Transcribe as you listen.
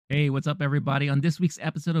Hey, what's up, everybody? On this week's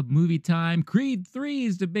episode of Movie Time, Creed 3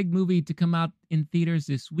 is the big movie to come out in theaters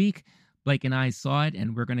this week. Blake and I saw it,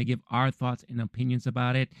 and we're going to give our thoughts and opinions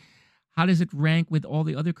about it. How does it rank with all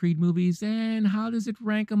the other Creed movies, and how does it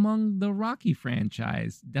rank among the Rocky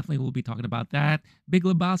franchise? Definitely, we'll be talking about that. Big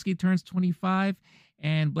Lebowski turns 25,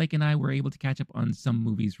 and Blake and I were able to catch up on some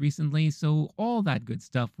movies recently, so all that good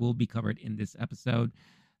stuff will be covered in this episode.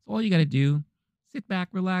 So all you got to do, sit back,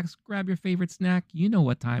 relax, grab your favorite snack. You know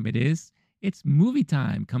what time it is. It's movie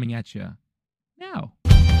time coming at you now.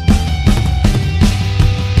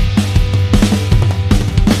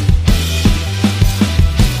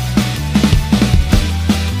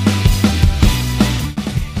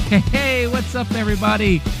 Hey, what's up,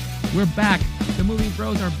 everybody? We're back. The Movie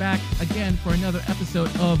Bros are back again for another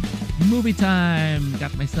episode of Movie Time.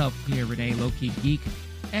 Got myself here, Renee Low-Key Geek,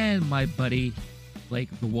 and my buddy, Blake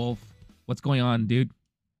the Wolf. What's going on, dude?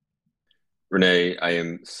 Renee, I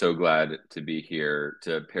am so glad to be here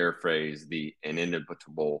to paraphrase the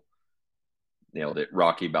inimitable, nailed it,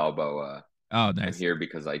 Rocky Balboa. Oh, I'm nice. here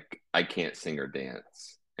because I can't sing or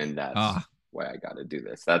dance, and that's Ah, why I got to do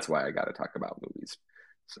this. That's why I got to talk about movies.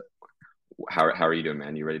 So, how are you doing,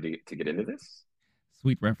 man? You ready to get into this?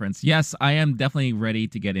 sweet reference. Yes, I am definitely ready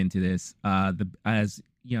to get into this. As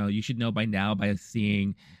you know, you should know by now by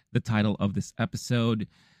seeing the title of this episode.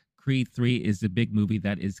 Creed 3 is the big movie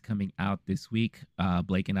that is coming out this week.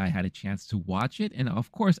 Blake and I had a chance to watch it. And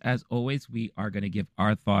of course, as always, we are going to give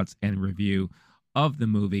our thoughts and review of the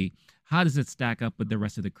movie. How does it stack up with the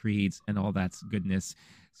rest of the Creeds and all that goodness?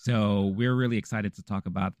 So we're really excited to talk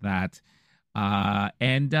about that.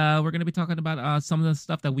 And we're going to be talking about some of the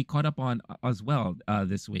stuff that we caught up on as well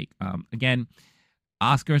this week. Again,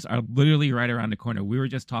 Oscars are literally right around the corner. We were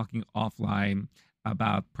just talking offline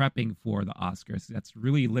about prepping for the Oscars. That's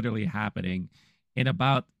really literally happening in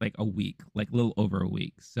about like a week, like a little over a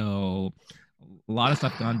week. So a lot of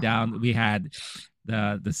stuff gone down. We had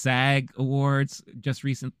the SAG Awards just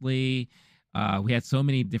recently. We had so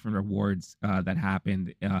many different awards that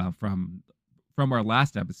happened from our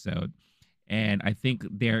last episode, and I think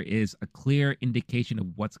there is a clear indication of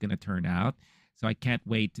what's going to turn out. So I can't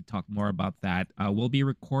wait to talk more about that. We'll be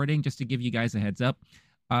recording, just to give you guys a heads up,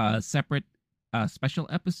 a separate special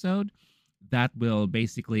episode that will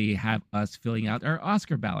basically have us filling out our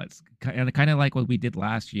Oscar ballots, kind of like what we did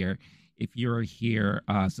last year. If you're here,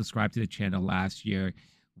 subscribe to the channel last year.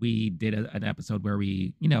 We did an episode where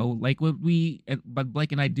we, like but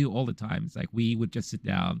Blake and I do all the time. It's like we would just sit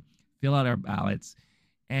down, fill out our ballots,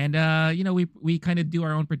 and we kind of do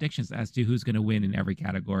our own predictions as to who's going to win in every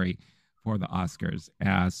category for the Oscars.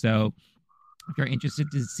 So if you're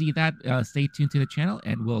interested to see that, stay tuned to the channel,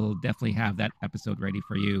 and we'll definitely have that episode ready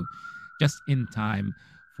for you just in time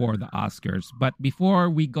for the Oscars. But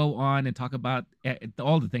before we go on and talk about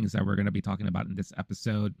all the things that we're going to be talking about in this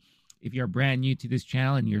episode, if you're brand new to this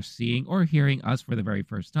channel and you're seeing or hearing us for the very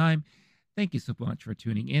first time, thank you so much for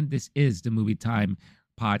tuning in. This is the Movie Time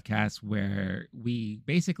podcast, where we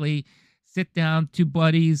basically sit down, two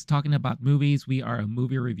buddies talking about movies. We are a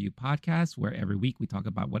movie review podcast where every week we talk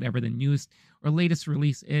about whatever the newest or latest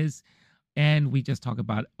release is, and we just talk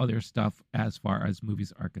about other stuff as far as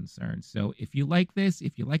movies are concerned. So if you like this,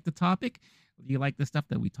 if you like the topic, if you like the stuff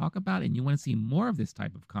that we talk about, and you want to see more of this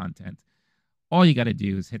type of content, all you got to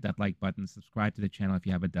do is hit that like button, subscribe to the channel if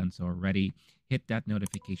you haven't done so already, hit that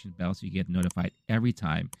notification bell so you get notified every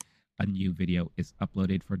time a new video is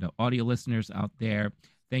uploaded. For the audio listeners out there,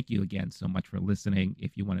 thank you again so much for listening.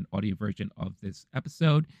 If you want an audio version of this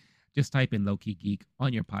episode, just type in Low-Key Geek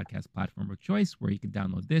on your podcast platform of choice, where you can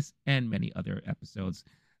download this and many other episodes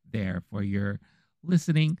there for your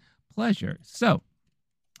listening pleasure. So,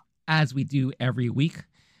 as we do every week,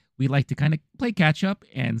 we like to kind of play catch up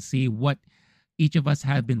and see what each of us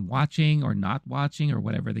have been watching or not watching, or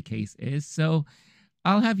whatever the case is. So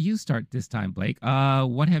I'll have you start this time, Blake.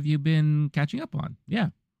 What have you been catching up on? Yeah.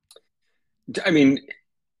 I mean,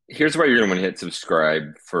 here's where you're going to want to hit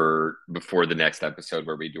subscribe for before the next episode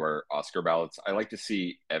where we do our Oscar ballots. I like to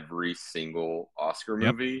see every single Oscar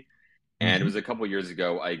Yep. movie. And it Mm-hmm. was a couple years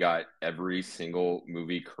ago, I got every single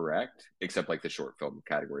movie correct, except like the short film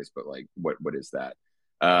categories. But like, what is that?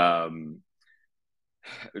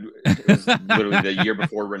 It was literally the year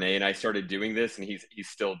before Renee and I started doing this, and he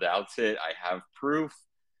still doubts it. I have proof.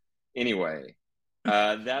 Anyway,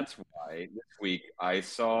 that's why this week I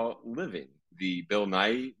saw Living, the Bill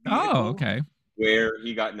Nye Oh, vehicle, okay. where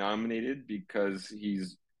he got nominated because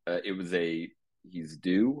he's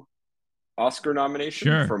due Oscar nomination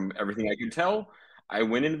Sure. from everything I could tell. I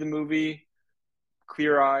went into the movie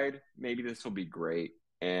clear-eyed. Maybe this will be great,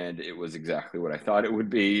 and it was exactly what I thought it would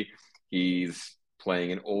be. He's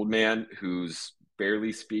playing an old man who's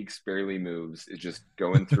barely speaks, barely moves, is just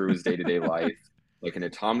going through his day-to-day life like an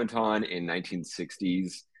automaton in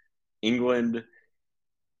 1960s England.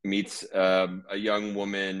 Meets a young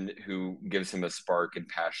woman who gives him a spark and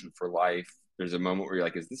passion for life. There's a moment where you're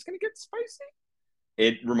like, is this going to get spicy?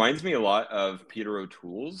 It reminds me a lot of Peter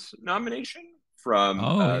O'Toole's nomination from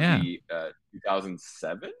Oh yeah. the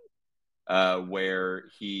 2007, where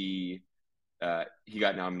he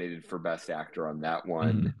got nominated for Best Actor on that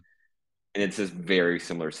one, Mhm. and it's this very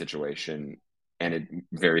similar situation and a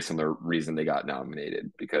very similar reason they got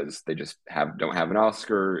nominated, because they just don't have an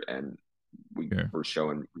Oscar, and Sure. we're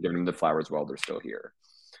giving them the flowers while they're still here.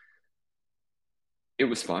 It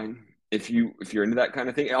was fine if you're into that kind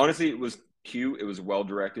of thing. Honestly, it was cute. It was well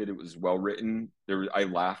directed. It was well written. I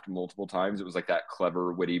laughed multiple times. It was like that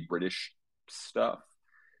clever, witty British stuff.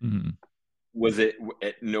 Mhm. Was it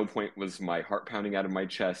At no point was my heart pounding out of my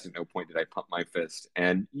chest. At no point did I pump my fist.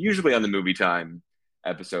 And usually on the Movie Time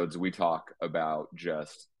episodes, we talk about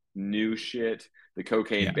just new shit, the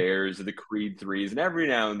Cocaine Yeah. Bears, the Creed threes, and every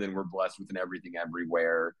now and then we're blessed with an Everything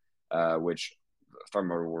Everywhere, which talking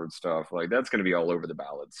about award stuff like that's going to be all over the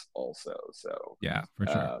ballots also. So Yeah, for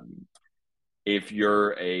sure. if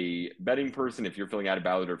you're a betting person, if you're filling out a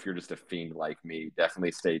ballot, or if you're just a fiend like me,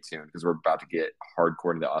 definitely stay tuned, because we're about to get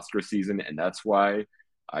hardcore into the Oscar season, and that's why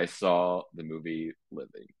I saw the movie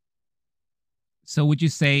Living. So would you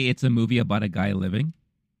say it's a movie about a guy living?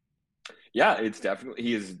 Yeah, it's definitely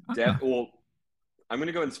he is Ah, well. I'm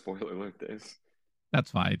gonna go and spoiler alert this.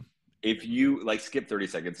 that's fine. If you like skip 30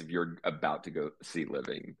 seconds, if you're about to go see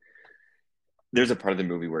Living, there's a part of the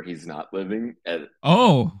movie where he's not living. And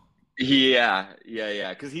Oh. yeah.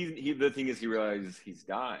 Because he the thing is he realizes he's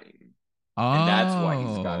dying, and that's why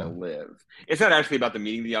he's got to Oh. live. It's not actually about the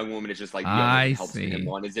meeting the young woman. It's just like the young woman I helps him see.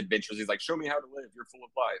 on his adventures. He's like, "Show me how to live. You're full of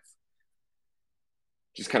life."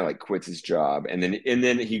 Just kind of like quits his job, and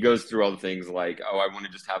then he goes through all the things like, "Oh, I want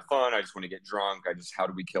to just have fun. I just want to get drunk. How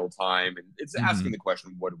do we kill time?" And it's asking Mhm. the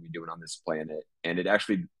question, "What are we doing on this planet?" And it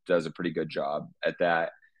actually does a pretty good job at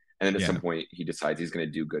that. And then at some Yeah. point, he decides he's going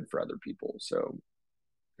to do good for other people. So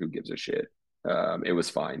who gives a shit? It was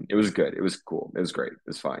fine. It was good. It was cool. It was great. It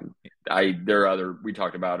was fine. There are other, we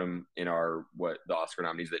talked about him in our, what the Oscar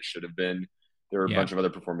nominees that should have been. There are a Yeah. bunch of other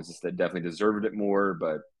performances that definitely deserved it more,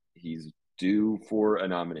 but he's due for a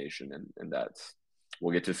nomination. And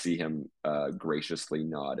we'll get to see him graciously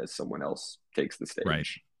nod as someone else takes the Right.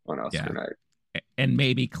 stage on Oscar Yeah. night. And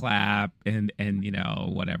maybe clap and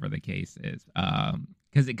whatever the case is.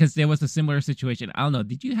 Because there was a similar situation. I don't know.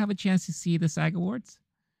 Did you have a chance to see the SAG Awards?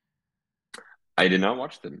 I did not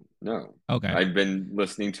watch them. No. Okay. I've been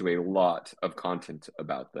listening to a lot of content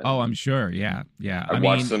about Oh, them. I'm sure. Yeah. Yeah. I I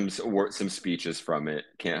watched mean, some speeches from it.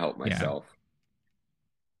 Can't help yeah. myself.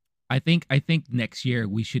 I think next year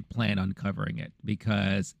we should plan on covering it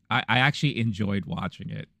because I actually enjoyed watching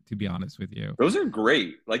it, to be honest with you. Those are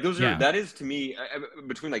great. Like Yeah. that is to me,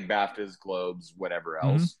 between like BAFTAs, Globes, whatever Hmm.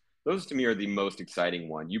 else. Those to me are the most exciting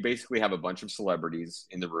one. You basically have a bunch of celebrities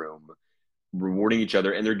in the room rewarding each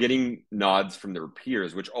other, and they're getting nods from their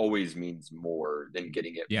peers, which always means more than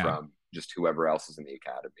getting it Yeah. from just whoever else is in the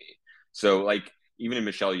academy. So like even in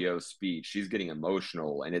Michelle Yeoh's speech, she's getting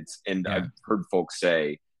emotional, and Yeah. I've heard folks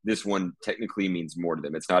say this one technically means more to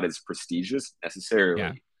them. It's not as prestigious Yeah.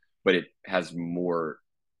 necessarily, but it has more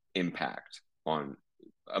impact on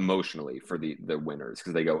emotionally for the winners,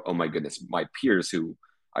 because they go, oh my goodness, my peers who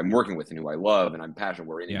I'm working with and who I love and I'm passionate,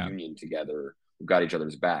 we're in a Yeah. union together, we've got each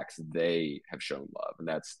other's backs, they have shown love, and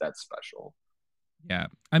that's special. Yeah.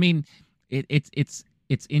 I mean, it's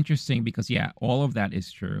interesting because yeah, all of that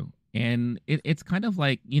is true. And it's kind of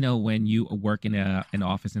like, when you work in an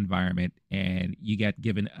office environment and you get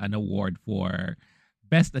given an award for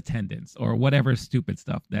best attendance or whatever stupid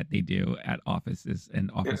stuff that they do at offices and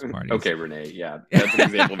office parties. Okay, Renee, yeah, that's an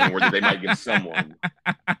example of an award that they might give someone.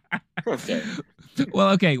 Okay. Well,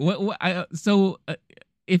 okay.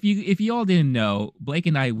 If you all didn't know, Blake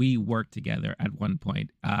and we worked together at one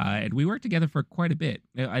point, and we worked together for quite a bit.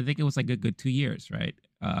 I think it was like a good 2 years, right?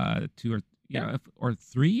 Two or Yeah, or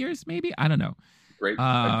 3 years, maybe. I don't know. a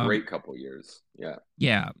Um, great couple years. Yeah.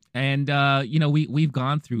 yeah, and we've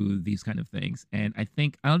gone through these kind of things, and I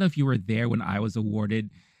don't know if you were there when I was awarded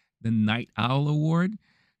the Night Owl Award.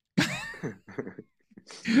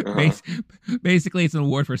 Uh-huh. Bas- Basically, it's an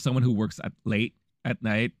award for someone who works late at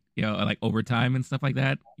night, like overtime and stuff like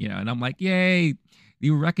that. And I'm like, yay,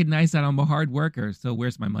 you recognize that I'm a hard worker, so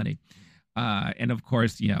where's my money? And of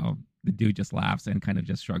course, the dude just laughs and kind of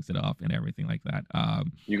just shrugs it off and everything like that.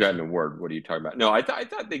 You got an award. What are you talking about? No, I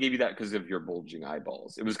thought they gave you that because of your bulging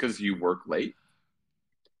eyeballs. It was because you work late.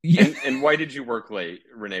 Yeah. And why did you work late,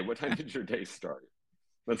 Renee? What time did your day start?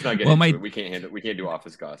 Let's not get Well, into it. We can't do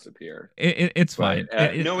office gossip here. it's But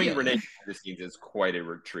fine. knowing Renee Yeah. behind the scenes is quite a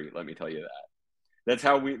retreat. Let me tell you that. That's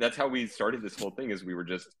how we started this whole thing. Is we were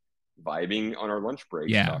just vibing on our lunch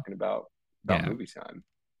breaks, Yeah. talking about Yeah. movie time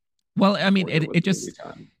Well, I mean, before there was it movie just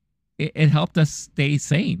time. it helped us stay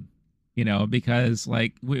sane, because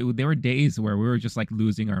like there were days where we were just like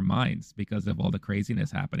losing our minds because of all the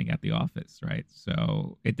craziness happening at the office, right?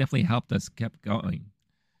 So it definitely helped us keep going.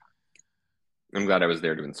 I'm glad I was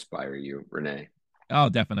there to inspire you, Renee. Oh,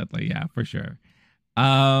 definitely, yeah, for sure.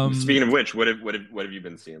 Speaking of which, what have you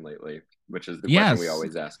been seeing lately? Which is the question we Yes,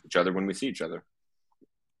 always ask each other when we see each other.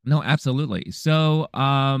 no, absolutely. So,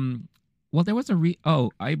 well, there was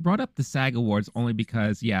I brought up the SAG Awards only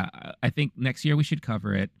because, yeah, I think next year we should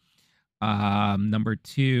cover it. Number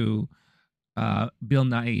two, Bill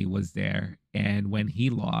Nye was there, and when he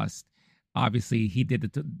lost, obviously he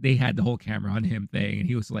did they had the whole camera on him thing, and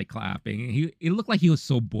he was like clapping, and it looked like he was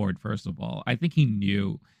so bored. First of all, I think he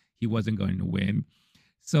knew he wasn't going to win,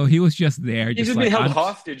 so he was just there, He's just just been like held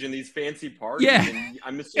hostage in these fancy parties, yeah, and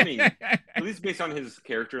I'm assuming, at least based on his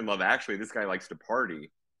character in Love Actually, this guy likes to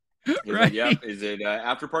party. He's like, right, "Yep, is it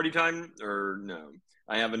after party time or no?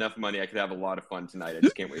 I have enough money. I could have a lot of fun tonight. I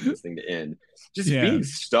just can't wait for this thing to end." Just yeah, being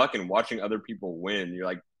stuck and watching other people win. You're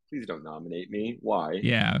like, "Please don't nominate me. Why?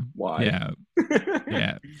 yeah, Why?" yeah,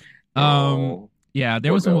 yeah. Um, Oh, yeah,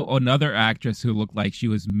 there poor was Bill. another actress who looked like she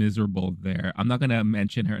was miserable there. I'm not going to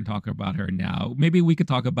mention her and talk about her now. Maybe we could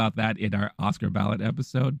talk about that in our Oscar ballot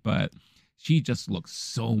episode, but she just looked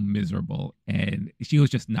so miserable and she was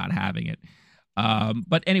just not having it.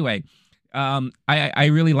 But anyway, I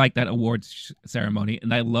really like that awards ceremony,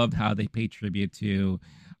 and I loved how they paid tribute to.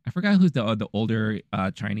 I forgot who's the older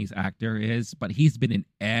Chinese actor is, but he's been in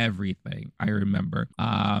everything. I remember.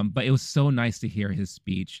 But it was so nice to hear his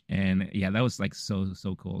speech, and yeah, that was like so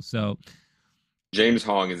cool. So James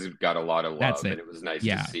Hong has got a lot of that's love, and it. it was nice to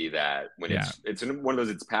Yeah, see that when yeah, it's one of those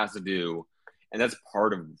it's past due, and that's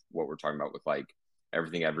part of what we're talking about with like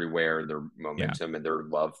everything everywhere, their yeah. momentum and their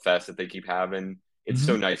love fest that they keep having. It's Hmm.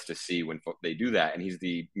 so nice to see when they do that, and he's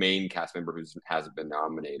the main cast member who hasn't been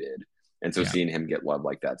nominated, and so Yeah, seeing him get love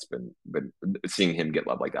like that's been seeing him get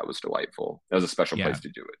love like that was delightful. That was a special yeah. place to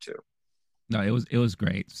do it too. No, it was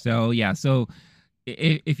great. So yeah, so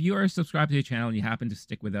if you are subscribed to the channel and you happen to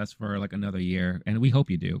stick with us for like another year, and we hope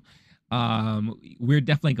you do, we're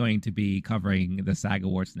definitely going to be covering the SAG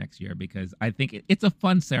Awards next year because I think it's a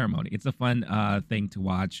fun ceremony. It's a fun thing to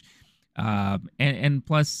watch, and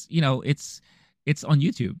plus, it's on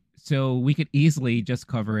YouTube, so we could easily just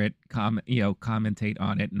cover it, commentate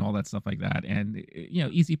on it, and all that stuff like that, and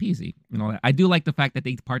easy peasy and all that. I do like the fact that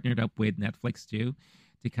they partnered up with Netflix too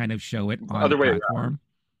to kind of show it on the Other way platform.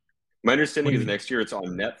 My What understanding do you is mean? next year it's on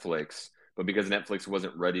Netflix, but because Netflix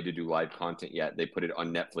wasn't ready to do live content yet, they put it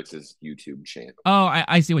on Netflix's YouTube channel. Oh,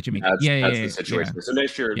 I see what you mean. That's Yeah, that's yeah, the yeah, yeah, situation. So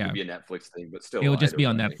next year it yeah. would be a Netflix thing, but It still will just either be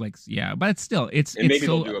on way. Netflix. Yeah, but it's still And it's maybe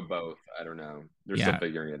they'll so do it both. I don't know. They're still yeah.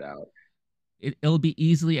 figuring it out. It'll be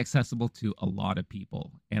easily accessible to a lot of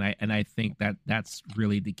people, and I think that that's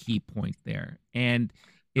really the key point there. And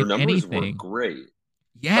Their if numbers were anything, great.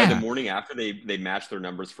 By the yeah, morning after they matched their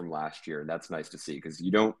numbers from last year, and that's nice to see because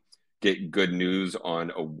you don't get good news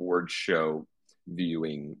on award show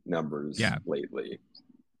viewing numbers yeah, lately.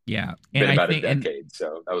 yeah, It's and been I about a think and decade,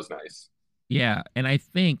 so that was nice. yeah, and I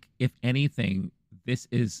think if anything, this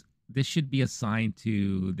should be a sign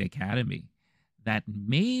to the Academy that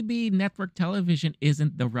maybe network television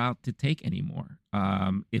isn't the route to take anymore.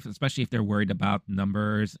 If especially if they're worried about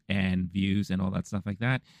numbers and views and all that stuff like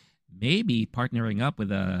that, maybe partnering up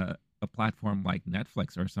with a platform like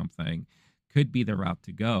Netflix or something could be the route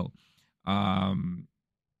to go. Um,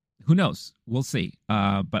 who knows? We'll see.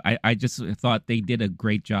 But I just thought they did a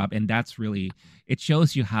great job, and that's really it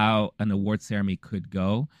shows you how an award ceremony could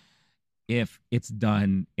go if it's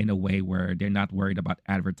done in a way where they're not worried about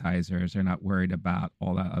advertisers, they're not worried about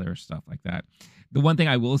all that other stuff like that. The one thing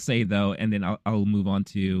I will say though, and then I'll move on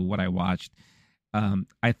to what I watched.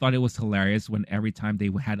 I thought it was hilarious when every time they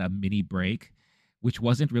had a mini break, which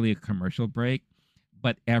wasn't really a commercial break,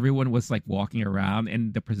 but everyone was like walking around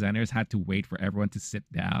and the presenters had to wait for everyone to sit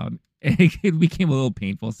down. It became a little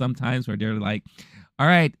painful sometimes where they're like, all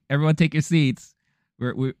right, everyone take your seats.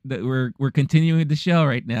 We're continuing the show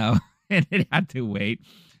right now. And it had to wait.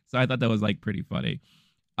 So I thought that was like pretty funny.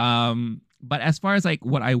 But as far as like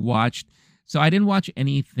what I watched, so I didn't watch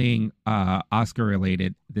anything Oscar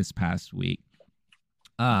related this past week.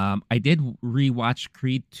 I did rewatch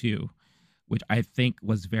Creed 2, which I think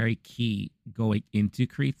was very key going into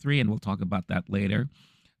Creed 3, and we'll talk about that later.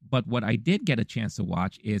 But what I did get a chance to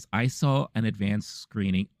watch is I saw an advanced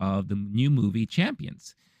screening of the new movie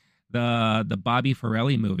Champions, the Bobby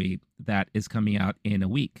Farrelly movie that is coming out in a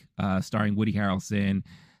week, starring Woody Harrelson,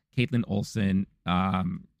 Caitlin Olsen,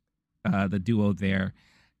 the duo there.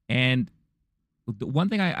 And the one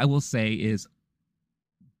thing I will say is,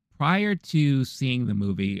 prior to seeing the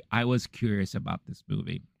movie, I was curious about this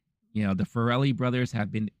movie. You know, the Farrelly brothers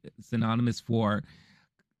have been synonymous for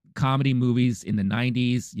comedy movies in the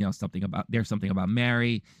 90s. You know, There's Something About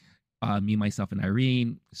Mary, Me, Myself, and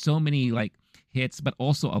Irene. So many like hits, but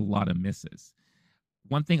also a lot of misses.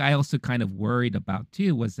 One thing I also kind of worried about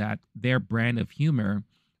too was that their brand of humor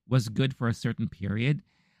was good for a certain period.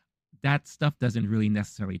 That stuff doesn't really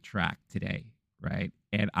necessarily track today, right?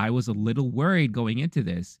 And I was a little worried going into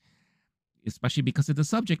this, especially because of the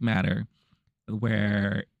subject matter,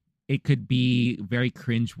 where it could be very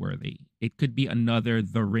cringeworthy. It could be another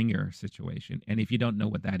The Ringer situation. And if you don't know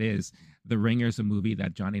what that is, The Ringer is a movie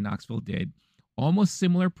that Johnny Knoxville did. Almost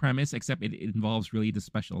similar premise, except it involves really the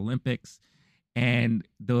Special Olympics. And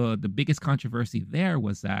the biggest controversy there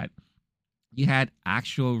was that you had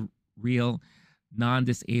actual, real,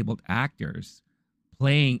 non-disabled actors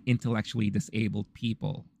playing intellectually disabled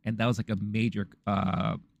people. And that was like a major,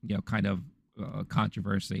 kind of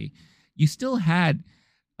controversy. You still had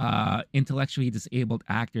intellectually disabled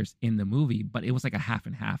actors in the movie, but it was like a half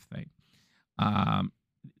and half thing.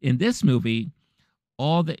 In this movie,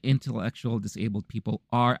 all the intellectual disabled people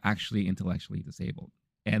are actually intellectually disabled.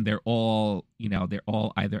 And they're all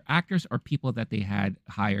either actors or people that they had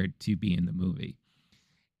hired to be in the movie.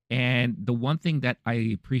 And the one thing that I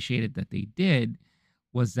appreciated that they did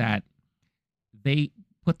was that they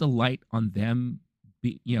put the light on them,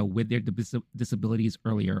 with their disabilities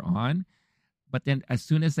earlier on. But then as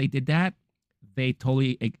soon as they did that, they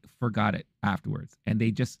totally forgot it afterwards. And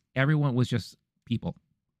everyone was just people.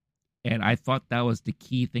 And I thought that was the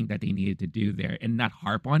key thing that they needed to do there, and not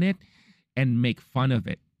harp on it and make fun of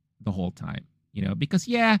it the whole time, because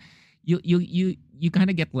you kind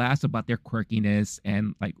of get laughs about their quirkiness,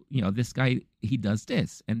 and like, this guy, he does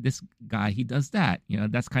this, and this guy, he does that.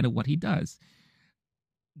 That's kind of what he does.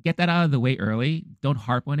 Get that out of the way early. Don't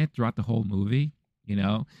harp on it throughout the whole movie,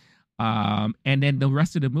 and then the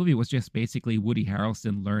rest of the movie was just basically Woody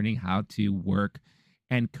Harrelson learning how to work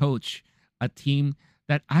and coach a team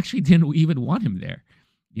that actually didn't even want him there,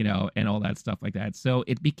 and all that stuff like that. So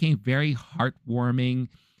it became very heartwarming,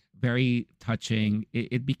 very touching.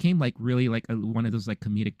 It became like really like one of those like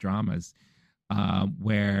comedic dramas,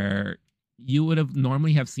 where you would have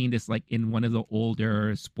normally have seen this like in one of the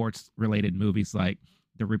older sports related movies like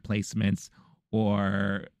The Replacements,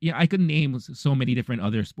 or I could name so many different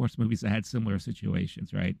other sports movies that had similar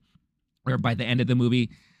situations, right? Where by the end of the movie,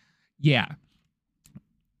 yeah,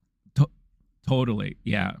 totally,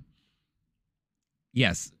 yeah.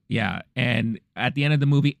 Yes, yeah. And at the end of the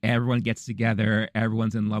movie, everyone gets together,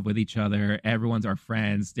 everyone's in love with each other, everyone's our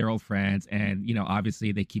friends, they're old friends, and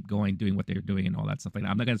obviously they keep going, doing what they're doing and all that stuff like that.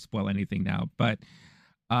 I'm not gonna spoil anything now, but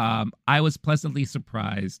I was pleasantly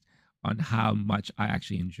surprised on how much I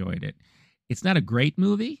actually enjoyed it. It's not a great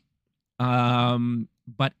movie,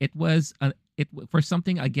 but it was for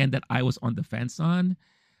something again that I was on the fence on.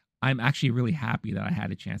 I'm actually really happy that I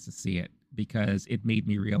had a chance to see it, because it made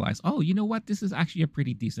me realize, oh, you know what? This is actually a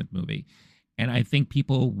pretty decent movie. And I think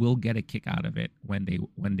people will get a kick out of it when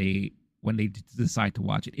they decide to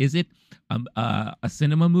watch it. Is it a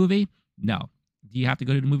cinema movie? No. Do you have to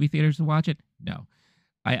go to the movie theaters to watch it? No.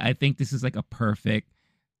 I think this is like a perfect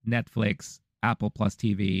Netflix, Apple Plus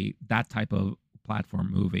TV, that type of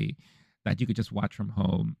platform movie that you could just watch from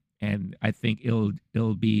home. And I think it'll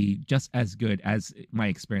be just as good as my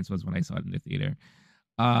experience was when I saw it in the theater.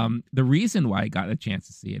 The reason why I got a chance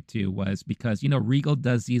to see it too was because Regal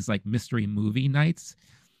does these like mystery movie nights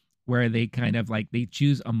where they kind of like they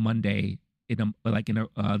choose a Monday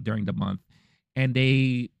during the month, and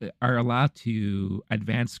they are allowed to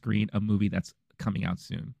advance screen a movie that's coming out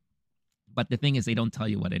soon. But the thing is, they don't tell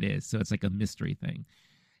you what it is, so it's like a mystery thing.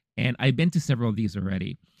 And I've been to several of these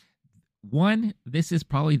already. This is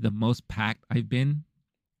probably the most packed I've been.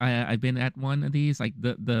 I've been at one of these. Like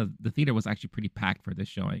the theater was actually pretty packed for this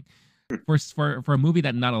showing, for a movie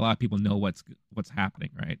that not a lot of people know what's happening,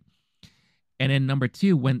 right? And then number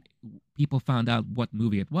two, when people found out what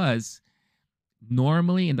movie it was,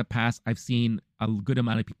 normally in the past I've seen a good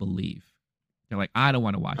amount of people leave. They're like, I don't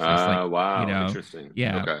want to watch this. Wow, interesting.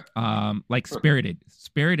 Yeah. Okay. Like Spirited.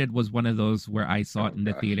 Spirited was one of those where I saw it in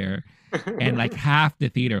the theater, and like half the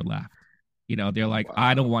theater left. They're like, wow.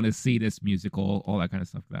 I don't want to see this musical, all that kind of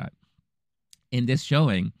stuff. That in this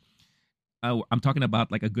showing, I'm talking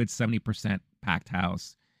about like a good 70% packed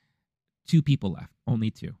house. Two people left,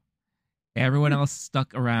 only two. Everyone else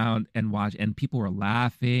stuck around and watched, and people were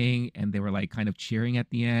laughing and they were like kind of cheering at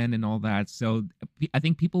the end and all that. So I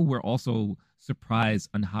think people were also surprised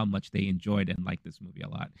on how much they enjoyed and liked this movie a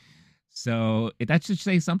lot. So that should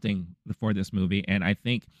say something for this movie. And I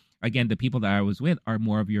think, again, the people that I was with are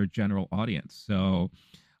more of your general audience. So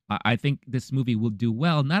I think this movie will do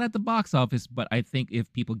well, not at the box office, but I think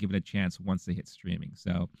if people give it a chance once they hit streaming.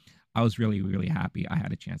 So I was really, really happy I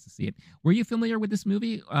had a chance to see it. Were you familiar with this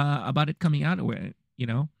movie about it coming out? Or, you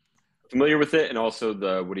know? Familiar with it, and also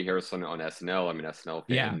the Woody Harrelson on SNL. I'm an SNL fan.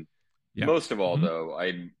 Yeah. Yeah. Most of all, Mm-hmm. though,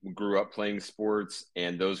 I grew up playing sports,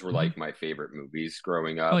 and those were Mm-hmm. like my favorite movies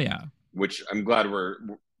growing Oh, up. yeah. Which I'm glad we're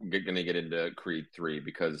going to get into Creed 3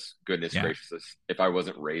 because goodness Yeah. gracious, if I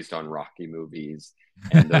wasn't raised on Rocky movies,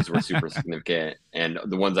 and those were super significant, and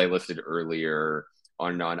the ones I listed earlier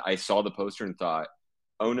on and on, I saw the poster and thought,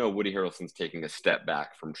 oh no, Woody Harrelson's taking a step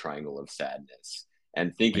back from Triangle of Sadness,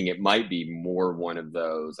 and thinking Right. it might be more one of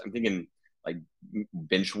those. I'm thinking like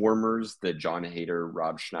Benchwarmers, the John Hader,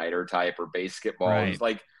 Rob Schneider type, or Basketball. It Right. was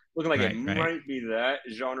like looking like it Right. might be that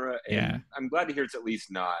genre, Yeah. and I'm glad to hear it's at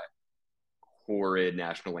least not horrid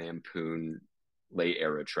National Lampoon late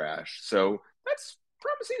era trash. So that's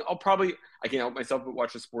promising. I can't help myself but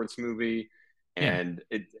watch a sports movie, Yeah. and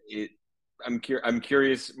I'm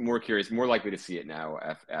curious, more likely to see it now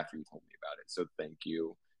after you told me about it. So thank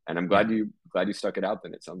you, and I'm Yeah. glad you stuck it out.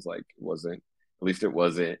 Then it sounds like it wasn't, at least it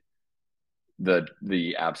wasn't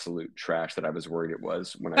the absolute trash that I was worried it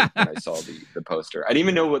was when I saw the poster. I didn't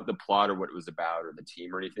even know what the plot or what it was about or the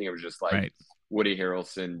team or anything. It was just like Right. Woody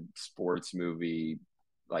Harrelson sports movie.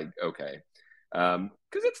 Like, okay. Because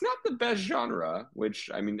it's not the best genre, which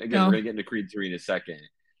I mean, again, No. we're gonna get into Creed 3 in a second.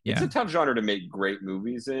 It's Yeah. a tough genre to make great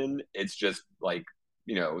movies in. It's just like,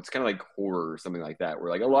 it's kind of like horror or something like that,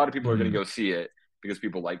 where like a lot of people are gonna Mhm. go see it because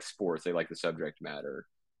people like sports, they like the subject matter.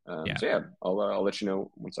 Yeah. So yeah, I'll let you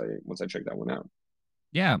know once I check that one out.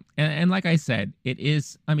 Yeah, and like I said, it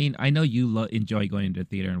is. I mean, I know you enjoy going into the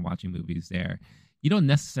theater and watching movies there. You don't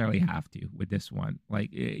necessarily have to with this one. Like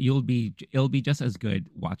it'll be just as good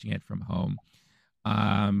watching it from home.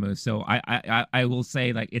 So I will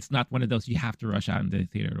say, like, it's not one of those you have to rush out into the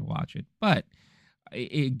theater to watch it, but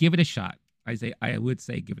give it a shot. I would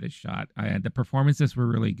say give it a shot. The performances were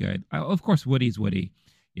really good. Of course, Woody's Woody.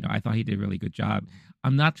 I thought he did a really good job.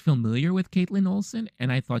 I'm not familiar with Caitlin Olsen,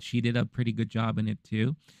 and I thought she did a pretty good job in it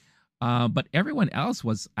too. But everyone else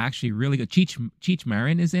was actually really good. Cheech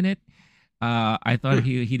Marin is in it. I thought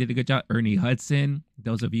he did a good job. Ernie Hudson,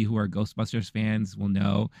 those of you who are Ghostbusters fans will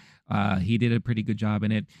know, he did a pretty good job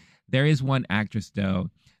in it. There is one actress though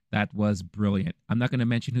that was brilliant. I'm not going to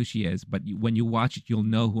mention who she is, but when you watch it, you'll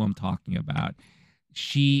know who I'm talking about.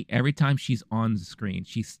 Every time she's on the screen,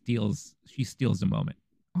 she steals the moment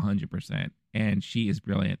 100%, and she is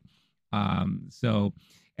brilliant. So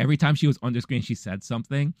every time she was on the screen, she said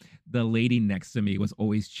something. The lady next to me was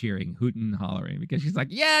always cheering, hooting and hollering because she's like,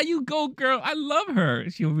 "Yeah, you go, girl! I love her."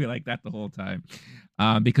 She will be like that the whole time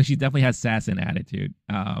because she definitely has sass and attitude,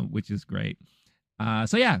 which is great.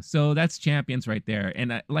 So that's Champions right there.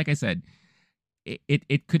 And like I said,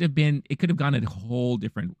 it could have gone a whole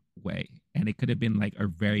different way, and it could have been like a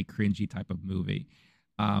very cringy type of movie.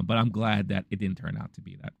 But I'm glad that it didn't turn out to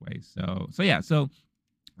be that way. So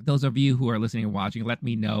those of you who are listening and watching, let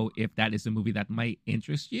me know if that is a movie that might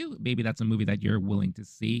interest you. Maybe that's a movie that you're willing to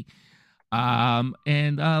see. Let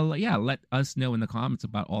us know in the comments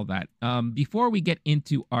about all that. Before we get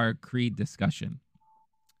into our Creed discussion,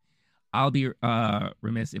 I'll be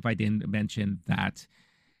remiss if I didn't mention that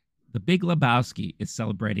The Big Lebowski is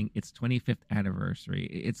celebrating its 25th anniversary.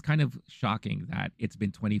 It's kind of shocking that it's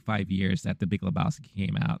been 25 years that The Big Lebowski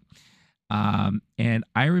came out. And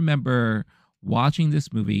I remember watching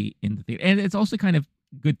this movie in the theater. And it's also kind of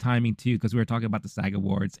good timing, too, because we were talking about the SAG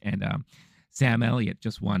Awards, and Sam Elliott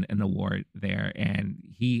just won an award there. And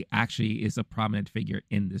he actually is a prominent figure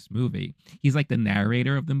in this movie. He's like the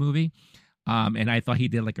narrator of the movie. And I thought he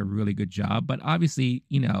did like a really good job. But obviously,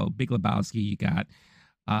 Big Lebowski, you got...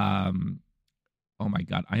 oh my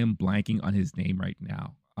God, I am blanking on his name right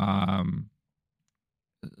now.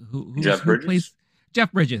 Jeff Bridges? Who plays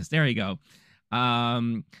Jeff Bridges? There you go.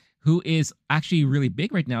 Who is actually really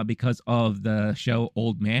big right now because of the show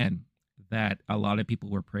Old Man that a lot of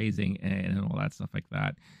people were praising and all that stuff like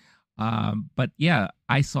that. But yeah,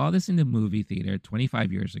 I saw this in the movie theater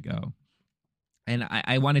 25 years ago. And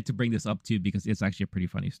I wanted to bring this up too because it's actually a pretty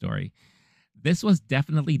funny story. This was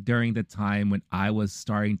definitely during the time when I was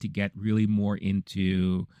starting to get really more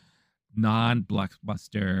into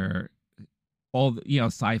non-blockbuster, all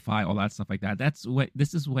sci-fi, all that stuff like that.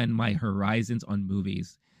 This is when my horizons on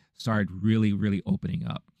movies started really, really opening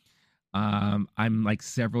up. I'm like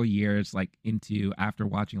several years like into after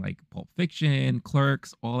watching like Pulp Fiction,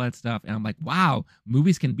 Clerks, all that stuff, and I'm like, wow,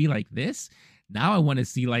 movies can be like this. Now I want to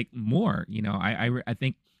see like more. I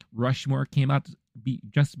think Rushmore came out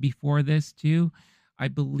just before this too, I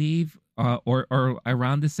believe, or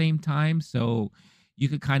around the same time. So you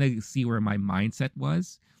could kind of see where my mindset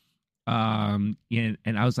was. And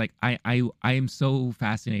I was like, I am so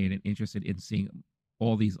fascinated and interested in seeing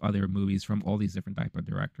all these other movies from all these different type of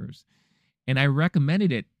directors, and I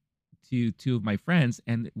recommended it to two of my friends,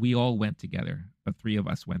 and we all went together. The three of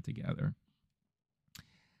us went together.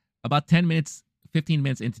 About 10 minutes, 15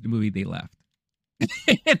 minutes into the movie, they left.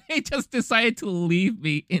 And they just decided to leave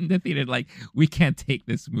me in the theater. Like, we can't take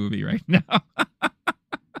this movie right now.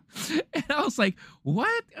 And I was like,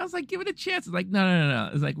 what? I was like, give it a chance. It's like, no.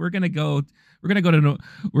 It's like, we're gonna go to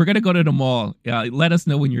the mall. Let us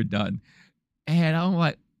know when you're done. And I'm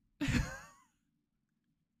like,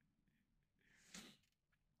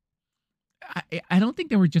 I don't think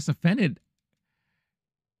they were just offended.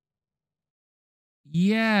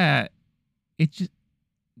 Yeah, it just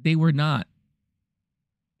they were not.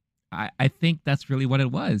 I think that's really what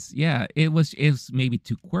it was. Yeah, it was maybe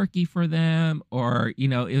too quirky for them, or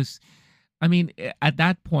it was. I mean, at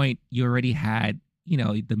that point, you already had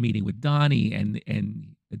the meeting with Donnie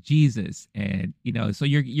and Jesus, and so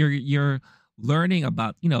you're learning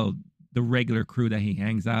about the regular crew that he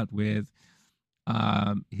hangs out with,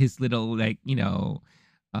 his little like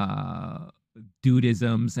uh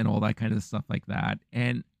dudisms and all that kind of stuff like that.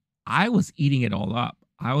 And I was eating it all up.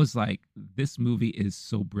 I was like, this movie is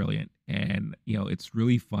so brilliant, and it's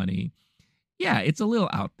really funny. Yeah, it's a little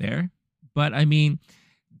out there, but I mean,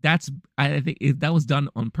 I think that was done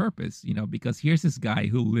on purpose, because here's this guy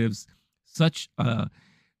who lives such a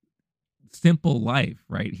simple life,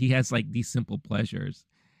 right? He has like these simple pleasures,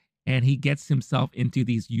 and he gets himself into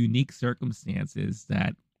these unique circumstances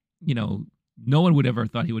that no one would ever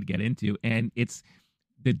thought he would get into. And it's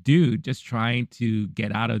the dude just trying to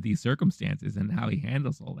get out of these circumstances and how he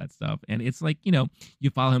handles all that stuff. And it's like, you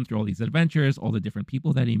follow him through all these adventures, all the different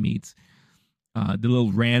people that he meets, the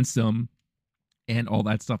little ransom and all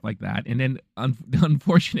that stuff like that. And then the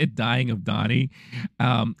unfortunate dying of Donnie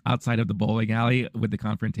outside of the bowling alley with the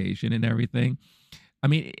confrontation and everything. I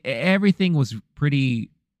mean, everything was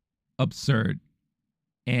pretty absurd,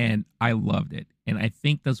 and I loved it. And I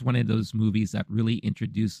think that's one of those movies that really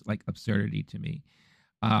introduced like absurdity to me,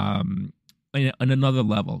 on another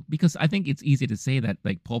level, because I think it's easy to say that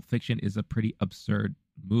like Pulp Fiction is a pretty absurd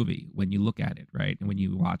movie when you look at it, right? And when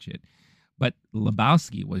you watch it, but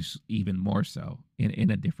Lebowski was even more so in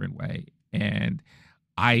a different way. And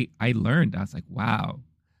I learned, I was like, wow,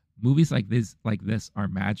 movies like this are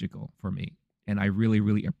magical for me, and I really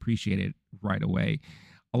really appreciate it right away.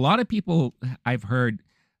 A lot of people I've heard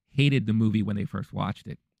hated the movie when they first watched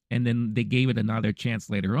it, and then they gave it another chance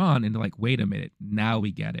later on, and they're like, wait a minute, now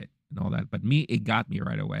we get it and all that. But me, it got me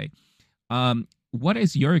right away. What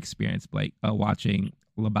is your experience, Blake, watching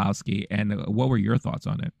Lebowski, and what were your thoughts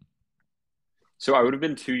on it? So I would have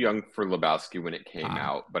been too young for Lebowski when it came Ah,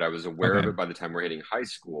 out, but I was aware of okay. it by the time we're hitting high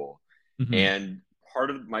school. Hmm. And part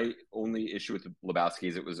of my only issue with Lebowski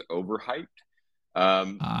is it was overhyped.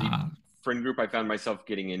 The Ah, friend group I found myself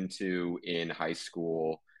getting into in high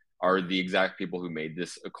school are the exact people who made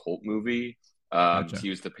this a cult movie. To gotcha.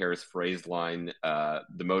 use the Paris phrase line,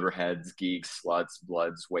 the motorheads, geeks, sluts,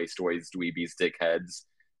 bloods, wastoids, dweebies, dickheads,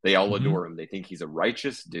 they all Hmm. adore him. They think he's a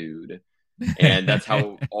righteous dude, and that's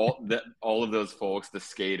how all of those folks, the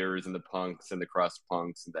skaters and the punks and the crust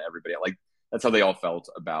punks and everybody, like that's how they all felt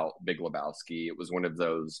about Big Lebowski. It was one of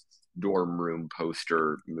those dorm room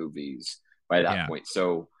poster movies by that Yeah. point.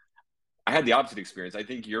 So I had the opposite experience. I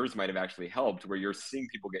think yours might have actually helped, where you're seeing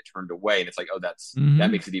people get turned away, and it's like, oh, that Hmm.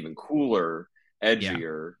 makes it even cooler, Yeah.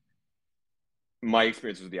 edgier. My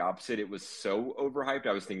experience was the opposite. It was so overhyped.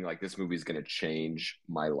 I was thinking like this movie is going to change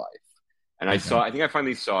my life. And Okay. I think I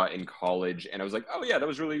finally saw it in college, and I was like, oh yeah, that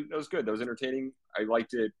was good. That was entertaining. I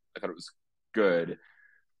liked it. I thought it was good.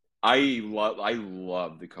 I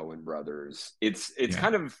love the Coen brothers. It's Yeah.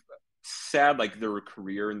 kind of sad, like their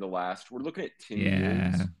career in the last, we're looking at 10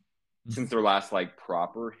 Yeah. years since their last like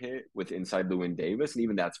proper hit with Inside Llewyn Davis, and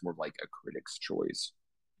even that's more like a critic's choice.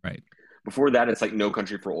 Right. Before that, it's like No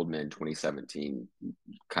Country for Old Men 2017,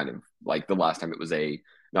 kind of like the last time it was a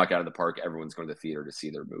knockout of the park. Everyone's going to the theater to see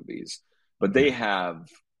their movies, but they Yeah. have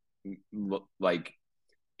like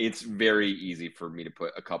it's very easy for me to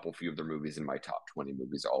put a couple few of their movies in my top 20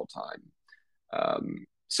 movies all time.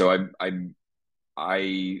 So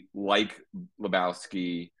I like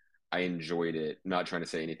Lebowski. I enjoyed it. Not trying to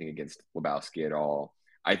say anything against Lebowski at all,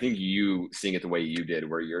 I think you seeing it the way you did,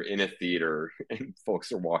 where you're in a theater and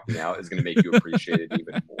folks are walking out, is going to make you appreciate it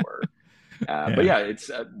even more. But Yeah. yeah,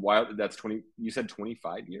 it's wild. That's 20. You said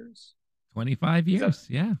 25 years. 25 Is that years.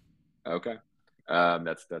 Yeah. okay?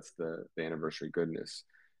 That's the anniversary. Goodness,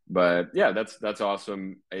 but yeah, that's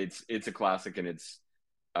awesome. It's a classic, and it's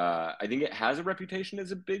I think it has a reputation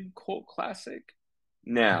as a big cult classic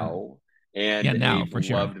Mhm. now, Yeah, and now a for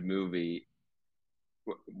sure. loved movie.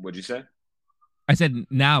 What'd you say? I said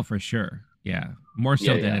now for sure. Yeah. More Yeah,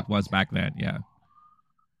 so than yeah. it was back then. Yeah.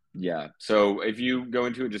 Yeah. So if you go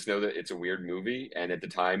into it, just know that it's a weird movie, and at the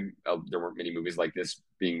time, there weren't many movies like this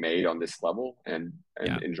being made on this level, and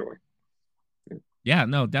Yeah. enjoy. Yeah,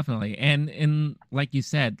 no, definitely. And like you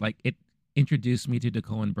said, like it introduced me to the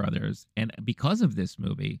Coen brothers. And because of this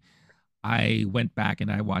movie, I went back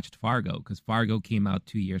and I watched Fargo because Fargo came out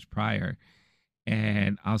 2 years prior.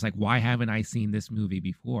 And I was like, why haven't I seen this movie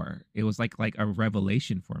before? It was like a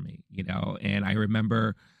revelation for me, you know. And I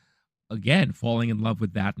remember again falling in love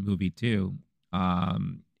with that movie too.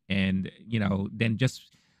 And you know, then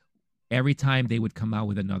just every time they would come out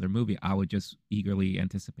with another movie, I would just eagerly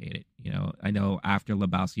anticipate it. You know, I know after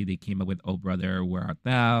Lebowski, they came up with Oh Brother, Where Art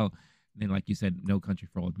Thou? Then, like you said, No Country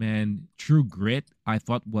for Old Men. True Grit, I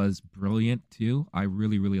thought was brilliant too. I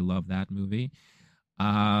really, really love that movie.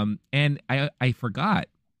 And I forgot,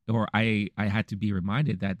 or I had to be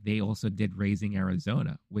reminded that they also did Raising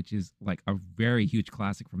Arizona, which is like a very huge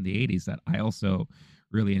classic from the 80s that I also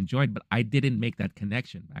really enjoyed, but I didn't make that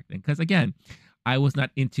connection back then. Because again, I was not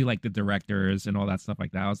into like the directors and all that stuff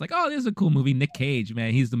like that. I was like, oh, this is a cool movie. Nick Cage,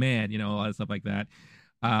 man, he's the man, you know, all that stuff like that.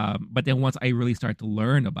 But then once I really started to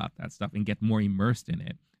learn about that stuff and get more immersed in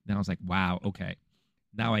it, then I was like, wow, okay,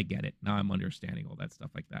 now I get it. Now I'm understanding all that stuff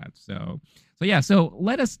like that. So yeah. So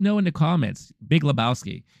let us know in the comments. Big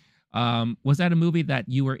Lebowski. Was that a movie that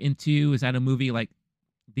you were into? Is that a movie like?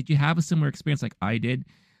 Did you have a similar experience like I did,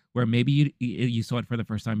 where maybe you saw it for the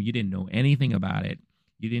first time, you didn't know anything about it,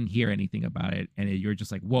 you didn't hear anything about it, and you're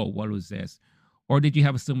just like, whoa, what was this? Or did you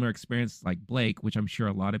have a similar experience like Blake, which I'm sure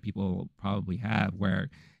a lot of people probably have, where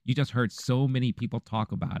you just heard so many people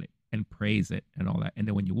talk about it and praise it and all that, and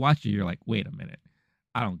then when you watch it, you're like, wait a minute,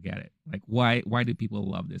 I don't get it. Like, why do people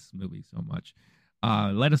love this movie so much?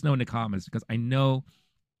 Let us know in the comments because I know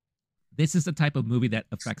this is the type of movie that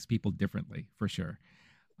affects people differently for sure.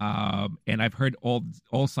 And I've heard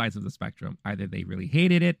all sides of the spectrum. Either they really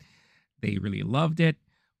hated it, they really loved it,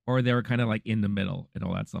 or they were kind of like in the middle and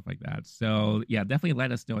all that stuff like that. So yeah, definitely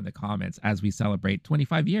let us know in the comments as we celebrate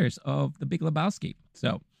 25 years of The Big Lebowski.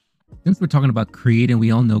 So since we're talking about Creed and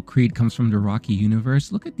we all know Creed comes from the Rocky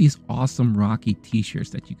universe, look at these awesome Rocky t-shirts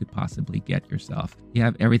that you could possibly get yourself. You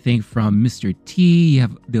have everything from Mr. T, you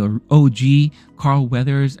have the OG Carl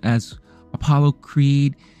Weathers as Apollo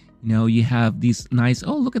Creed. You know, you have these nice,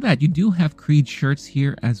 oh, look at that. You do have Creed shirts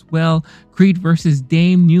here as well. Creed versus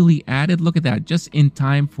Dame, newly added. Look at that. Just in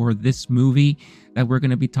time for this movie that we're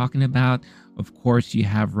going to be talking about. Of course, you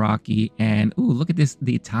have Rocky. And, ooh, look at this,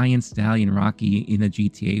 the Italian Stallion Rocky in a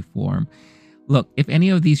GTA form. Look, if any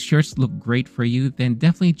of these shirts look great for you, then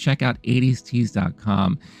definitely check out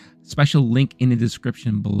 80stees.com. Special link in the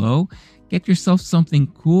description below. Get yourself something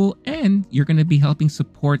cool, and you're going to be helping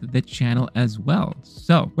support the channel as well.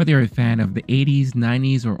 So, whether you're a fan of the 80s,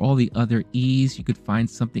 90s, or all the other E's, you could find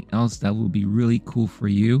something else that will be really cool for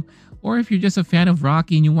you. Or if you're just a fan of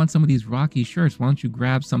Rocky and you want some of these Rocky shirts, why don't you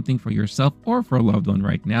grab something for yourself or for a loved one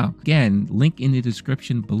right now? Again, link in the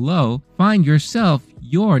description below. Find yourself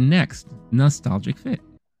your next nostalgic fit.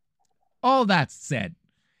 All that said,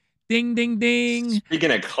 ding, ding, ding.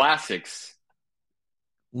 Speaking of classics,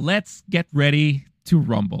 Let's get ready to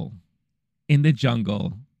rumble in the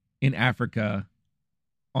jungle, in Africa,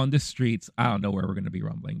 on the streets. I don't know where we're going to be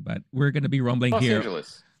rumbling, but we're going to be rumbling Los here.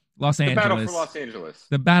 Angeles, Los the battle for Angeles. Los Angeles,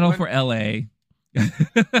 The battle what? for LA.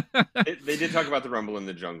 They did talk about the Rumble in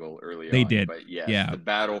the Jungle early They on, did. but yes, Yeah. the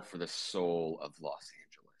battle for the soul of Los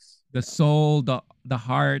Angeles. The soul, the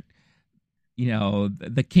heart, you know,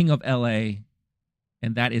 the king of LA,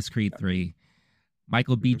 and that is Creed 3.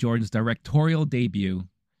 Michael B. Jordan's directorial debut.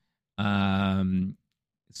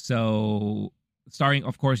 So starring,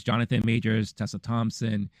 of course, Jonathan Majors, Tessa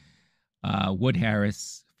Thompson, Wood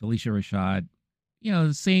Harris, Felicia Rashad, you know,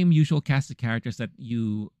 the same usual cast of characters that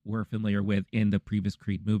you were familiar with in the previous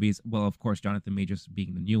Creed movies. Well, of course, Jonathan Majors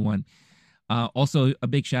being the new one. Also, a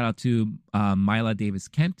big shout out to Mila Davis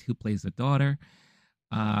Kent, who plays the daughter.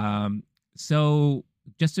 So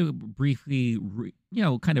just to briefly,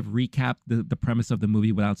 kind of recap the premise of the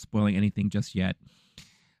movie without spoiling anything just yet.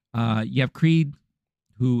 You have Creed,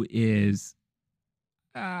 who is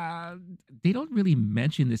uh, they don't really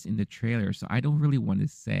mention this in the trailer, so I don't really want to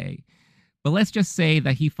say. But let's just say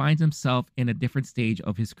that he finds himself in a different stage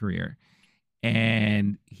of his career,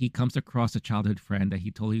 and he comes across a childhood friend that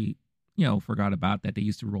he totally, forgot about, that they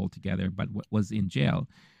used to roll together, but was in jail,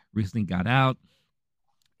 recently got out,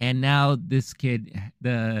 and now this kid,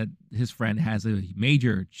 the his friend, has a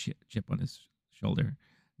major chip on his shoulder,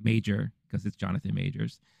 major because it's Jonathan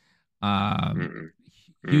Majors, um, Mm-mm.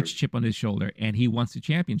 Mm. huge chip on his shoulder, and he wants the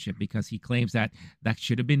championship because he claims that that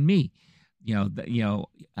should have been me.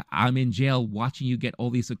 I'm in jail watching you get all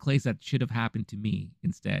these accolades that should have happened to me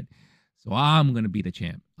instead. So I'm gonna be the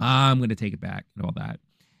champ. I'm gonna take it back and all that.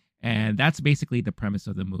 And that's basically the premise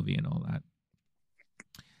of the movie and all that.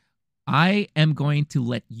 I am going to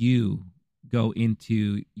let you go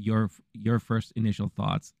into your first initial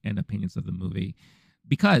thoughts and opinions of the movie,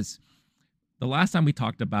 because the last time we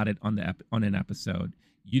talked about it on an episode,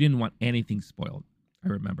 you didn't want anything spoiled. I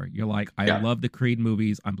remember you're like, I Yeah, love the Creed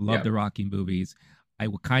movies, I love yeah, the Rocky movies. I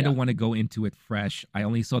would kind yeah. of want to go into it fresh. I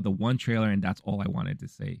only saw the one trailer, and that's all I wanted to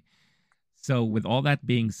say. So, with all that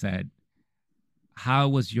being said, how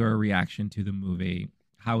was your reaction to the movie?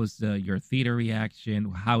 How was your theater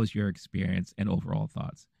reaction? How was your experience and overall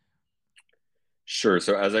thoughts? Sure.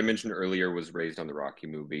 So as I mentioned earlier, was raised on the Rocky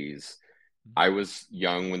movies. I was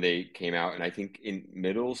young when they came out, and I think in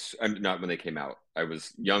not when they came out. I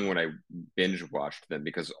was young when I binge watched them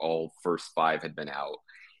because all first five had been out.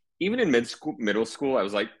 Even in middle school, I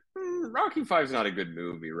was like, Rocky Five's not a good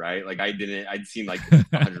movie, right? Like I'd seen like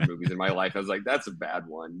 100 movies in my life. I was like, that's a bad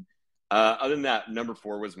one. Other than that, number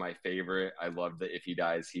four was my favorite. I loved the If He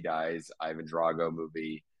Dies, He Dies, Ivan Drago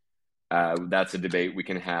movie. That's a debate we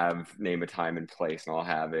can have. Name a time and place, and I'll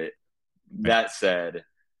have it. Right. That said,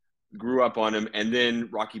 grew up on him, and then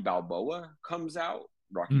Rocky Balboa comes out,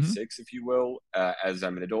 Rocky Mm-hmm. Six, if you will, as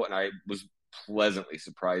I'm an adult, and I was pleasantly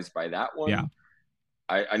surprised by that Yeah. one.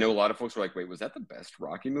 I know a lot of folks were like, "Wait, was that the best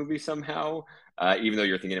Rocky movie somehow?" Even though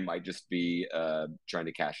you're thinking it might just be trying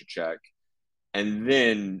to cash a check. And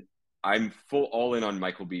then I'm full all in on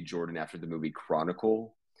Michael B. Jordan after the movie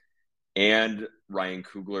Chronicle, and Ryan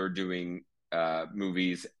Coogler doing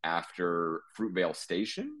movies after Fruitvale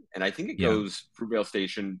Station, and I think it Yeah. goes Fruitvale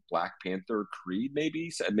Station, Black Panther, Creed, maybe.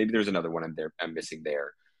 So maybe there's another one I'm missing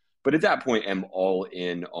there, but at that point, I'm all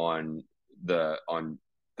in on the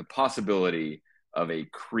possibility of a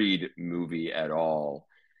Creed movie at all.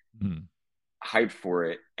 Mm-hmm. Hyped for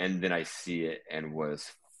it, and then I see it and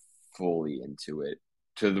was fully into it,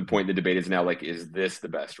 to the point the debate is now like, is this the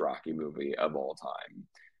best Rocky movie of all time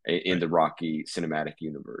in Right. the Rocky cinematic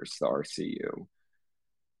universe, the RCU?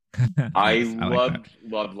 I Nice. I like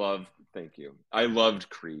that. loved. Thank you. I loved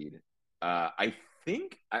Creed. I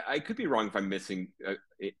think I could be wrong if I'm missing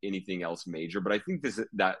anything else major, but I think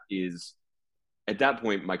that is at that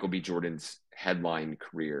point Michael B. Jordan's headline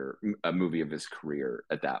career, a movie of his career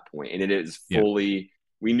at that point, and it is Yeah. fully.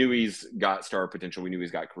 We knew he's got star potential. We knew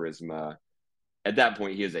he's got charisma. At that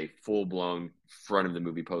point, he is a full blown front of the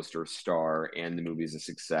movie poster star, and the movie is a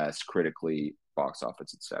success critically, box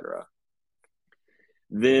office, etc.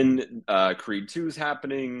 Then Creed 2 is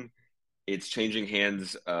happening. It's changing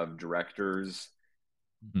hands of directors.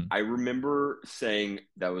 Mm-hmm. I remember saying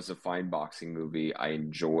that was a fine boxing movie. I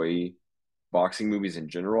enjoy boxing movies in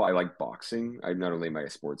general. I like boxing. I not only am I a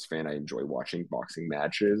sports fan, I enjoy watching boxing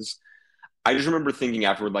matches. I just remember thinking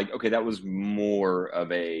afterward, like, okay, that was more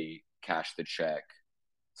of a cash the check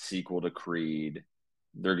sequel to Creed.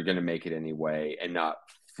 They're going to make it anyway, and not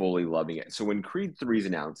fully loving it. So when Creed 3 is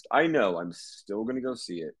announced, I know I'm still going to go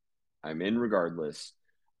see it. I'm in regardless.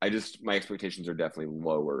 My expectations are definitely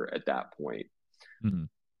lower at that point. Mm-hmm.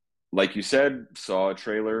 Like you said, saw a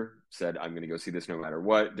trailer, said, I'm going to go see this no matter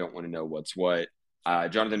what. Don't want to know what's what.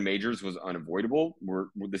 Jonathan Majors was unavoidable.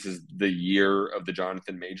 This is the year of the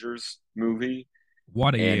Jonathan Majors movie,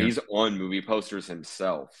 What a and year. he's on movie posters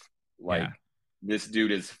himself. Like, Yeah. this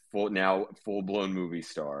dude is full blown movie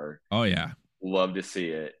star. Oh yeah. Love to see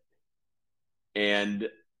it. And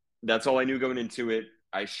that's all I knew going into it.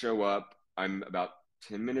 I show up. I'm about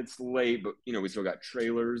 10 minutes late, but we still got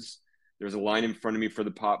trailers. There's a line in front of me for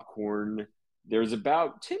the popcorn. There's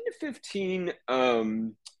about 10 to 15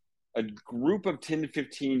 a group of 10 to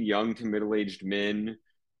 15 young to middle-aged men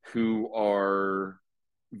who are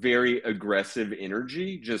very aggressive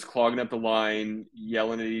energy, just clogging up the line,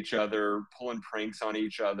 yelling at each other, pulling pranks on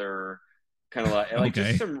each other, kind of like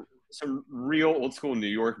just Okay. some real old school New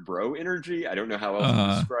York bro energy. I don't know how else to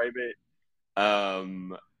Uh. describe it.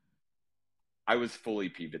 I was fully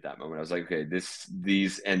peeved at that moment. I was like, okay,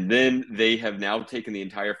 these, and then they have now taken the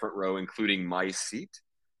entire front row, including my seat.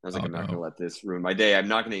 I was like, Oh I'm not going to no. let this ruin my day. I'm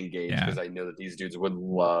not going to engage Yeah. because I know that these dudes would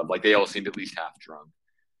love, like, they all seemed at least half drunk.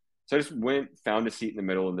 So I just went, found a seat in the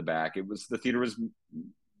middle in the back. The theater was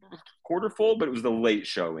quarter full, but it was the late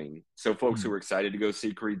showing. So folks who Mm. were excited to go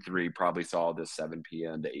see Creed 3 probably saw this 7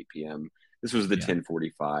 p.m. to 8 p.m. This was the Yeah.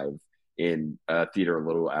 10:45 in a theater a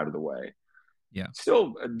little out of the way. Yeah.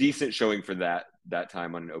 Still a decent showing for that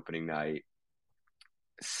time on an opening night.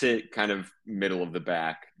 Sit kind of middle of the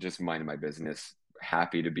back, just minding my business,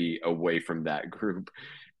 happy to be away from that group.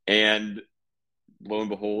 And lo and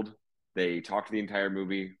behold, they talked the entire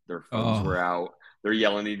movie. Their phones were Oh, out. They're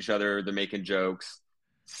yelling at each other. They're making jokes,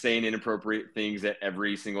 saying inappropriate things at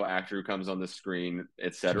every single actor who comes on the screen,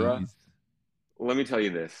 etc. jeez. Let me tell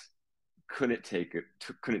you this: couldn't take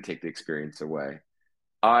the experience away.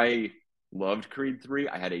 I loved Creed 3.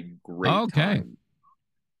 I had a great Okay. time.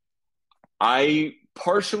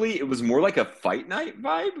 It was more like a fight night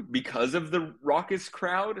vibe because of the raucous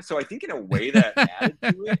crowd. So I think in a way that added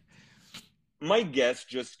to it. My guess,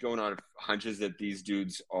 just going on hunches, that these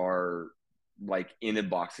dudes are like in a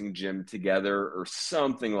boxing gym together or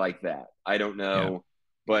something like that. I don't Yeah. know,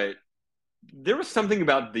 but there was something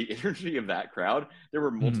about the energy of that crowd. There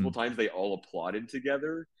were multiple Mm. times they all applauded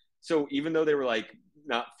together. So even though they were like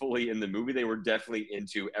not fully in the movie, they were definitely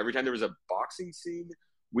into every time there was a boxing scene.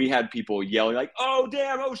 We had people yelling like, "Oh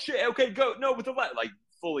damn! Oh shit! Okay, go no with the left!" Like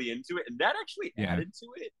fully into it, and that actually Yeah. added to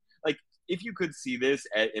it. Like if you could see this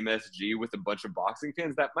at MSG with a bunch of boxing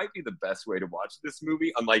fans, that might be the best way to watch this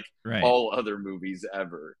movie, unlike Right. all other movies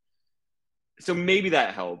ever. So maybe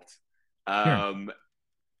that helped. Sure. Um,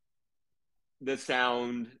 the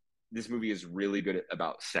sound, this movie is really good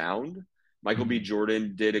about sound. Michael B. Mm.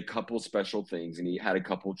 Jordan did a couple special things, and he had a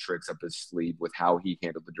couple tricks up his sleeve with how he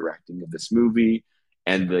handled the directing of this movie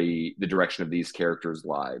and Yeah. the direction of these characters'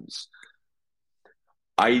 lives.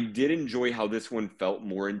 I did enjoy how this one felt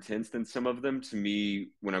more intense than some of them. To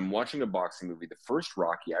me, when I'm watching a boxing movie, the first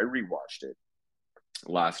Rocky, I rewatched it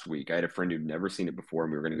last week. I had a friend who'd never seen it before,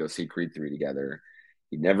 and we were going to go see Creed 3 together.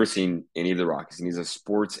 He'd never seen any of the Rockies, and he's a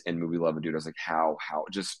sports and movie loving dude. I was like, how,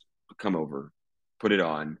 just come over, put it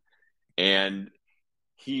on. And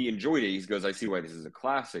he enjoyed it. He goes, I see why this is a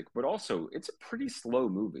classic, but also it's a pretty slow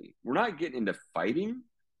movie. We're not getting into fighting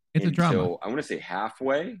It's a drama. until I want to say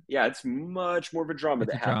halfway. Yeah, it's much more of a drama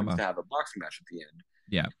It's that a happens drama. to have a boxing match at the end.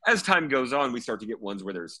 Yeah. As time goes on, we start to get ones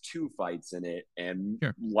where there's two fights in it and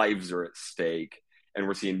Sure. lives are at stake. And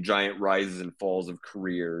we're seeing giant rises and falls of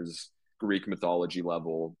careers, Greek mythology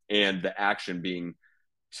level, and the action being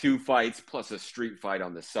two fights plus a street fight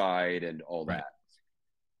on the side and all Right. that.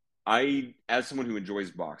 I, as someone who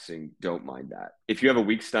enjoys boxing, don't mind that. If you have a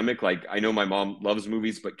weak stomach, like I know my mom loves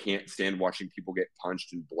movies but can't stand watching people get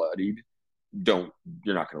punched and bloodied,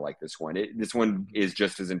 you're not going to like this one. This one is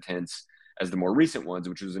just as intense as the more recent ones,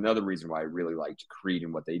 which was another reason why I really liked Creed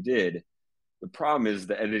and what they did. The problem is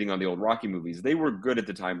the editing on the old Rocky movies. They were good at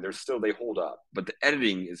the time. They hold up, but the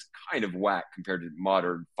editing is kind of whack compared to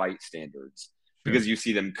modern fight standards Sure. because you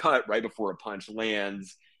see them cut right before a punch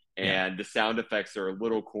lands Yeah. and the sound effects are a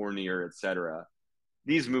little cornier, etc.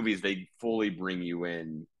 These movies, they fully bring you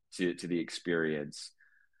in to the experience.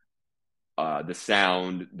 The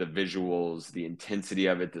sound, the visuals, the intensity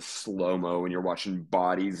of it, the slow-mo when you're watching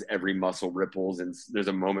bodies, every muscle ripples, and there's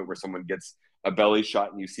a moment where someone gets a belly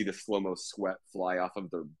shot and you see the slow-mo sweat fly off of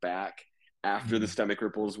their back after the Mm. stomach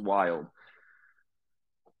ripples. Wild.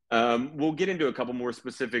 We'll get into a couple more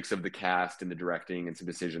specifics of the cast and the directing and some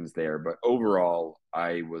decisions there, but overall,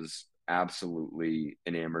 I was absolutely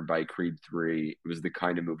enamored by Creed 3. It was the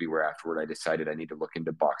kind of movie where afterward I decided I need to look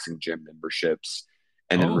into boxing gym memberships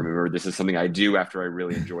and then Oh. remember this is something I do after I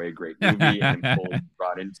really enjoy a great movie and am fully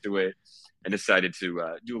brought into it and decided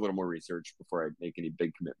to do a little more research before I make any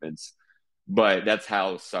big commitments. But that's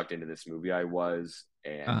how sucked into this movie I was,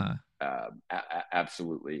 and uh,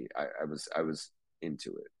 absolutely, I was into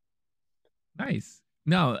it. nice.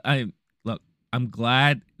 No, I'm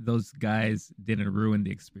glad those guys didn't ruin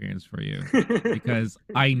the experience for you because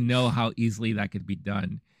I know how easily that could be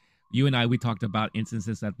done. You and I, we talked about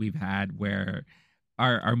instances that we've had where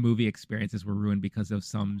our movie experiences were ruined because of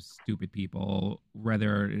some stupid people,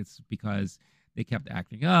 whether it's because they kept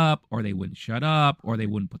acting up or they wouldn't shut up or they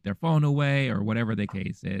wouldn't put their phone away or whatever the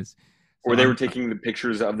case is. So Or they were taking the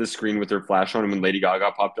pictures of the screen with their flash on, and when Lady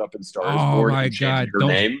Gaga popped up in Star Is oh Born, my he chanted God, her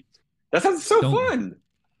name. That sounds so don't fun.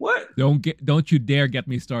 What? don't you dare get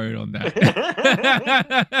me started on that.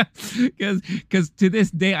 Because to this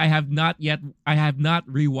day I have not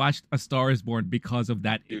rewatched A Star Is Born because of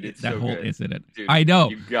that Dude, it's that so whole good. incident. Dude, I know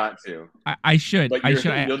you got to. I should. But I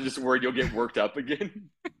should. you'll just worry you'll get worked up again.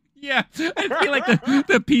 Yeah, I feel like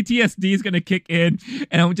the PTSD is gonna kick in,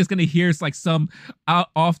 and I'm just gonna hear like some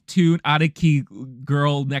off tune, out of key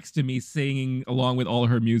girl next to me singing along with all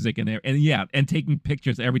her music and yeah, and taking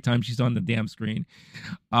pictures every time she's on the damn screen.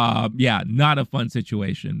 Yeah, not a fun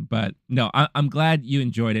situation, but no, I'm glad you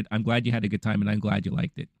enjoyed it. I'm glad you had a good time, and I'm glad you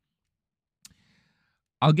liked it.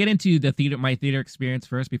 I'll get into my theater experience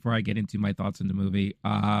first before I get into my thoughts on the movie.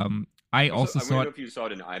 I also I want to saw know it. if you saw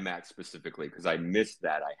it in IMAX specifically because I missed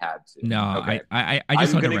that. I had to. No, Okay, I just I'm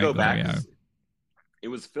saw the gonna go regular. back Yeah, because it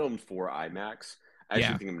was filmed for IMAX. I actually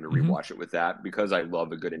yeah. think I'm going to Hmm. rewatch it with that because I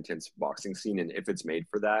love a good intense boxing scene, and if it's made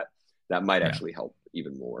for that, that might Yeah. actually help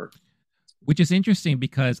even more. Which is interesting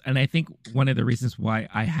because, and I think one of the reasons why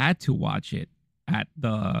I had to watch it at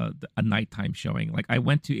a nighttime showing, like I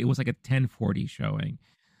went to, it was like a 10:40 showing,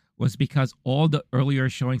 was because all the earlier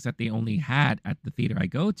showings that they only had at the theater I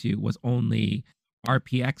go to was only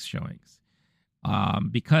RPX showings.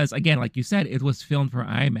 Because again, like you said, it was filmed for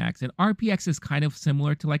IMAX, and RPX is kind of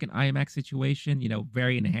similar to like an IMAX situation,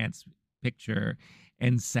 very enhanced picture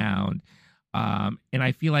and sound. And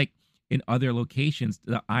I feel like in other locations,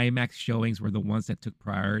 the IMAX showings were the ones that took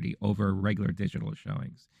priority over regular digital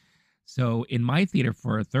showings. So in my theater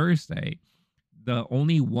for a Thursday, the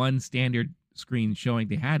only one standard screen showing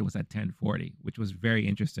they had was at 10:40, which was very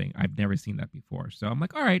interesting. I've never seen that before. So I'm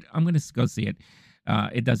like, all right, I'm going to go see it.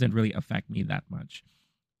 It doesn't really affect me that much.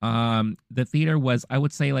 The theater was, I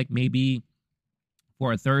would say, like maybe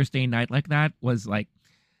for a Thursday night like that, was like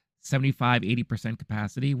 75-80%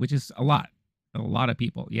 capacity, which is a lot of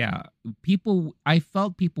people. Yeah, I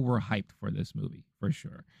felt people were hyped for this movie for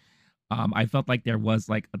sure. I felt like there was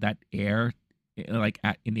like that air,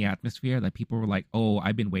 in the atmosphere, that people were like, oh,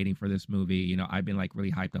 I've been waiting for this movie, I've been like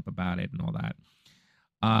really hyped up about it and all that.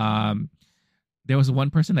 um there was one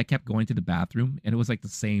person that kept going to the bathroom, and it was like the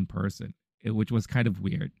same person, which was kind of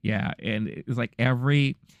weird. Yeah, and it was like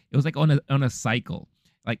it was like on a cycle,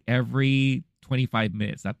 like every 25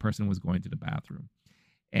 minutes that person was going to the bathroom.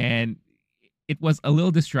 And it was a little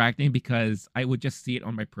distracting because I would just see it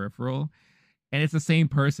on my peripheral, and it's the same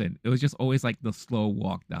person. It was just always like the slow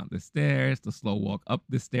walk down the stairs, the slow walk up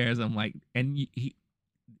the stairs. I'm like, and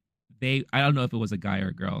I don't know if it was a guy or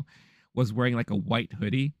a girl, was wearing like a white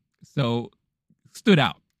hoodie, so stood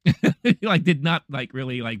out. Like did not like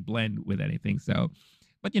really like blend with anything. So,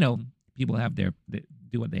 but people they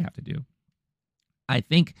do what they have to do. I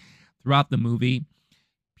think throughout the movie,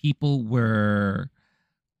 people were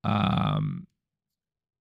um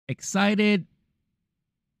excited,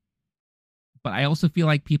 but I also feel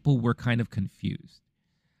like people were kind of confused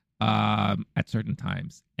at certain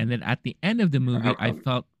times. And then at the end of the movie, How I come?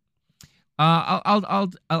 felt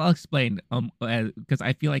I'll explain because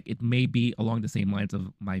I feel like it may be along the same lines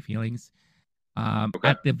of my feelings. Okay.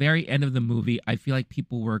 At the very end of the movie, I feel like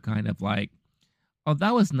people were kind of like, "Oh,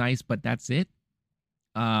 that was nice, but that's it."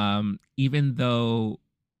 Even though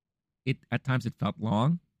it at times it felt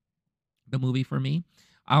long, the movie for me.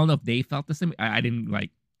 I don't know if they felt the same. I didn't like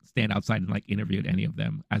stand outside and like interviewed any of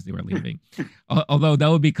them as they were leaving. Although that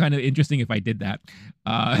would be kind of interesting if I did that.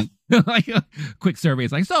 Uh, like a quick survey.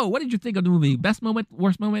 It's like, so what did you think of the movie? Best moment,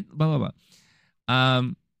 worst moment, blah blah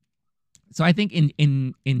blah. So I think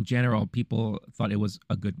in general, people thought it was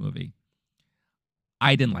a good movie.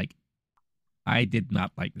 I didn't like it. I did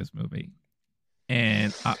not like this movie.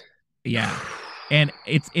 And yeah. And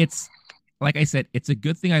it's like I said, it's a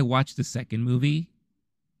good thing I watched the second movie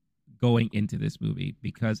going into this movie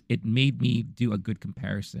because it made me do a good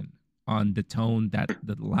comparison on the tone that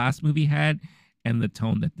the last movie had and the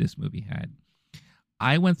tone that this movie had.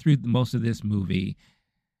 I went through most of this movie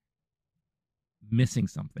missing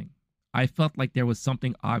something. I felt like there was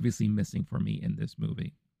something obviously missing for me in this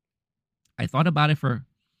movie. I thought about it for,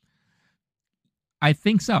 I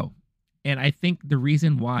think so. And I think the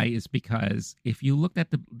reason why is because if you looked at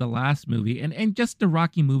the last movie and just the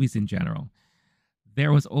Rocky movies in general,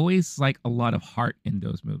 there was always like a lot of heart in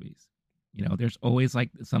those movies. There's always like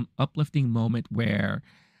some uplifting moment where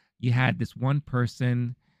you had this one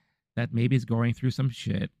person that maybe is going through some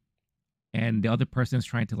shit, and the other person is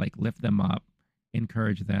trying to like lift them up,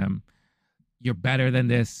 encourage them. You're better than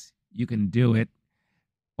this. You can do it.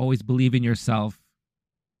 Always believe in yourself.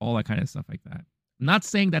 All that kind of stuff like that. I'm not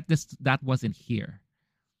saying that that wasn't here,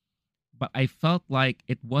 but I felt like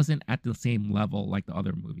it wasn't at the same level like the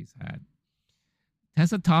other movies had.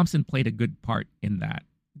 Tessa Thompson played a good part in that,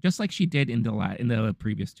 just like she did in the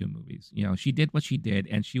previous two movies. She did what she did,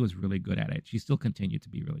 and she was really good at it. She still continued to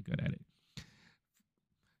be really good at it.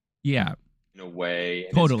 Yeah, In a way,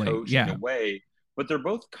 and his totally. coach in a Yeah, way, but they're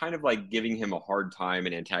both kind of like giving him a hard time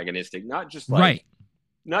and antagonistic, not just like right.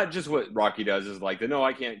 not just what Rocky does is like, no,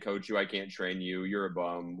 I can't coach you, I can't train you, you're a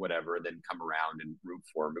bum, whatever, and then come around and root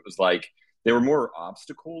for him. It was like there were more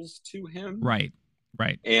obstacles to him, Right.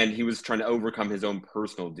 Right. and he was trying to overcome his own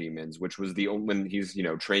personal demons, which was the only when he's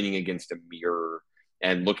training against a mirror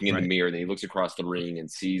and looking in the Right. mirror, and then he looks across the ring and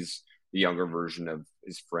sees the younger version of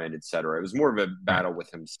his friend, etc. It was more of a Right. battle with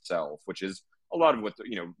himself, which is a lot of what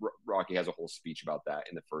Rocky has a whole speech about that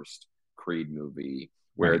in the first Creed movie,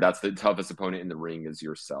 where Right. that's the toughest opponent in the ring is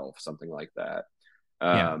yourself, something like that.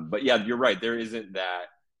 Yeah. But yeah, you're right. There isn't that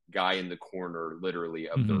guy in the corner, literally,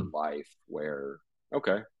 of their Hmm. life where,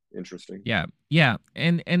 okay, interesting. Yeah. Yeah.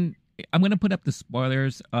 And I'm gonna put up the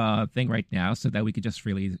spoilers thing right now so that we could just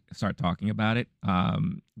really start talking about it.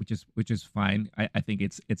 Which is fine. I think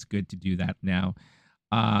it's good to do that now.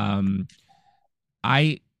 Um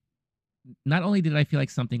I Not only did I feel like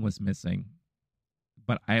something was missing,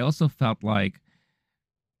 but I also felt like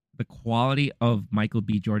the quality of Michael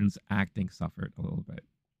B. Jordan's acting suffered a little bit.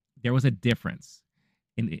 There was a difference.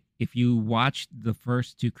 And if you watched the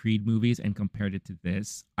first two Creed movies and compared it to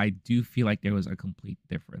this, I do feel like there was a complete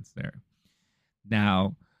difference there.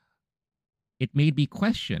 Now, it made me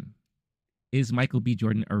question, is Michael B.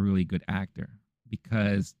 Jordan a really good actor?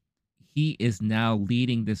 Because he is now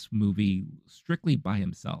leading this movie strictly by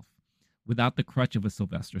himself without the crutch of a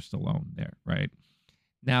Sylvester Stallone there, right?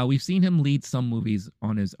 Now, we've seen him lead some movies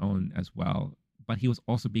on his own as well, but he was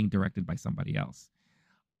also being directed by somebody else.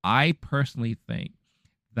 I personally think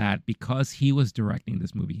that because he was directing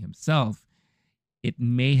this movie himself, it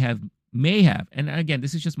may have, and again,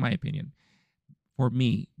 this is just my opinion, for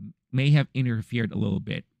me, may have interfered a little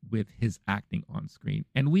bit with his acting on screen.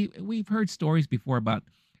 And we've heard stories before about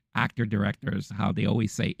actor directors how they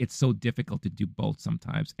always say it's so difficult to do both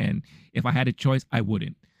sometimes. And if I had a choice, I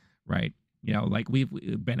wouldn't. Right? Like we've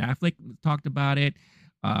Ben Affleck talked about it.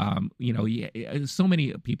 Yeah, so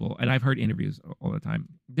many people, and I've heard interviews all the time.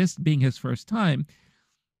 This being his first time,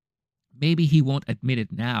 maybe he won't admit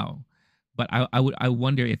it now, but I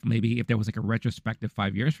wonder if maybe if there was like a retrospective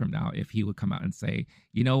 5 years from now, if he would come out and say,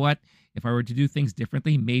 you know what, if I were to do things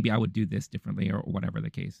differently, maybe I would do this differently or whatever the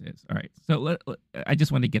case is. All right, so I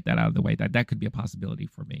just want to get that out of the way, that could be a possibility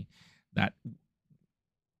for me. That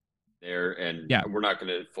There, and Yeah, we're not going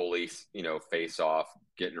to fully face off,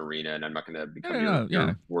 get an arena, and I'm not going to no, become no, your no,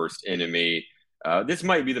 yeah, worst enemy. This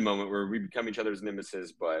might be the moment where we become each other's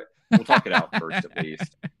nemesis, but we'll talk it out first at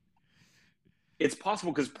least. It's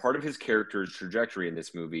possible because part of his character's trajectory in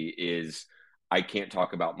this movie is I can't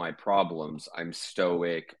talk about my problems. I'm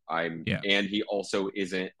stoic. yeah, And he also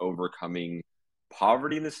isn't overcoming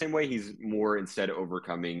poverty in the same way. He's more instead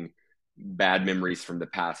overcoming bad memories from the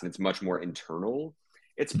past, and it's much more internal.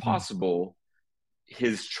 It's hmm, possible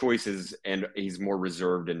his choices, and he's more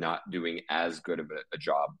reserved and not doing as good of a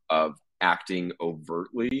job of acting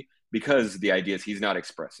overtly because the idea is he's not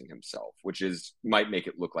expressing himself, which is might make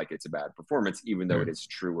it look like it's a bad performance, even though it sure, is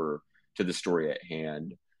truer to the story at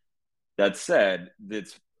hand. That said,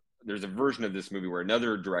 there's a version of this movie where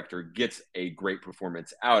another director gets a great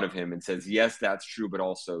performance out of him and says, yes, that's true, but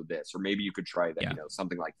also this, or maybe you could try that, yeah,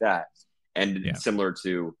 something like that. And yeah, similar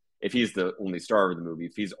to if he's the only star of the movie,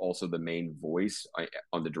 if he's also the main voice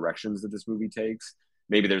on the directions that this movie takes,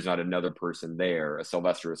 maybe there's not another person there, a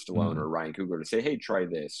Sylvester Stallone or mm, Ryan Coogler, to say, hey, try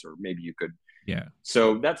this, or maybe you could. yeah,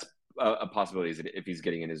 So that's a possibility, is that if he's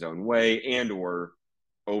getting in his own way and or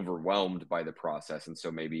overwhelmed by the process, and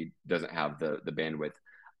so maybe doesn't have the bandwidth.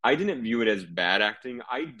 I didn't view it as bad acting.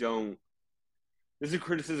 I don't. This is a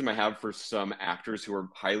criticism I have for some actors who are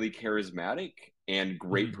highly charismatic and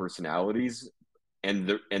great mm, personalities,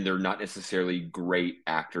 and they're not necessarily great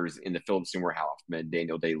actors in the Philip Seymour Hoffman,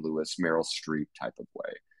 Daniel Day Lewis, Meryl Streep type of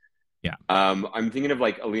way. yeah, I'm thinking of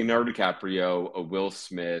like a Leonardo DiCaprio, a Will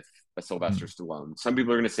Smith, a Sylvester mm, Stallone. Some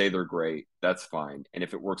people are going to say they're great. That's fine. And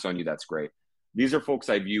if it works on you, that's great. These are folks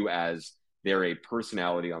I view as they're a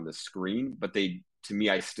personality on the screen, but to me,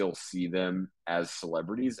 I still see them as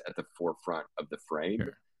celebrities at the forefront of the frame.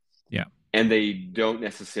 sure, yeah, And they don't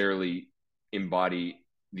necessarily embody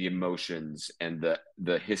the emotions and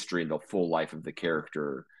the history and the full life of the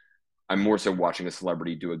character. I'm more so watching a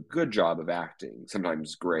celebrity do a good job of acting,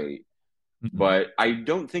 sometimes great, mm, but I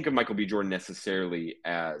don't think of Michael B. Jordan necessarily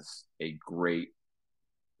as a great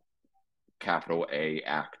capital A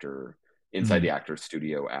actor, inside the mm, actor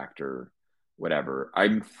studio actor, whatever.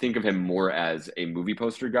 I think of him more as a movie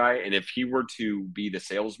poster guy. And if he were to be the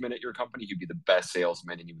salesman at your company, he'd be the best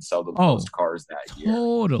salesman and he would sell the oh, most cars that year.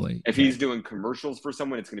 totally, If yeah, he's doing commercials for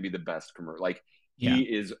someone, it's going to be the best commercial. Like yeah, he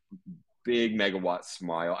is big megawatt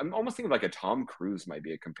smile. I'm almost thinking like a Tom Cruise might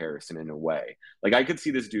be a comparison in a way. Like I could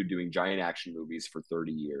see this dude doing giant action movies for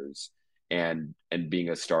 30 years and being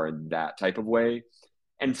a star in that type of way,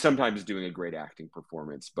 and sometimes doing a great acting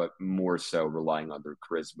performance, but more so relying on their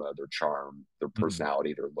charisma, their charm, their Mhm.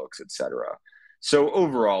 personality, their looks, etc. So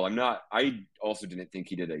overall, I also didn't think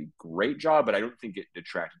he did a great job, but I don't think it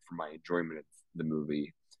detracted from my enjoyment of the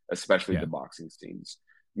movie, especially Yeah. the boxing scenes.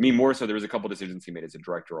 Me more so, there was a couple decisions he made as a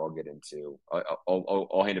director. I'll get into.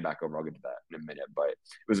 I'll hand it back over. I'll get to that in a minute. But it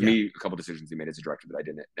was Yeah. me a couple decisions he made as a director that I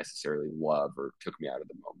didn't necessarily love or took me out of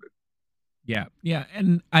the moment. Yeah. Yeah.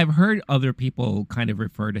 And I've heard other people kind of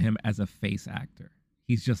refer to him as a face actor.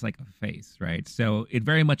 He's just like a face, right? So it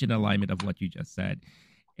very much in alignment of what you just said.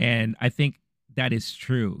 And I think that is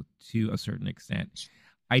true to a certain extent.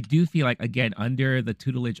 I do feel like, again, under the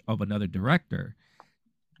tutelage of another director,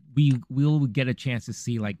 we will get a chance to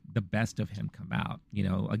see like the best of him come out. You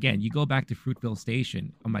know, again, you go back to Fruitville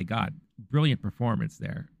Station. Oh my God, brilliant performance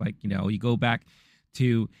there. Like, you know, you go back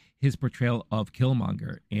to his portrayal of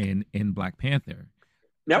Killmonger in Black Panther.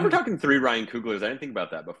 Now we're He talking three Ryan Cooglers. I didn't think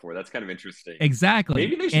about that before. That's kind of interesting. Maybe exactly,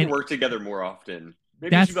 they should and work together more often.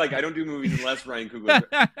 Maybe it should that's be like, I don't do movies unless Ryan Coogler.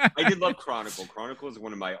 I did love Chronicle. Chronicle is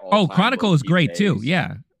one of my oh, all-time Chronicle is low-key great too. faves. Yeah,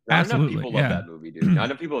 Not enough absolutely. people love Yeah, that movie, dude. Not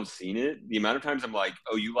enough people have seen it. The amount of times I'm like,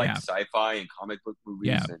 oh, you like yeah, sci-fi and comic book yeah,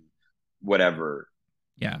 movies and whatever.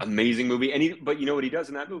 yeah. Amazing movie. But you know what he does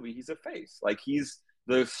in that movie? He's a face. Like he's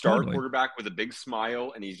the star Totally. quarterback with a big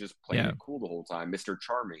smile, and he's just playing Yeah, it cool the whole time, Mr.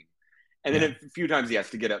 Charming. And then yeah. a few times he has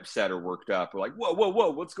to get upset or worked up or like, whoa, whoa, whoa,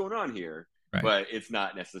 what's going on here? Right. But it's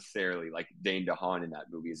not necessarily like Dane DeHaan in that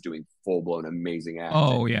movie is doing full blown amazing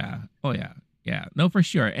Oh acting. yeah. Oh yeah. Yeah. No, for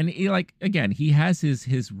sure. And he, like again, he has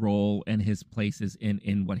his role and his places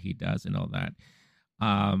in what he does and all that.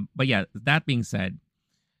 But yeah, that being said,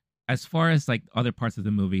 as far as like other parts of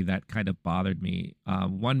the movie that kind of bothered me,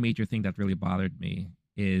 one major thing that really bothered me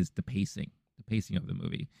is the pacing of the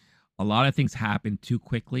movie. A lot of things happen too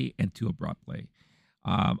quickly and too abruptly.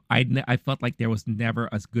 I felt like there was never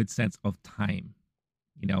a good sense of time.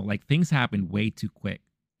 You know, like things happened way too quick,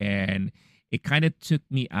 and it kind of took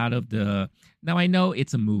me out of the. Now I know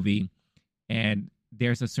it's a movie, and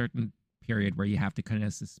there's a certain period where you have to kind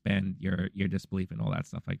of suspend your disbelief and all that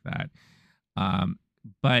stuff like that. Um,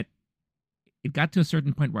 but it got to a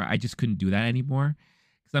certain point where I just couldn't do that anymore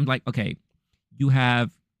because I'm like, okay, you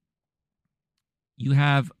have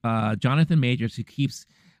Jonathan Majors who keeps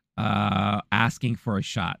asking for a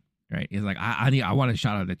shot, right? He's like, I want a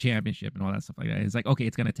shot at the championship and all that stuff like that. It's like, okay,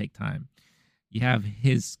 it's gonna take time. You have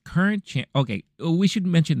his current champ. Okay, we should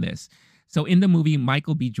mention this. So in the movie,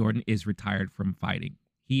 Michael B. Jordan is retired from fighting.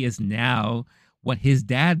 He is now what his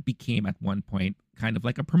dad became at one point, kind of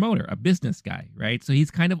like a promoter, a business guy, right? So he's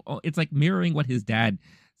kind of, it's like mirroring what his dad's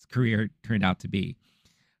career turned out to be.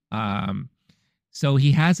 Um, so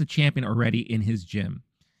he has a champion already in his gym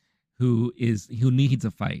who needs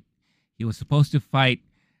a fight. He was supposed to fight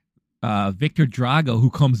Victor Drago, who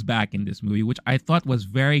comes back in this movie, which I thought was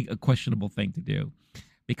very a questionable thing to do,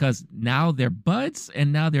 because now they're buds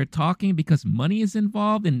and now they're talking because money is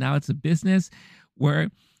involved and now it's a business where,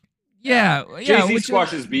 yeah, Jay-Z which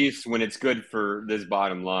squashes beefs when it's good for this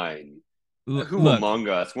bottom line. Who look, among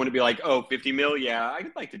us wouldn't be like, oh, 50 mil? Yeah,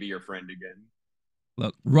 I'd like to be your friend again.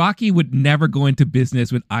 look, Rocky would never go into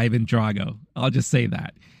business with Ivan Drago. I'll just say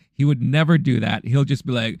that. He would never do that. He'll just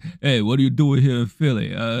be like, "Hey, what are you doing here in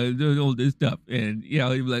Philly? All this stuff." And you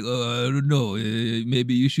know, he'd be like, "Oh, I don't know.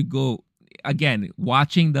 Maybe you should go." Again,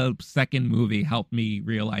 watching the second movie helped me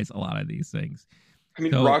realize a lot of these things. I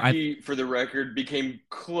mean, So I, Rocky, for the record, became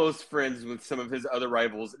close friends with some of his other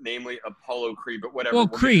rivals, namely Apollo Creed. But whatever, well,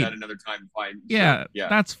 we'll get to that Creed, another time. Fine, sure, yeah, yeah.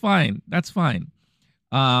 that's fine. That's fine.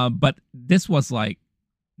 But this was like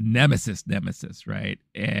nemesis, right?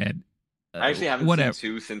 And I actually haven't seen whatever.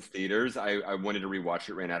 two since theaters. I wanted to rewatch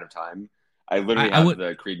it, ran out of time. I literally I have would.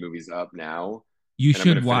 the Creed movies up now, You and I'm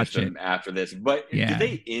going should to finish watch it. them after this. But did Yeah.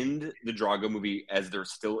 they end the Drago movie as they're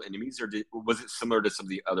still enemies, or was it similar to some of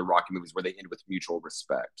the other Rocky movies where they end with mutual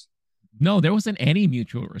respect? No, there wasn't any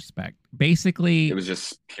mutual respect. It Basically, was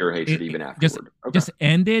just pure hatred it, even just afterward. Okay, just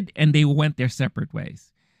ended, and they went their separate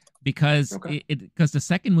ways because okay. because the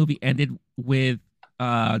second movie ended with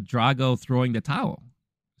Drago throwing the towel.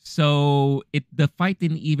 So the fight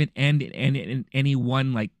didn't even end in any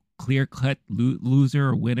one like clear cut loser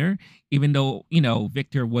or winner, even though you know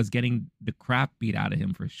Victor was getting the crap beat out of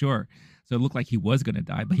him for sure. So it looked like he was gonna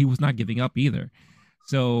die, but he was not giving up either.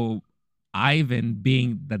 So Ivan,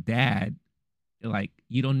 being the dad, like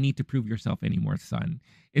you don't need to prove yourself anymore, son.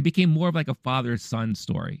 It became more of like a father son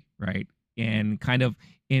story, right? And kind of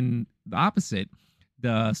in the opposite,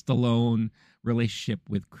 the Stallone relationship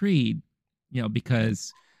with Creed, you know,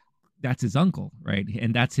 because that's his uncle, right?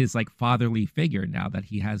 And that's his like fatherly figure now that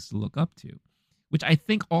he has to look up to, which I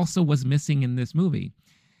think also was missing in this movie.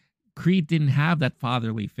 Creed didn't have that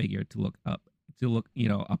fatherly figure to look up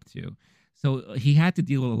to. So he had to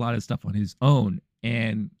deal with a lot of stuff on his own,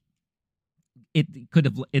 and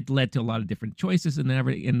it led to a lot of different choices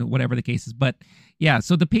and whatever the case is. But yeah,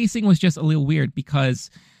 so the pacing was just a little weird because,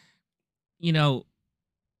 you know,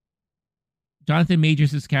 Jonathan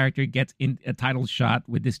Majors' character gets in a title shot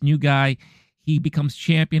with this new guy. He becomes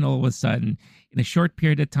champion all of a sudden in a short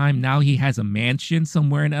period of time. Now he has a mansion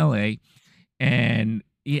somewhere in LA, and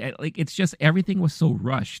like it's just everything was so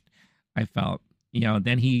rushed. I felt,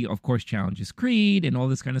 then he of course challenges Creed and all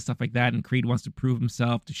this kind of stuff like that, and Creed wants to prove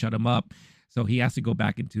himself to shut him up, so he has to go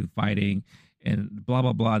back into fighting and blah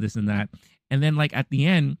blah blah, this and that. And then like at the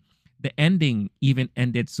end, the ending even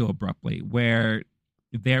ended so abruptly where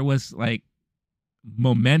there was like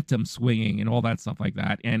momentum swinging and all that stuff like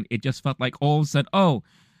that, and it just felt like all of a sudden, oh,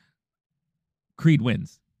 Creed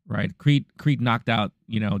wins, right? Creed knocked out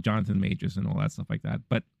Jonathan Majors and all that stuff like that.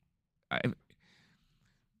 But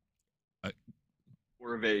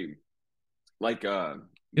more of a like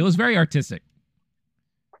it was very artistic,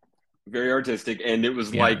 and it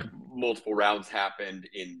was like multiple rounds happened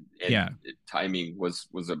and timing was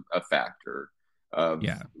a factor of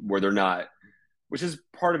where they're not. Which is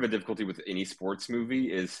part of a difficulty with any sports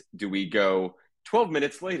movie is, do we go 12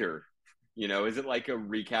 minutes later? Is it like a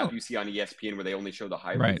recap you see on ESPN where they only show the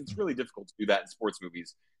highlights? Right. It's really difficult to do that in sports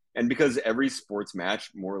movies. And because every sports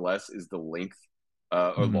match, more or less, is the length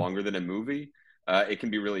or longer than a movie, it can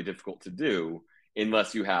be really difficult to do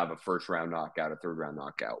unless you have a first round knockout, a third round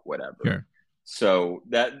knockout, whatever. Sure. So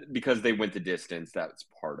that, because they went the distance, that's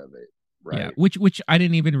part of it. Right. Yeah, which I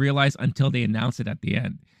didn't even realize until they announced it at the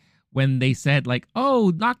end. When they said like,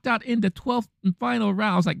 oh, knocked out in the 12th and final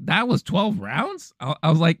round, I was like, that was 12 rounds? I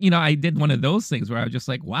was like, I did one of those things where I was just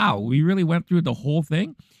like, wow, we really went through the whole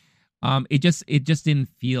thing. It just didn't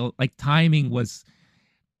feel like timing was,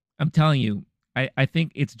 I'm telling you, I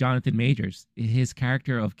think it's Jonathan Majors. His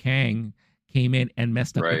character of Kang came in and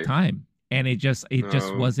messed up the time. And it just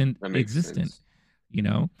wasn't existent,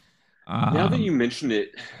 Now that you mentioned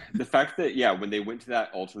it, the fact that, when they went to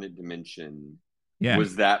that alternate dimension,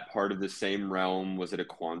 was that part of the same realm? Was it a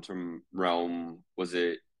quantum realm? Was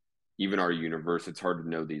it even our universe? It's hard to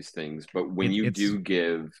know these things. But when you do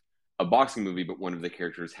give a boxing movie, but one of the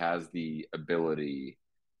characters has the ability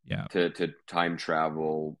to time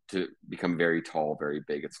travel, to become very tall, very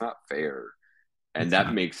big, it's not fair. And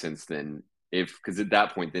that makes sense then. Because at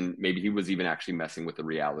that point, then maybe he was even actually messing with the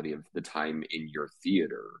reality of the time in your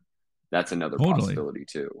theater. That's another possibility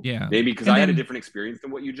too. Yeah. Maybe because I had a different experience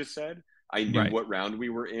than what you just said. I knew what round we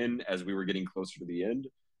were in as we were getting closer to the end.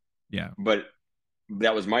 Yeah. But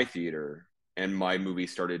that was my theater, and my movie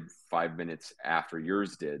started 5 minutes after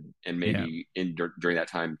yours did. And maybe during that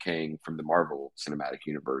time, Kang from the Marvel Cinematic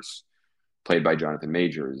Universe, played by Jonathan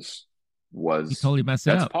Majors, he totally messed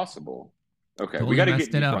it up. That's possible. Okay. Totally we got to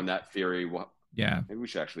get deeper on that theory. Maybe we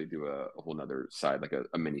should actually do a whole nother side, like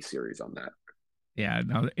a mini series on that. Yeah,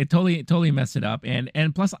 no, it totally messed it up, and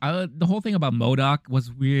plus the whole thing about MODOK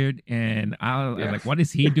was weird, and I was like, what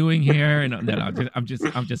is he doing here? And I'm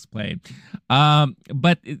just playing.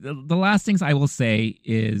 But the last things I will say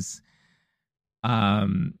is,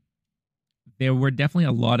 there were definitely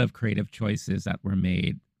a lot of creative choices that were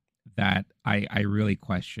made that I really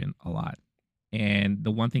question a lot. And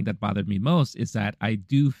the one thing that bothered me most is that I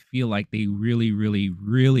do feel like they really, really,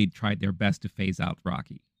 really tried their best to phase out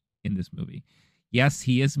Rocky in this movie. Yes,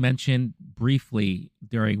 he is mentioned briefly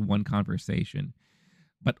during one conversation,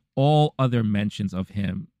 but all other mentions of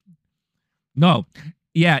him. No,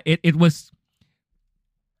 it was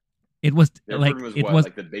like it was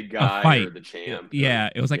like the big guy a fight. Or the champ. Yeah,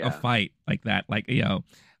 it was like a fight like that, like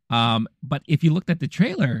But if you looked at the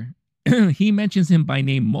trailer, he mentions him by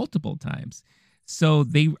name multiple times. So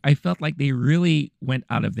I felt like they really went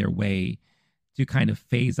out of their way to kind of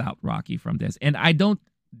phase out Rocky from this, and I don't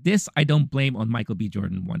blame on Michael B.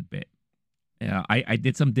 Jordan one bit. I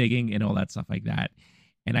did some digging and all that stuff like that.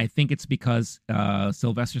 And I think it's because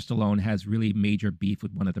Sylvester Stallone has really major beef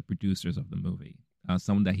with one of the producers of the movie,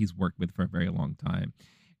 someone that he's worked with for a very long time.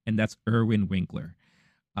 And that's Irwin Winkler.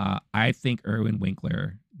 I think Irwin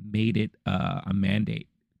Winkler made it a mandate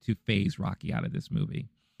to phase Rocky out of this movie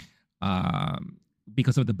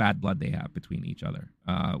because of the bad blood they have between each other,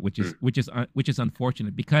 which is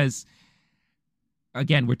unfortunate because,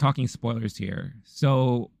 again, we're talking spoilers here.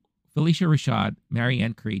 So Felicia Rashad,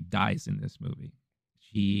 Marianne Creed, dies in this movie.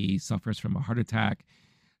 She suffers from a heart attack.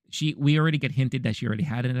 We already get hinted that she already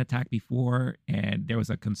had an attack before, and there was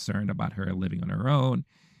a concern about her living on her own.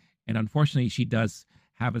 And unfortunately, she does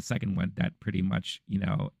have a second one that pretty much,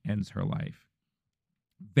 ends her life.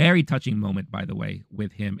 Very touching moment, by the way,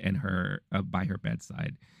 with him and her by her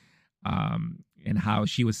bedside, and how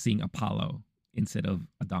she was seeing Apollo instead of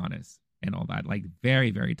Adonis and all that. Like,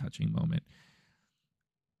 very, very touching moment.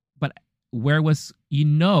 But where was,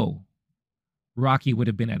 Rocky would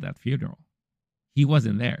have been at that funeral. He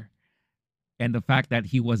wasn't there. And the fact that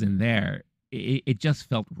he wasn't there, it just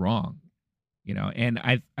felt wrong, and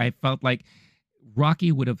I felt like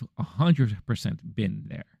Rocky would have 100% been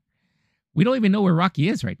there. We don't even know where Rocky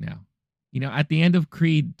is right now. At the end of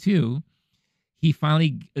Creed 2, he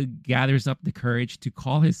finally gathers up the courage to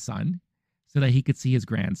call his son so that he could see his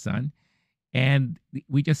grandson. And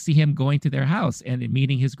we just see him going to their house and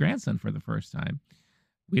meeting his grandson for the first time.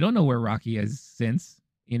 We don't know where Rocky is since,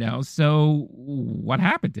 so what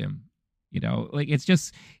happened to him? Like,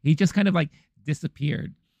 he just kind of like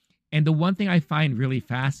disappeared. And the one thing I find really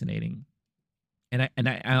fascinating, and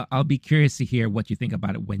I'll be curious to hear what you think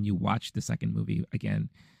about it when you watch the second movie again.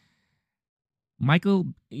 Michael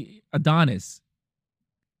Adonis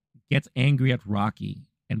gets angry at Rocky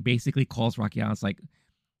and basically calls Rocky out. It's like,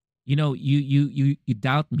 you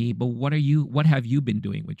doubt me, but what have you been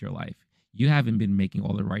doing with your life? You haven't been making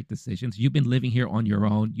all the right decisions. You've been living here on your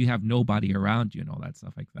own. You have nobody around you and all that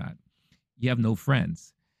stuff like that. You have no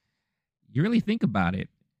friends. You really think about it,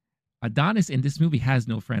 Adonis in this movie has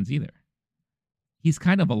no friends either. He's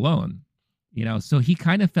kind of alone, so he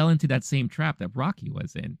kind of fell into that same trap that Rocky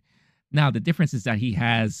was in. Now, the difference is that he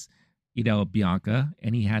has, Bianca,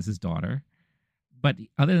 and he has his daughter. But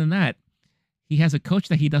other than that, he has a coach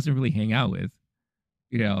that he doesn't really hang out with.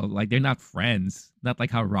 Like, they're not friends. Not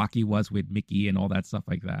like how Rocky was with Mickey and all that stuff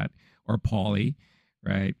like that, or Paulie,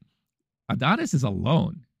 right? Adonis is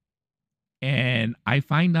alone. And I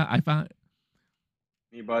found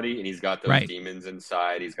anybody, and he's got those right. demons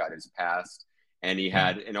inside. He's got his past, and he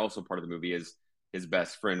had, and also part of the movie is his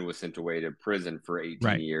best friend was sent away to prison for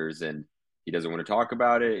 18 years, and he doesn't want to talk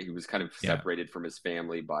about it. He was kind of separated from his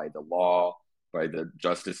family by the law, by the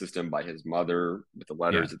justice system, by his mother with the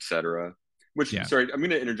letters, etc. Which, sorry, I'm going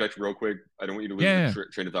to interject real quick. I don't want you to lose the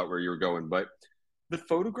train of thought where you were going, but the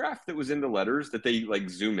photograph that was in the letters that they like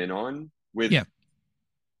zoom in on with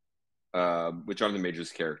Jonathan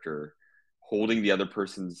Majors' character holding the other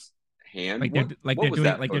person's hand. Like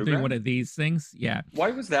they're doing one of these things. Yeah.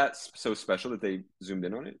 Why was that so special that they zoomed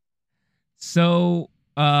in on it? So,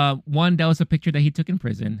 one, that was a picture that he took in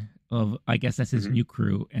prison of, I guess that's his new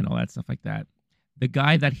crew and all that stuff like that. The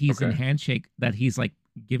guy that he's in handshake, that he's like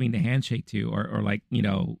giving the handshake to, or like,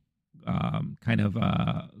 kind of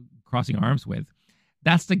crossing arms with,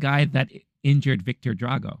 that's the guy that injured Victor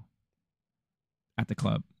Drago at the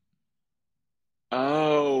club.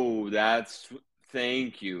 Oh,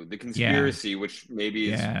 thank you. The conspiracy, which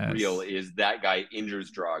maybe is real, is that guy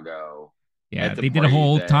injures Drago. Yeah, they did a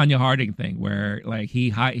whole Tanya Harding thing where like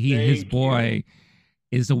his boy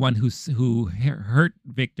is the one who hurt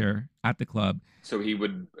Victor at the club. So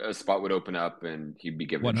a spot would open up and he'd be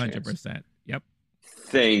given 100%. Yep.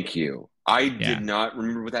 Thank you. I did not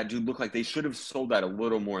remember what that dude looked like. They should have sold that a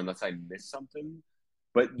little more unless I missed something.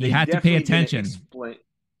 But you had to pay attention.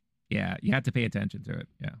 Yeah, you had to pay attention to it.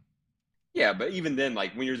 Yeah. Yeah, but even then,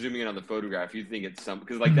 like when you're zooming in on the photograph, you think it's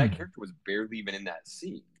because like that character was barely even in that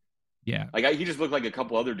scene. Yeah, like he just looked like a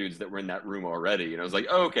couple other dudes that were in that room already, and I was like,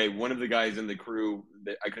 oh, okay, one of the guys in the crew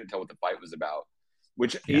that I couldn't tell what the fight was about,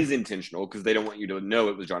 which is intentional because they don't want you to know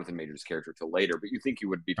it was Jonathan Majors' character till later. But you think you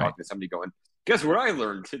would be talking to somebody going, "Guess what I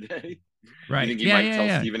learned today?" Right? You think you might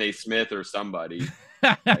tell Stephen A. Smith or somebody.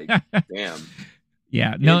 Like, damn.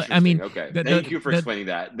 Yeah, no, I mean, okay. Thank you for explaining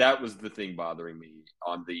that. That was the thing bothering me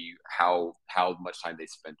on the how much time they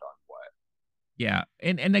spent on what. Yeah,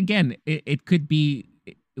 and again, it could be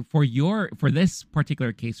for this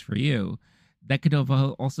particular case for you, that could have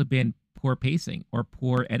also been poor pacing or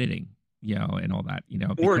poor editing, and all that,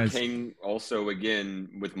 Or Kang also again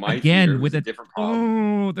with my with a different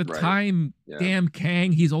problem. Time, damn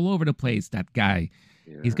Kang, he's all over the place. That guy,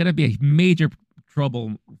 he's gonna be a major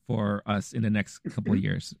trouble for us in the next couple of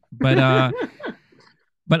years. But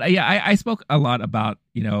I spoke a lot about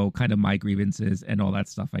kind of my grievances and all that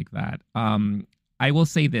stuff like that. I will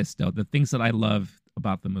say this though, the things that I love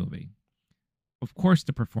about the movie, of course,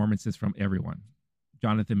 the performances from everyone.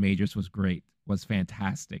 Jonathan Majors was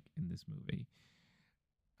fantastic in this movie.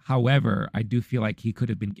 However, I do feel like he could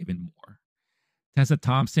have been given more. Tessa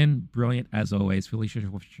Thompson, brilliant as always. Felicia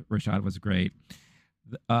Rashad was great.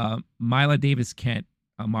 Mila Davis Kent,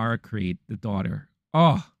 Amara Creed, the daughter.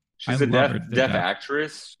 Oh, she's a deaf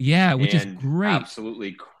actress. Yeah, which is great.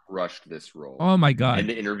 Absolutely crushed this role. Oh my god! And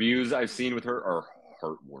the interviews I've seen with her are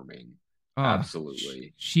heartwarming. Oh,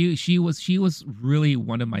 Absolutely. she was really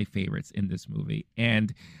one of my favorites in this movie,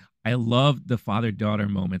 and I love the father daughter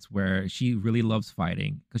moments where she really loves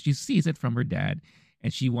fighting because she sees it from her dad,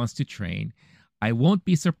 and she wants to train. I won't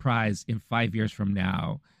be surprised in 5 years from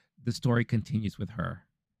now the story continues with her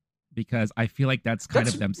because I feel like that's kind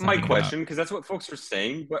That's of them my setting it up. question, because that's what folks are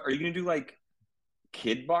saying. But are you going to do like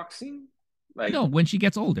kid boxing? Like No, when she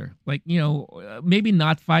gets older, like maybe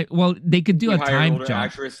not five. Well, they could do you a hire an time older jump.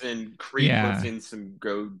 actress and Creed puts Yeah, in some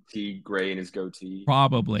goatee gray in his goatee.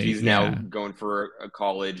 probably. She's now Yeah, going for a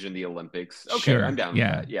college in the Olympics. Okay, I'm sure. down with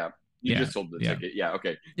Yeah, that. Yeah. You yeah, just sold the yeah. ticket. Yeah,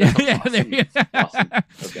 okay. That Yeah, sounds yeah, awesome. Awesome.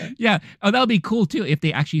 Okay. yeah. Oh, that would be cool too if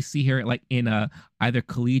they actually see her like in a either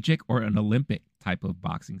collegiate or an Olympic type of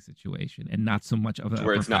boxing situation, and not so much of To a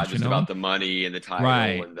where it's not just professional. about the money and the title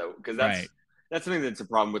Right, and the, because right, that's something that's a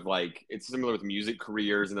problem with, like, it's similar with music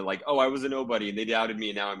careers, and then like, oh, I was a nobody and they doubted me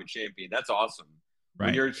and now I'm a champion. That's awesome. When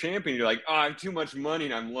right. you're a champion, you're like, oh, I have too much money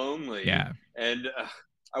and I'm lonely Yeah, and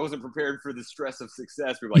I wasn't prepared for the stress of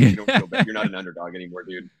success. We're like, yeah. you don't feel bad. You're not an underdog anymore,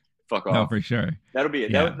 dude. Fuck No, off. for sure. That'll be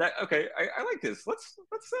it. Yeah. That okay. I like this. Let's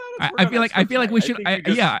I, work I on feel that like I script feel like tonight. we I should. think we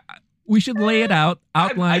just. Yeah, we should lay it out, I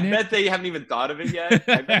outline it. bet they haven't even thought of it yet.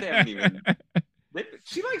 I bet they haven't even.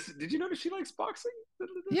 She likes. Did you notice she likes boxing?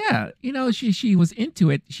 Yeah, she was into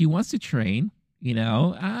it. She wants to train. Maybe they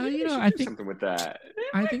should I do think something with that.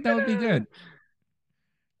 I think that would be good.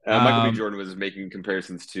 Michael B. Um. Jordan was making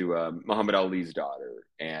comparisons to Muhammad Ali's daughter,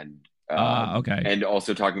 Okay. and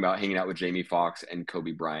also talking about hanging out with Jamie Foxx and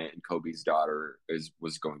Kobe Bryant. And Kobe's daughter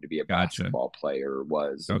was going to be a Gotcha. basketball player.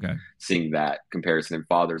 Was and Okay. seeing that comparison in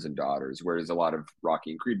fathers and daughters, whereas a lot of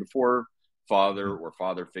Rocky and Creed before father Mhm. or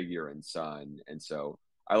father figure and son. And so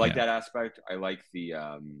I like Yeah. that aspect. I like the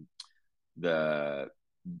the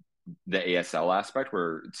ASL aspect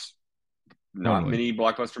where it's not Totally. many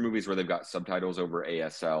blockbuster movies where they've got subtitles over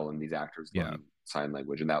ASL and these actors Yeah. learning sign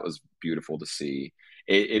language, and that was beautiful to see.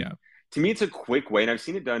 It Yeah. to me, it's a quick way, and I've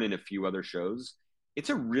seen it done in a few other shows. It's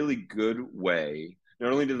a really good way.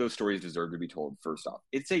 Not only do those stories deserve to be told, first off,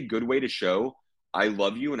 it's a good way to show I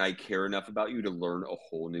love you and I care enough about you to learn a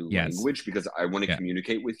whole new Yes. language because I want to Yeah.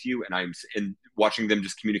 communicate with you, and watching them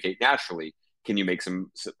just communicate naturally. Can you make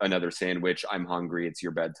another sandwich? I'm hungry. It's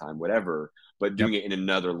your bedtime. Whatever, but Yep. doing it in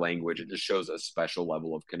another language, it just shows a special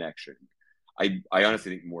level of connection. I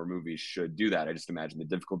honestly think more movies should do that. I just imagine the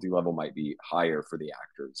difficulty level might be higher for the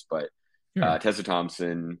actors, but Sure. Tessa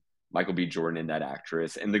Thompson, Michael B. Jordan, and that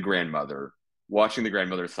actress, and the grandmother. Watching the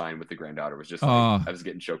grandmother sign with the granddaughter was just like Oh, I was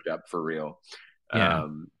getting choked up for real. yeah.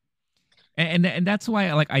 Um, And that's why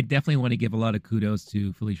I definitely want to give a lot of kudos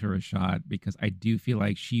to Felicia Rashad because I do feel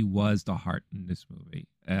like she was the heart in this movie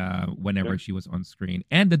whenever yeah, she was on screen,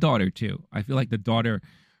 and the daughter too. I feel like the daughter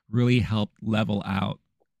really helped level out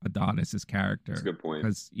Adonis's that's a character good point.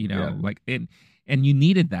 because Yeah. and you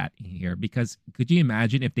needed that in here because could you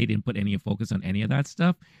imagine if they didn't put any focus on any of that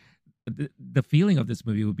stuff? The feeling of this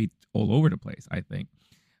movie would be all over the place, I think.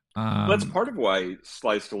 That's Um, part of why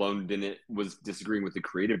Sly Stallone didn't was disagreeing with the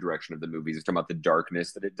creative direction of the movies. He's talking about the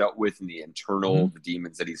darkness that it dealt with and the internal, mhm, the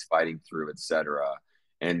demons that he's fighting through, etc.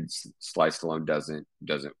 And Sly Stallone doesn't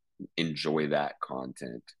enjoy that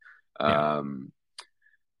content. yeah. Um,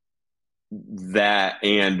 that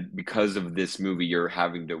and because of this movie, you're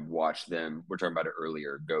having to watch them. We're talking about it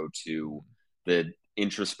earlier. Go to the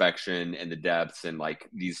introspection and the depths and like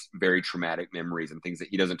these very traumatic memories and things that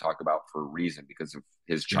he doesn't talk about for a reason because of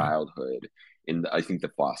his Yeah. childhood in I think the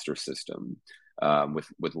foster system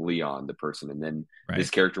with Leon the person, and then this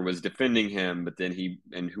Right. character was defending him, but then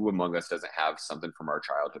who among us doesn't have something from our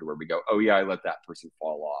childhood where we go, oh yeah, I let that person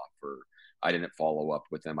fall off, or I didn't follow up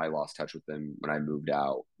with them, I lost touch with them when I moved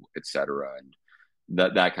out, etc. And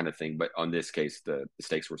that kind of thing. But on this case, the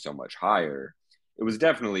stakes were so much higher. It was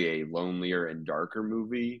definitely a lonelier and darker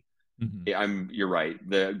movie. Hmm. You're right.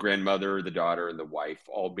 The grandmother, the daughter, and the wife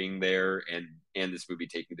all being there, and this movie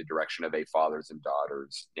taking the direction of a fathers and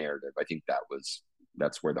daughters narrative. I think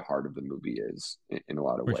that's where the heart of the movie is in a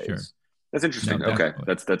lot of For sure. ways. That's No, interesting. Okay,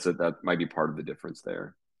 definitely. that might be part of the difference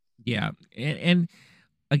there. Yeah, and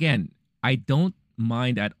again, I don't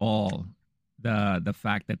mind at all the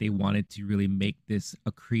fact that they wanted to really make this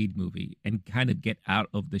a Creed movie and kind of get out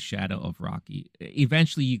of the shadow of Rocky.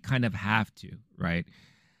 Eventually, you kind of have to, right?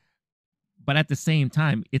 But at the same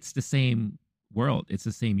time, it's the same world, it's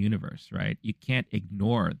the same universe, right? You can't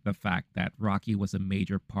ignore the fact that Rocky was a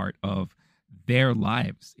major part of their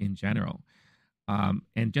lives in general,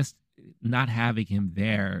 and just not having him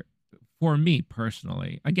there for me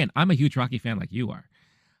personally. Again, I'm a huge Rocky fan, like you are.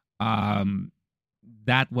 Um,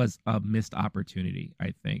 that was a missed opportunity,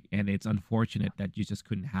 I think, and it's unfortunate that you just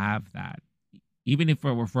couldn't have that. even if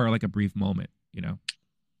it were for like a brief moment, you know.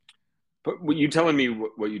 But what you telling me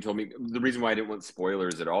what you told me, the reason why I didn't want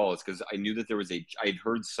spoilers at all is because I knew that there was I'd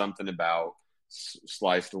heard something about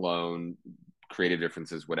Sly Stallone, creative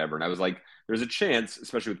differences, whatever. And I was like, there's a chance,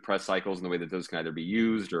 especially with press cycles and the way that those can either be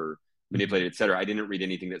used or Mhm. manipulated, et cetera. I didn't read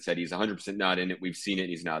anything that said he's 100% not in it. We've seen it and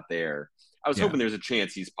he's not there. I was Yeah, hoping there's a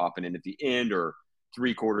chance he's popping in at the end or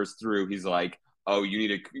three quarters through. He's like, oh, you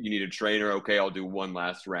need a trainer. Okay, I'll do one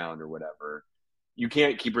last round or whatever. You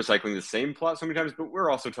can't keep recycling the same plot so many times, but we're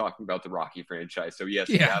also talking about the Rocky franchise. So yes,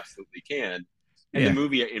 you yeah, absolutely can. And the yeah,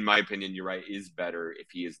 movie, in my opinion, you're right, is better if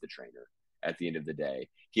he is the trainer at the end of the day.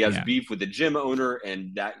 He has yeah, beef with the gym owner,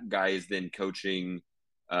 and that guy is then coaching.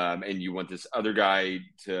 And you want this other guy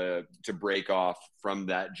to break off from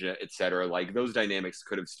that, et cetera. Like those dynamics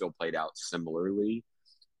could have still played out similarly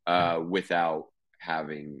yeah, without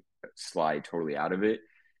having Sly totally out of it.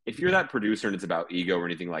 If you're yeah, that producer and it's about ego or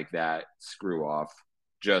anything like that, screw off.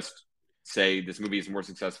 Just say this movie is more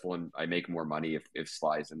successful and I make more money if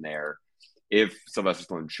Sly's in there. If Sylvester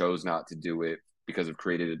Stallone chose not to do it because of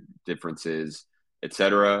creative differences,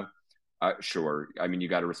 etc., sure. I mean, you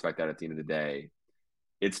got to respect that at the end of the day.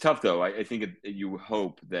 It's tough though. I think you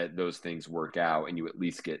hope that those things work out and you at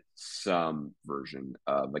least get some version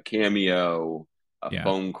of a cameo, a yeah.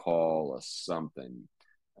 phone call, a something.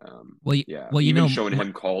 Yeah, Well, you even know, showing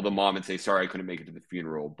him call the mom and say, "Sorry, I couldn't make it to the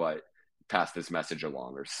funeral, but pass this message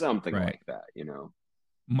along," or something right. like that. You know,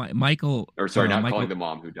 Michael, or sorry, not calling Michael. the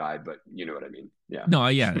mom who died, but you know what I mean. Yeah. No,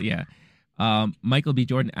 yeah, yeah. Michael B.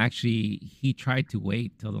 Jordan actually he tried to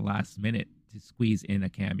wait till the last minute to squeeze in a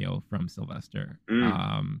cameo from Sylvester,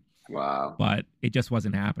 Mm, wow. but it just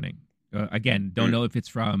wasn't happening. Again, don't Mm, know if it's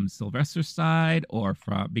from Sylvester's side or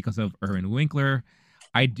from because of Erwin Winkler.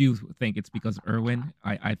 I do think it's because of Erwin.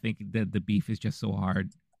 I think that the beef is just so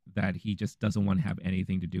hard that he just doesn't want to have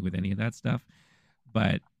anything to do with any of that stuff.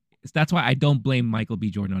 But that's why I don't blame Michael B.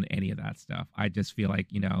 Jordan on any of that stuff. I just feel like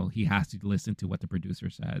he has to listen to what the producer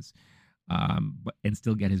says, but and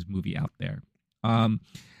still get his movie out there. Um,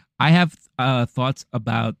 I have thoughts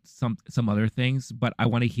about some other things, but I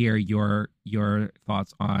want to hear your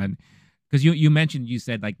thoughts on because you mentioned you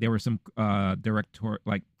said like there were some director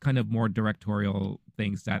like kind of more directorial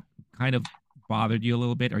things that kind of bothered you a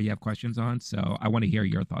little bit or you have questions on. So I want to hear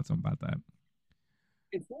your thoughts about that.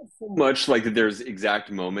 it's not so much like that there's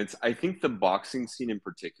exact moments. I think the boxing scene in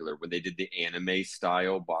particular, when they did the anime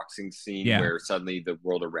style boxing scene Yeah. where suddenly the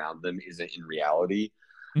world around them isn't in reality.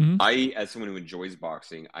 Hmm. As someone who enjoys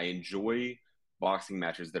boxing, I enjoy boxing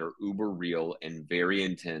matches that are uber real and very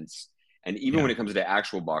intense. And even Yeah. when it comes to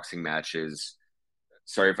actual boxing matches,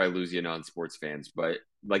 sorry if I lose you non-sports fans, but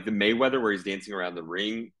like the Mayweather where he's dancing around the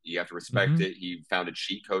ring, you have to respect Hmm. it. He found a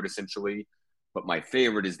cheat code essentially. But my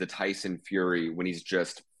favorite is the Tyson Fury when he's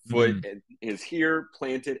just foot Mm. and his here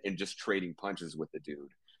planted and just trading punches with the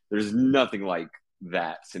dude. There's nothing like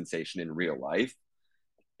that sensation in real life.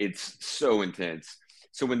 It's so intense.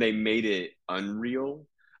 So when they made it unreal,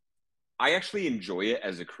 I actually enjoy it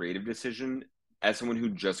as a creative decision. As someone who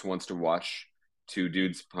just wants to watch two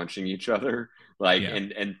dudes punching each other, like Yeah.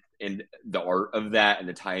 and the art of that and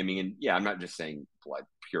the timing, and yeah, I'm not just saying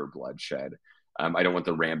pure bloodshed. I don't want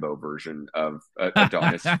the Rambo version of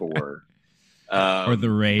Adonis Four, Or the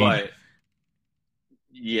Raid. but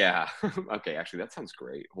yeah, okay, actually, that sounds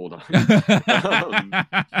great. Hold on, um,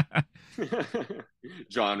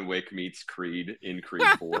 John Wick meets Creed in Creed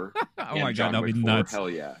Four Oh my and god, John that'd be Wick Four. nuts. Hell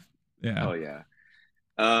yeah, Yeah. hell yeah.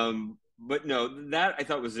 But no, that I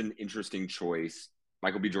thought was an interesting choice.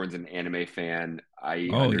 Michael B. Jordan's an anime fan. I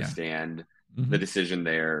Oh yeah. understand the Hmm. decision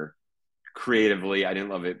there. Creatively, I didn't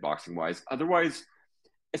love it boxing wise. Otherwise,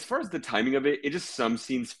 as far as the timing of it, it just some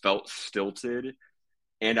scenes felt stilted,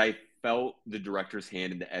 and I felt the director's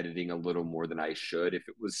hand in the editing a little more than I should. If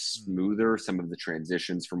it was smoother, some of the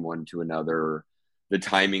transitions from one to another, the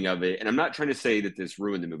timing of it, and I'm not trying to say that this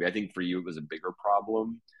ruined the movie. I think for you it was a bigger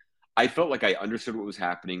problem. I felt like I understood what was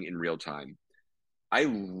happening in real time. I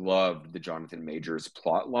loved the Jonathan Majors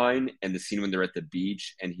plot line and the scene when they're at the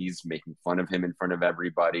beach and he's making fun of him in front of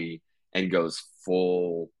everybody and goes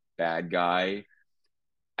full bad guy.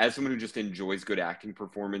 As someone who just enjoys good acting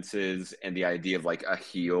performances and the idea of like a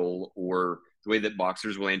heel or the way that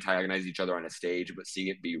boxers will antagonize each other on a stage, but seeing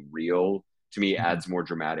it be real to me Hmm. adds more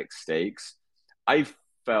dramatic stakes. I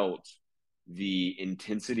felt the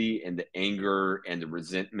intensity and the anger and the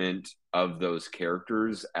resentment of those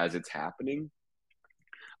characters as it's happening.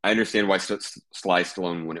 I understand why Sly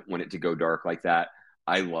Stallone wanted to go dark like that.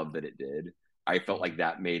 I love that it did. I felt like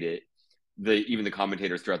that made it. The even the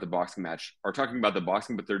commentators throughout the boxing match are talking about the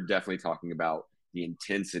boxing, but they're definitely talking about the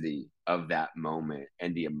intensity of that moment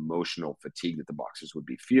and the emotional fatigue that the boxers would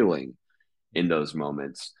be feeling in those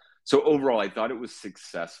moments. So overall, I thought it was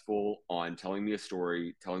successful on telling me a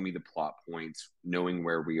story, telling me the plot points, knowing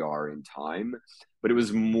where we are in time. But it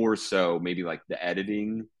was more so maybe like the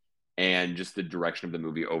editing and just the direction of the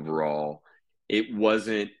movie overall. It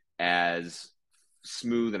wasn't as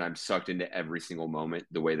smooth and I'm sucked into every single moment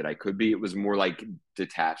the way that I could be. It was more like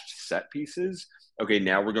detached set pieces. Okay,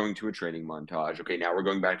 now we're going to a training montage. Okay, now we're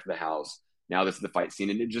going back to the house. Now this is the fight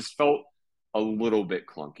scene. And it just felt a little bit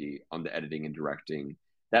clunky on the editing and directing.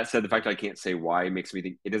 That said, the fact that I can't say why makes me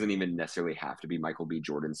think it doesn't even necessarily have to be Michael B.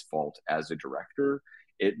 Jordan's fault as a director.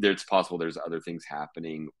 It's possible there's other things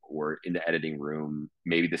happening, or in the editing room,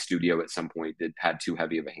 maybe the studio at some point had too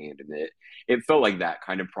heavy of a hand in it. It felt like that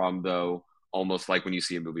kind of problem, though, almost like when you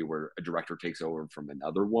see a movie where a director takes over from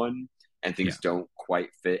another one and things don't quite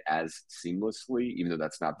fit as seamlessly, even though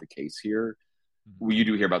that's not the case here. You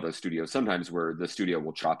do hear about those studios sometimes where the studio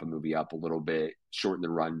will chop a movie up a little bit, shorten the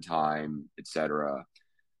runtime, etc.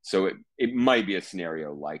 So it might be a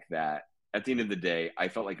scenario like that. At the end of the day, I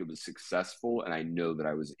felt like it was successful, and I know that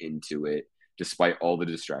I was into it despite all the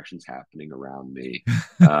distractions happening around me.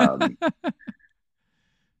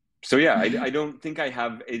 So yeah, I don't think I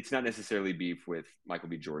have. It's not necessarily beef with Michael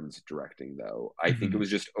B. Jordan's directing, though. I think it was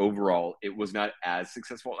just overall, it was not as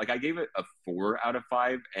successful. Like I gave it a 4 out of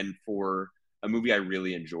 5, and for a movie I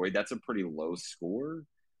really enjoyed, that's a pretty low score.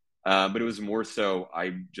 But it was more so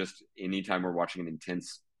anytime we're watching an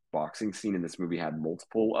intense boxing scene, and this movie had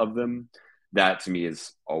multiple of them, that to me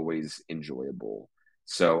is always enjoyable.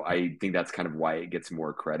 So I think that's kind of why it gets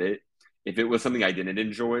more credit. If it was something I didn't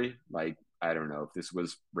enjoy, like, I don't know, if this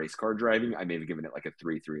was race car driving, I may have given it like a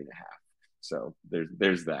 3.5. So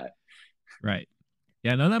there's that. Right.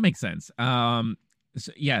 Yeah, no, that makes sense. So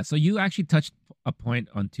you actually touched a point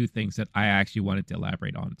on two things that I actually wanted to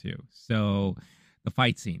elaborate on too. So the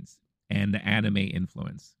fight scenes and the anime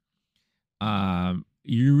influence.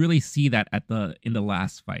 You really see that in the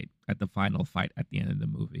last fight, at the final fight at the end of the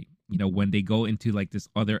movie. You know, when they go into like this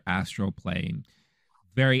other astral plane,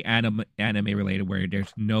 very anime related, where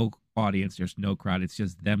there's no audience, there's no crowd, it's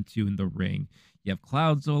just them two in the ring. You have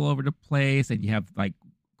clouds all over the place, and you have like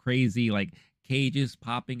crazy like cages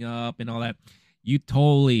popping up and all that. You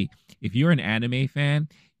totally, if you're an anime fan,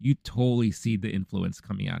 you totally see the influence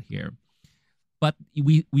coming out here. But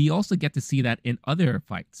we also get to see that in other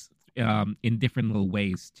fights, in different little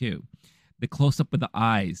ways too. The close up of the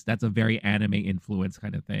eyes, that's a very anime influence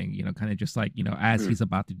kind of thing, you know, kind of just like, you know, as he's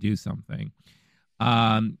about to do something.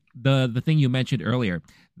 The thing you mentioned earlier,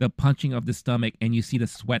 the punching of the stomach, and you see the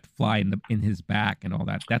sweat fly in his back and all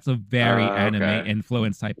that. That's a very anime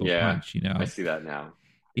influence type of punch, you know. I see that now.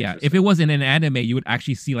 Yeah, if it was in an anime, you would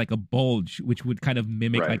actually see like a bulge, which would kind of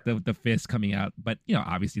mimic like the fist coming out. But you know,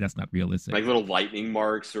 obviously that's not realistic. Like little lightning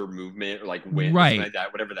marks or movement, or like wind, or something like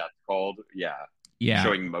that, whatever that's called. Yeah,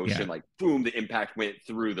 showing motion, like boom, the impact went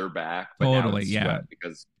through their back. But totally, now it's sweat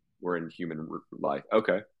because we're in human life.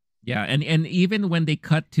 Okay. Yeah, and even when they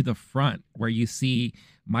cut to the front, where you see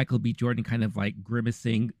Michael B. Jordan kind of like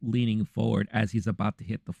grimacing, leaning forward as he's about to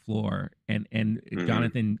hit the floor, and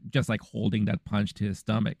Jonathan just like holding that punch to his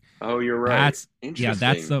stomach. Oh, you're right.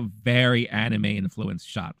 That's a very anime influenced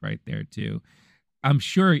shot right there too. I'm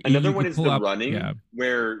sure another one is the running,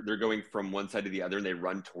 where they're going from one side to the other and they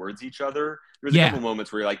run towards each other. There's a couple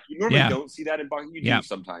moments where you're like, you normally don't see that in boxing. You do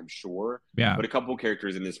sometimes, sure. Yeah. But a couple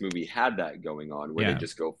characters in this movie had that going on, where they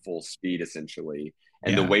just go full speed essentially.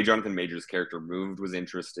 And the way Jonathan Majors' character moved was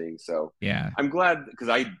interesting. So I'm glad, because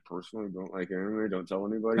I personally don't like anime. Don't tell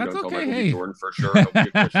anybody. Don't tell Michael B. Jordan for sure. He'll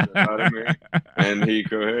be about me, and he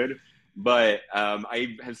could. But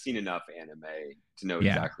I have seen enough anime to know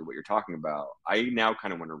exactly what you're talking about. I now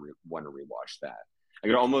kind of want to rewatch that. I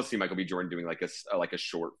could almost see Michael B. Jordan doing like a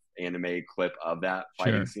short anime clip of that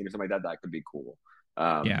fighting scene or something like that. That could be cool.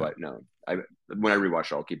 But no, when I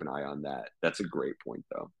rewatch, I'll keep an eye on that. That's a great point,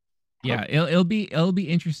 though. Yeah, it'll be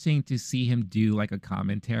interesting to see him do like a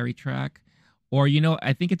commentary track, or you know,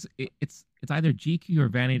 I think it's either GQ or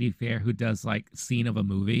Vanity Fair who does like scene of a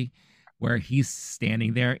movie, where he's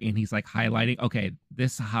standing there and he's like highlighting, okay,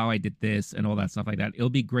 this is how I did this and all that stuff like that. It'll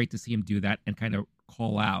be great to see him do that and kind of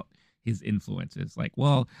call out his influences. Like,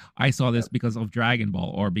 well, I saw this because of Dragon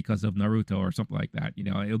Ball or because of Naruto or something like that. You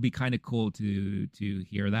know, it'll be kind of cool to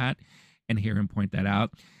hear that and hear him point that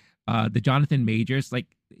out. The Jonathan Majors, like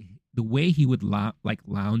the way he would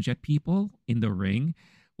lounge at people in the ring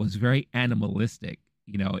was very animalistic.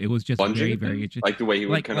 You know, it was just very, very interesting. Like the way he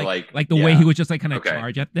would kind of like the way he would just like kind of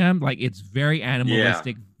charge at them. Like it's very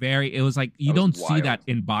animalistic. It was like you don't see that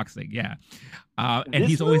in boxing. Yeah. And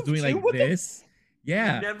he's always doing like this.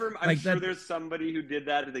 Yeah, Never. I'm like sure that. there's somebody who did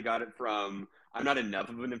that. They got it from. I'm not enough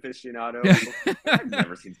of an aficionado. I've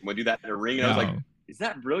never seen someone do that in a ring, and I was like, No. is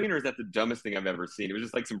that brilliant or is that the dumbest thing I've ever seen? It was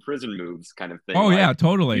just like some prison moves kind of thing. Oh yeah, Like you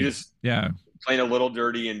totally. just Yeah, playing a little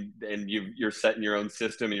dirty and you're setting your own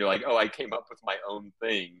system and you're like, oh, I came up with my own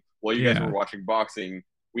thing. While you guys were yeah, watching boxing,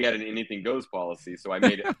 we had an anything goes policy, so I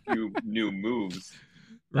made a few new moves.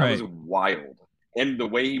 That was right. wild. And the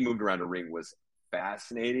way he moved around a ring was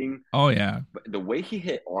fascinating. Oh yeah, But the way he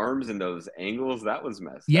hit arms in those angles, that was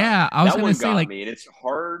messed up. yeah. I was That gonna one say got like, me, and it's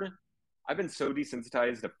hard. I've been so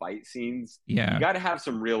desensitized to fight scenes. You yeah, got to have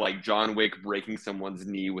some real, like John Wick breaking someone's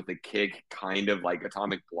knee with a kick, kind of like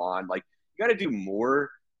Atomic Blonde. Like you got to do more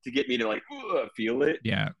to get me to like feel it.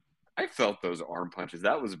 yeah. I felt those arm punches.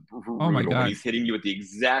 That was Oh my brutal when god. he's hitting you at the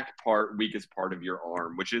exact weakest part of your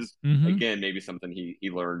arm, which is Mm-hmm. again maybe something he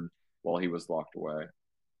learned while he was locked away.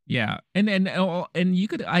 Yeah, and you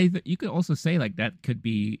could also say like that could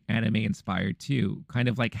be anime inspired too, kind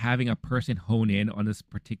of like having a person hone in on this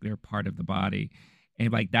particular part of the body,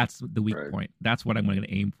 and like that's the weak Right. point. That's what I'm going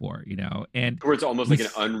to aim for, you know. And Where it's almost we, like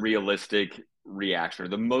an unrealistic reaction or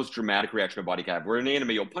the most dramatic reaction a body can have. Where in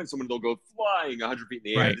anime, you'll punch someone, they'll go flying 100 feet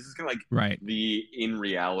in the air. right, This is kind of like right, the in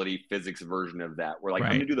reality physics version of that, where like I'm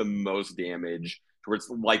going right, to do the most damage to where it's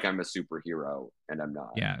like I'm a superhero and I'm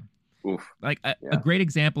not. yeah. Oof. Like a Yeah. great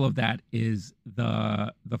example of that is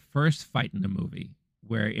the first fight in the movie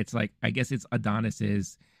where it's like I guess it's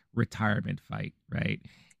Adonis's retirement fight, right?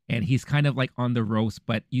 And he's kind of like on the ropes,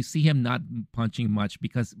 but you see him not punching much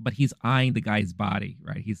but he's eyeing the guy's body,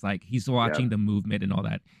 right? He's like he's Yeah. watching the movement and all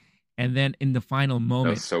that. And then in the final That was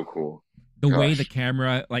moment, so cool. the way the Gosh.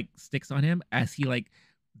 camera like sticks on him as he like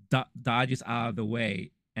dodges out of the way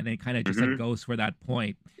and then kind of just like Mm-hmm. goes for that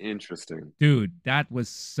point. Interesting. Dude, that was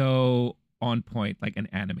so on point, like an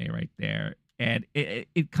anime right there. And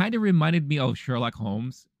it kind of reminded me of Sherlock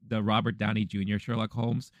Holmes, the Robert Downey Jr. Sherlock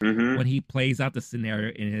Holmes, Mm-hmm. when he plays out the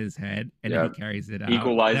scenario in his head and then Yeah. he carries it out. That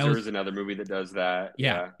Equalizer was, is another movie that does that.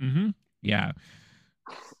 yeah. Yeah. Mm-hmm. Yeah.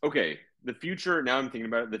 Okay, the future. Now I'm thinking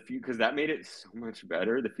about it. The future because that made it so much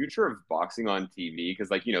better. The future of boxing on TV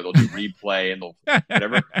because like they'll do replay and they'll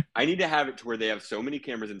whatever. I need to have it to where they have so many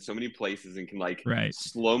cameras in so many places and can like Right.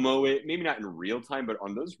 slow mo it. Maybe not in real time, but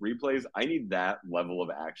on those replays, I need that level of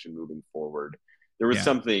action moving forward. There was Yeah.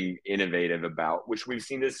 something innovative about which we've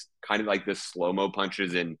seen this kind of like this slow mo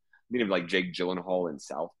punches in. I mean, like Jake Gyllenhaal in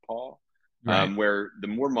Southpaw. Right. Where the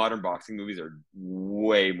more modern boxing movies are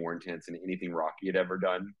way more intense than anything Rocky had ever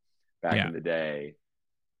done back Yeah. in the day.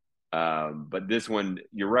 But this one,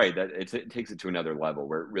 you're right that it takes it to another level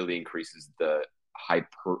where it really increases it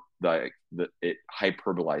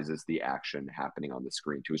hyperbolizes the action happening on the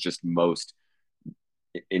screen to its just most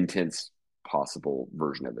intense possible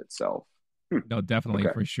version of itself. No, definitely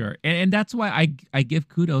Okay. for sure. And that's why I give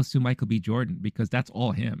kudos to Michael B. Jordan because that's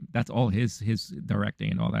all him. That's all his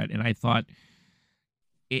directing and all that. And I thought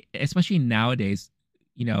especially nowadays,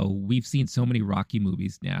 we've seen so many Rocky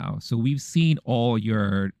movies now. So we've seen all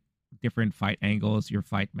your different fight angles, your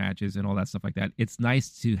fight matches, and all that stuff like that. It's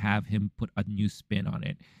nice to have him put a new spin on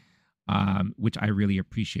it, which I really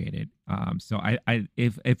appreciated. So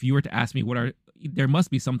if you were to ask me there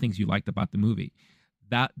must be some things you liked about the movie.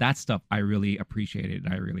 That stuff I really appreciated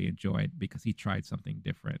and I really enjoyed because he tried something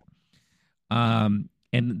different. And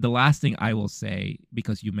the last thing I will say,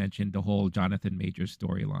 because you mentioned the whole Jonathan Majors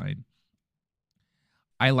storyline,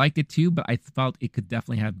 I liked it too, but I felt it could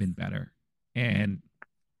definitely have been better. And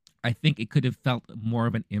I think it could have felt more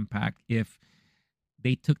of an impact if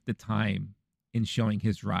they took the time in showing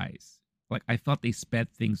his rise. Like I felt they sped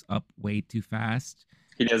things up way too fast.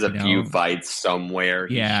 He does a few fights somewhere.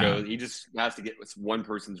 Yeah. He just has to get one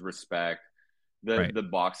person's respect. Right. The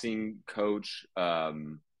boxing coach,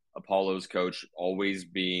 Apollo's coach, always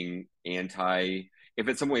being anti. If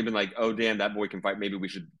it's someone been like, oh damn, that boy can fight, maybe we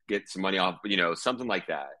should get some money off, something like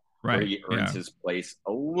that. Right. Where he earns Yeah. his place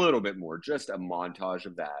a little bit more. Just a montage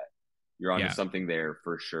of that. You're onto something there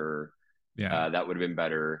for sure. Yeah. That would have been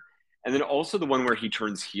better. And then also the one where he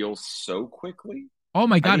turns heel so quickly. Oh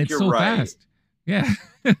my god, it's so fast. Yeah.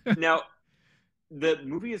 Now, the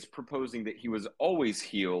movie is proposing that he was always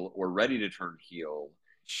heel or ready to turn heel.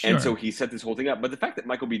 Sure. And so he set this whole thing up. But the fact that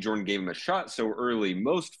Michael B. Jordan gave him a shot so early,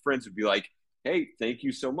 most friends would be like, hey, thank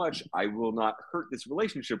you so much. I will not hurt this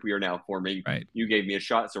relationship we are now forming. Right. You gave me a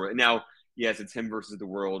shot. So now, yes, it's him versus the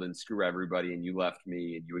world and screw everybody. And you left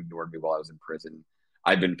me and you ignored me while I was in prison.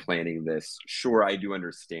 I've been planning this. Sure, I do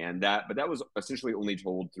understand that. But that was essentially only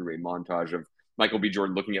told through a montage of Michael B.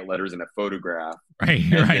 Jordan looking at letters in a photograph. Right.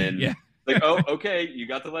 And right. then, yeah. like, oh, okay, you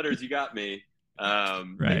got the letters, you got me.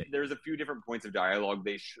 Right. There's a few different points of dialogue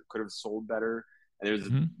they could have sold better. And there's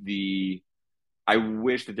Hmm. the I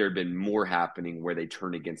wish that there had been more happening where they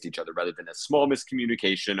turn against each other rather than a small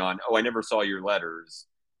miscommunication on, oh, I never saw your letters.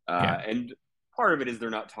 Yeah. And part of it is they're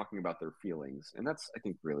not talking about their feelings. And that's, I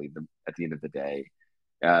think, really at the end of the day.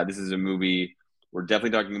 This is a movie. We're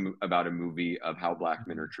definitely talking about a movie of how black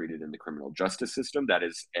men Mhm. are treated in the criminal justice system. That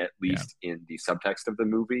is at Yeah. least in the subtext of the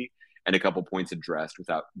movie, and a couple points addressed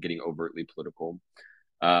without getting overtly political.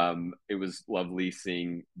 It was lovely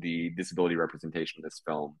seeing the disability representation of this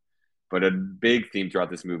film. But a big theme throughout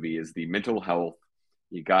this movie is the mental health.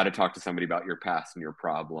 You got to talk to somebody about your past and your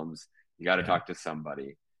problems. You got to Yeah. talk to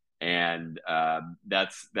somebody, and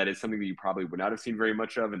that is something that you probably would not have seen very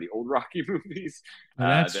much of in the old Rocky movies.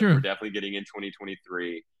 That's That we're true. definitely getting in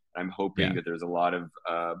 2023. I'm hoping Yeah. that there's a lot of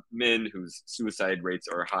men whose suicide rates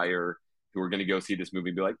are higher who are going to go see this movie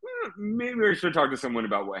and be like, maybe I should talk to someone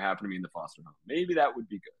about what happened to me in the foster home. Maybe that would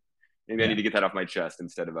be good. Maybe I need Yeah. to get that off my chest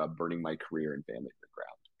instead of burning my career and family to the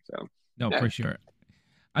ground. So, No, yeah. for sure.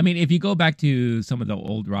 I mean, if you go back to some of the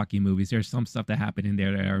old Rocky movies, there's some stuff that happened in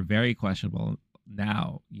there that are very questionable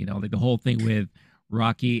now. Like the whole thing with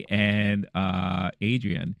Rocky and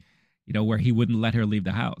Adrian, where he wouldn't let her leave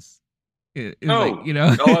the house. It was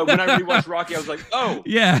like, Oh, when I rewatched Rocky, I was like, oh,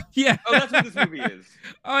 yeah, yeah. oh, that's what this movie is.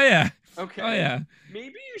 Oh yeah. Oh Okay. yeah.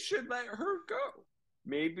 Maybe you should let her go.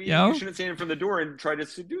 Maybe You you know? shouldn't stand in front of the door and try to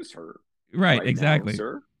seduce her Right, right now, exactly.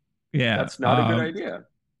 sir. Yeah. That's not a good idea.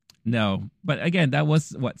 No. But again, that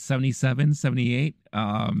was what, 77, 78.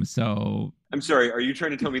 So I'm sorry. Are you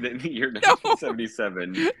trying to tell me that in the year no,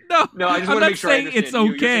 1977? no, No, I just I'm want to not make sure I saying understand. it's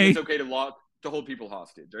You're saying okay. it's okay to hold people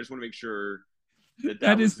hostage. I just want to make sure that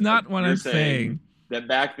That is was not what you're I'm saying saying. that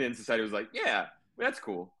back then society was like, yeah, that's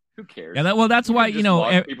cool. Who Yeah, cares? that's You why, can just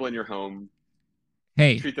lock people in your home,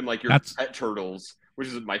 hey, treat them like your that's pet turtles, which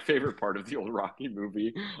is my favorite part of the old Rocky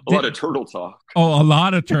movie. A lot did, of turtle talk. oh, a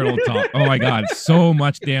lot of turtle talk. Oh my god, so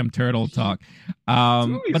much damn turtle talk. This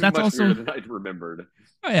movie But is that's much also, weirder than I remembered.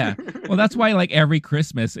 oh yeah. Well, that's why like every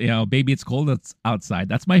Christmas, Baby It's Cold Outside.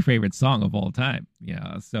 That's my favorite song of all time.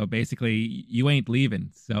 Yeah. So basically, you ain't leaving.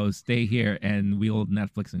 So stay here and we'll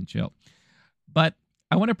Netflix and chill. But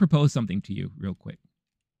I want to propose something to you real quick.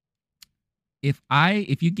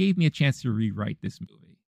 If you gave me a chance to rewrite this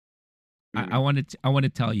movie, I Mhm. want to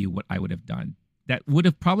tell you what I would have done. That would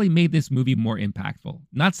have probably made this movie more impactful.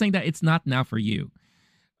 Not saying that it's not now for you.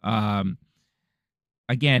 Um,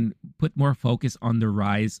 Again, put more focus on the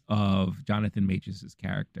rise of Jonathan Majors'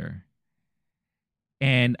 character.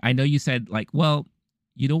 And I know you said like, well,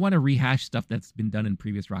 you don't want to rehash stuff that's been done in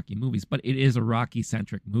previous Rocky movies, but it is a Rocky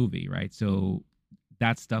centric movie, right? So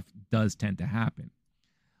that stuff does tend to happen.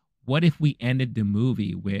 What if we ended the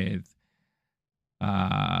movie with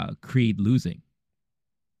Creed losing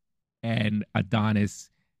and Adonis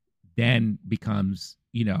then becomes,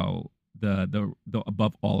 the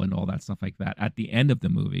above all and all that stuff like that at the end of the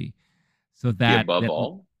movie. So The that above that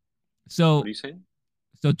all? so What are you saying?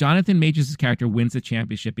 so Jonathan Majors' character wins the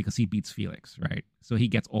championship because he beats Felix, right? So he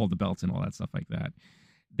gets all the belts and all that stuff like that.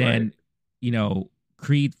 Right. Then,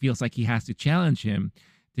 Creed feels like he has to challenge him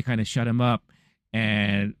to kind of shut him up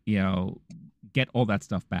and, get all that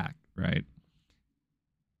stuff back, right?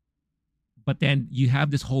 But then you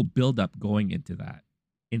have this whole buildup going into that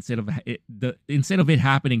instead of it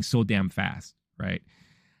happening so damn fast, right?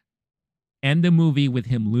 End the movie with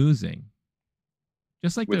him losing,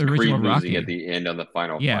 just like the With Creed original losing at Rocky. the end on the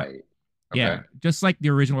final Yeah, fight. Okay. yeah, just like the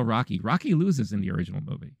original Rocky. Rocky loses in the original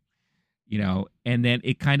movie, and then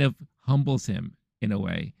it kind of humbles him in a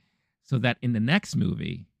way, so that in the next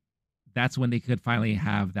movie, that's when they could finally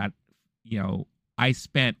have that, I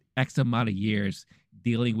spent X amount of years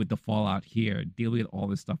dealing with the fallout here, dealing with all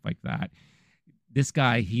this stuff like that. This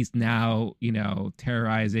guy, he's now,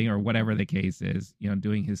 terrorizing or whatever the case is,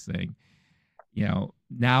 doing his thing.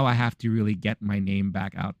 Now I have to really get my name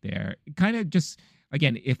back out there. Kind of just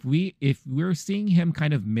again, if we're seeing him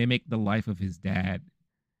kind of mimic the life of his dad,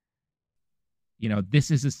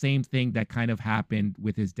 this is the same thing that kind of happened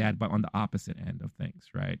with his dad, but on the opposite end of things,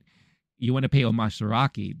 right? You want to pay homage to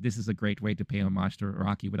Rocky. This is a great way to pay homage to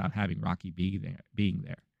Rocky without having Rocky being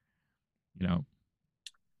there.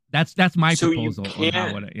 That's my So you proposal on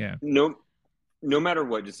how can't it. Yeah. no matter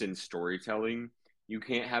what, just in storytelling, you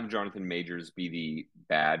can't have Jonathan Majors be the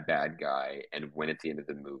bad guy and win at the end of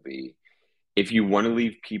the movie. If you want to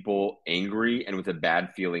leave people angry and with a bad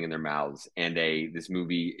feeling in their mouths and this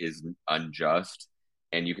movie is unjust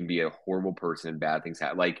and you can be a horrible person and bad things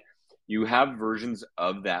happen, like you have versions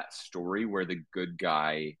of that story where the good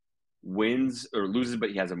guy wins or loses but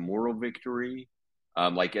he has a moral victory.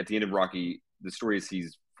 Like at the end of Rocky, the story is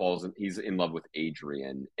he's in love with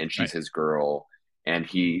Adrian and she's Right. his girl, and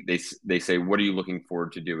they say, what are you looking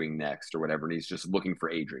forward to doing next or whatever, and he's just looking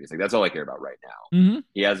for Adrian. He's like, that's all I care about right now. Mm-hmm.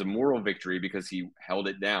 He has a moral victory because he held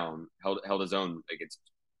it down, held his own against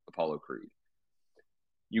Apollo Creed.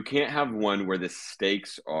 You can't have one where the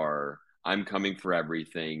stakes are, I'm coming for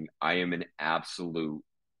everything, I am an absolute,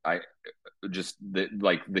 I just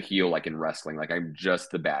like the heel, like in wrestling, like I'm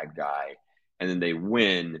just the bad guy, and then they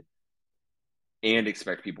win and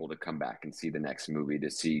expect people to come back and see the next movie to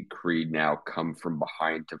see Creed now come from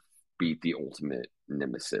behind to beat the ultimate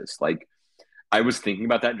nemesis. Like, I was thinking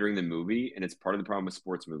about that during the movie, and it's part of the problem with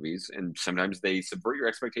sports movies. And sometimes they subvert your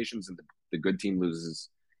expectations, and the good team loses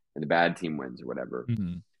and the bad team wins or whatever.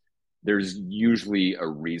 Mm-hmm. There's usually a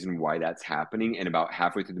reason why that's happening. And about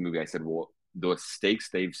halfway through the movie, I said, well, the stakes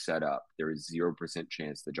they've set up, there is 0%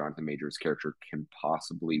 chance that Jonathan Majors' character can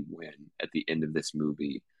possibly win at the end of this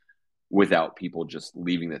movie without people just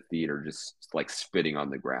leaving the theater, just like spitting on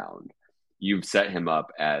the ground. You've set him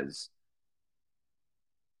up as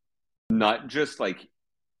not just like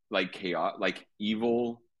chaos, like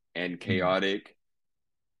evil and chaotic.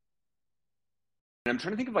 And I'm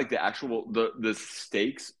trying to think of like the actual the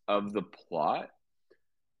stakes of the plot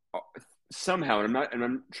somehow, and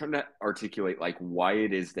I'm trying to articulate like why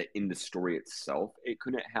it is that in the story itself it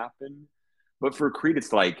couldn't happen. But for Creed,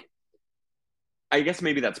 it's like, I guess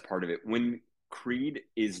maybe that's part of it. When Creed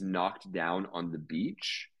is knocked down on the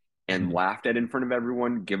beach and laughed at in front of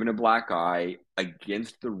everyone, given a black eye,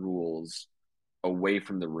 against the rules, away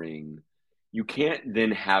from the ring, you can't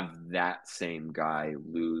then have that same guy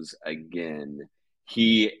lose again.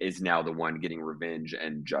 He is now the one getting revenge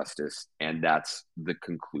and justice, and that's the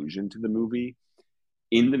conclusion to the movie.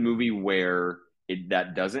 In the movie where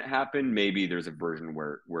that doesn't happen, maybe there's a version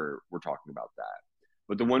where we're talking about that.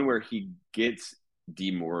 But the one where he gets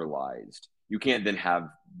demoralized, you can't then have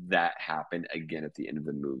that happen again at the end of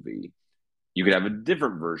the movie. You could have a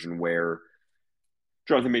different version where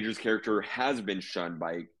Jonathan Majors' character has been shunned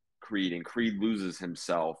by Creed, and Creed loses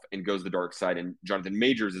himself and goes the dark side, and Jonathan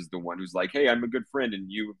Majors is the one who's like, hey, I'm a good friend and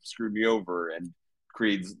you screwed me over, and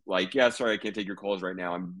Creed's like, yeah, sorry, I can't take your calls right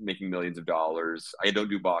now, I'm making millions of dollars, I don't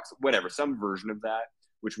do box, whatever, some version of that,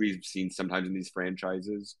 which we've seen sometimes in these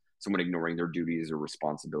franchises, someone ignoring their duties or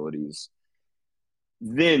responsibilities.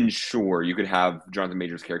 Then sure, you could have Jonathan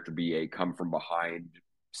Majors' character be a come from behind,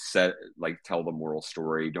 set, like, tell the moral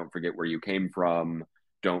story, don't forget where you came from,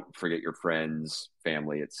 don't forget your friends,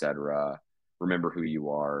 family, etc. Remember who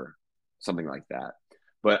you are, something like that.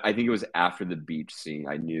 But I think it was after the beach scene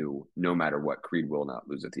I knew no matter what, Creed will not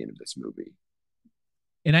lose at the end of this movie.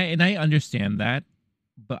 And I understand that,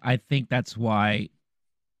 but I think that's why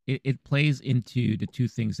it plays into the two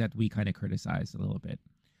things that we kind of criticize a little bit.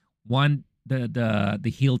 One,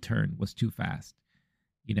 the heel turn was too fast.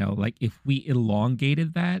 You know, like if we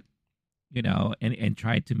elongated that, you know, and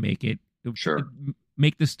tried to make it Sure.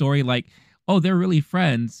 make the story like, oh, they're really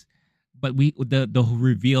friends, but the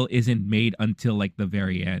reveal isn't made until like the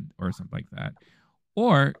very end or something like that.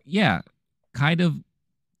 Or yeah, kind of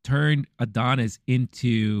turned Adonis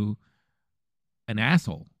into an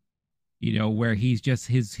asshole, you know, where he's just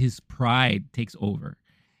his pride takes over.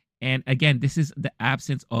 And again, this is the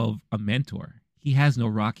absence of a mentor. He has no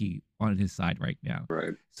Rocky on his side right now.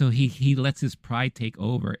 Right. So he lets his pride take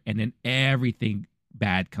over, and then everything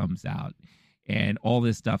bad comes out and all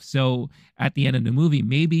this stuff. So at the end of the movie,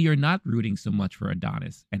 maybe you're not rooting so much for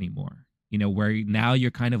Adonis anymore. You know, where now you're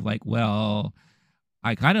kind of like, well,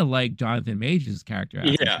 I kind of like Jonathan Majors' character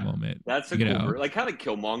at this moment. That's a cool, like kind of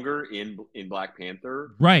Killmonger in Black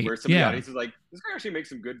Panther, right? Where some of the audience is like, this guy actually makes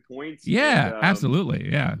some good points. Yeah, and, absolutely,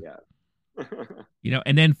 yeah. You know,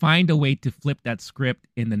 and then find a way to flip that script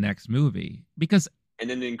in the next movie, because and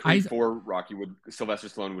then in Creed 4, Sylvester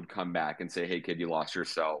Stallone would come back and say, "Hey kid, you lost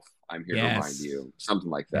yourself. I'm here to remind you." Something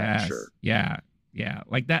like that. Sure. Yeah,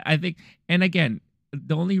 like that. I think, and again,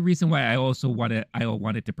 the only reason why I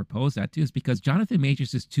wanted to propose that too is because Jonathan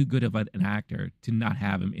Majors is too good of an actor to not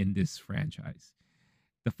have him in this franchise.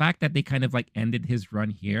 The fact that they kind of like ended his run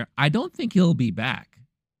here, I don't think he'll be back.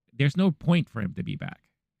 There's no point for him to be back.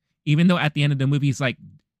 Even though at the end of the movie, he's like,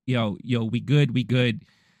 yo, we good.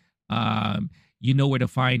 You know where to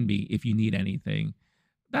find me if you need anything.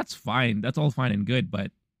 That's fine. That's all fine and good.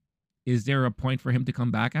 But is there a point for him to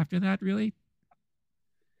come back after that, really?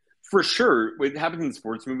 For sure. It happens in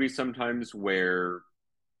sports movies sometimes where,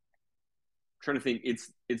 I'm trying to think,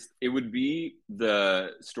 it would be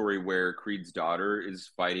the story where Creed's daughter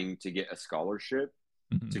is fighting to get a scholarship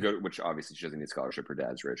to go, which obviously she doesn't need a scholarship. Her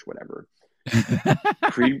dad's rich, whatever.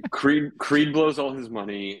 Creed blows all his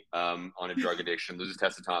money on a drug addiction, loses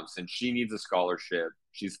Tessa Thompson. She needs a scholarship.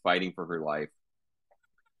 She's fighting for her life.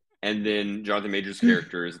 And then Jonathan Majors'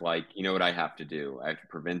 character is like, you know what I have to do? I have to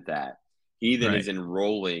prevent that. He then Right. is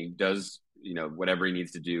enrolling, does, whatever he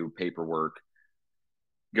needs to do, paperwork,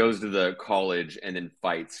 goes to the college, and then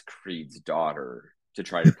fights Creed's daughter to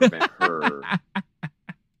try to prevent her.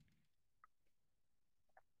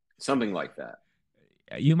 Something like that.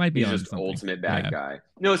 You might be He's on just something. ultimate bad Yeah. guy.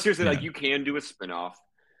 No, seriously, like Yeah. you can do a spinoff.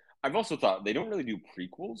 I've also thought they don't really do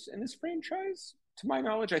prequels in this franchise, to my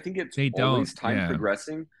knowledge. I think it's They don't. always time Yeah.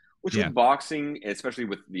 progressing, which Yeah. with boxing, especially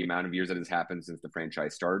with the amount of years that has happened since the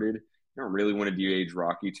franchise started, you don't really want to de-age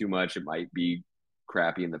Rocky too much. It might be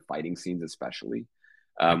crappy in the fighting scenes, especially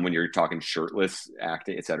Right. when you're talking shirtless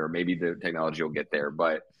acting, etc. Maybe the technology will get there,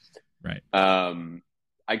 but Right. um,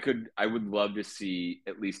 I would love to see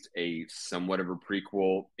at least a somewhat of a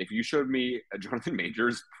prequel. If you showed me a Jonathan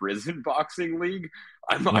Majors prison boxing league,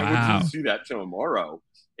 I would Wow. see that tomorrow.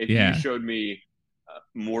 If you Yeah. showed me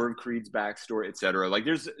more of Creed's backstory, etc. Like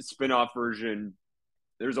there's a spin-off version.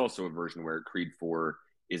 There's also a version where Creed 4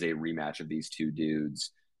 is a rematch of these two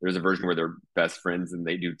dudes. There's a version where they're best friends and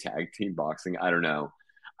they do tag team boxing. I don't know.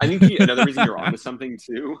 I think another reason you're onto something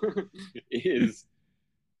too is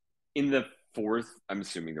in the fourth. I'm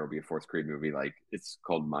assuming there will be a fourth Creed movie. Like it's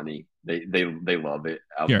called Money. They love it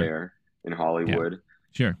out Sure. there in Yeah. Hollywood.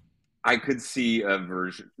 Sure. I could see a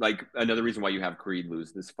version like another reason why you have Creed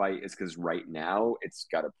lose this fight is because right now it's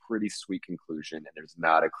got a pretty sweet conclusion and there's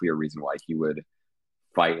not a clear reason why he would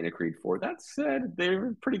fight in a Creed 4. That said,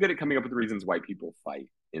 they're pretty good at coming up with reasons why people fight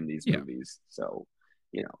in these Yeah. movies. So,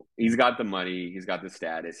 he's got the money, he's got the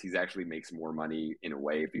status, he's actually makes more money in a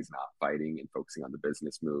way if he's not fighting and focusing on the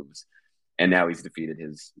business moves. And now he's defeated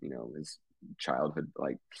his childhood.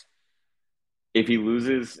 Like, if he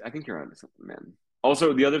loses, I think you're onto something, man.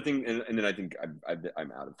 Also, the other thing, and then I think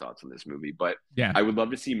I'm out of thoughts on this movie, but Yeah. I would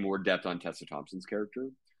love to see more depth on Tessa Thompson's character.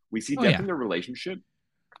 We see Oh depth yeah. in their relationship,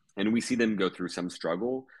 and we see them go through some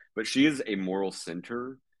struggle, but she is a moral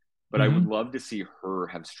center. But I Mm-hmm. would love to see her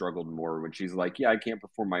have struggled more when she's like, yeah, I can't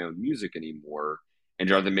perform my own music anymore. And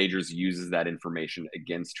Jonathan Majors uses that information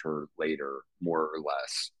against her later, more or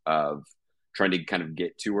less, of trying to kind of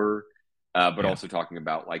get to her, but Yeah. also talking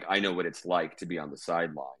about like, I know what it's like to be on the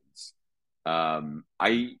sidelines.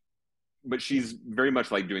 I but she's very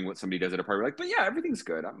much like doing what somebody does at a party. Like, but yeah, everything's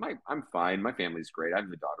good. I'm fine. My family's great. I have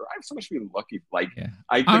a daughter. I have so much to be lucky. Like, Yeah.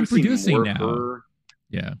 I could I'm have seen producing more of now. her.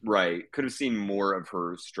 Yeah. Right. Could have seen more of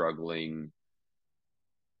her struggling.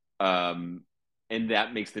 And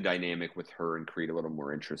that makes the dynamic with her and Creed a little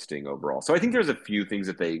more interesting overall. So I think there's a few things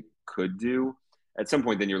that they could do. At some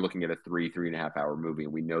point, then you're looking at a 3.5 hour movie,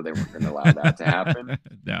 and we know they weren't going to allow that to happen.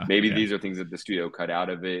 No. Maybe Yeah. these are things that the studio cut out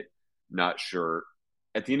of it. Not sure.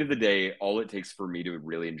 At the end of the day, all it takes for me to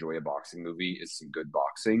really enjoy a boxing movie is some good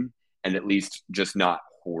boxing, and at least just not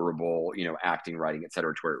horrible, acting, writing,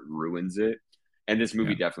 etc., to where it ruins it. And this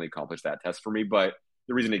movie Yeah. definitely accomplished that test for me. But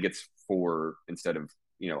the reason it gets 4 instead of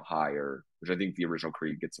higher, which I think the original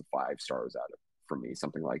Creed gets a 5 stars out of from me,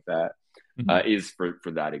 something like that, Mm-hmm. is for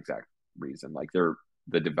that exact reason. Like the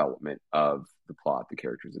development of the plot, the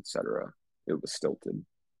characters, etc. It was stilted.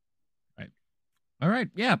 Right. All right.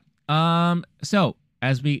 Yeah. So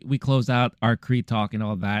as we close out our Creed talk and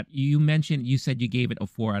all that, you said you gave it a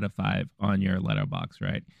 4 out of 5 on your letterbox,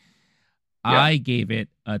 right? Yeah. I gave it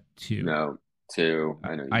a 2. No, 2.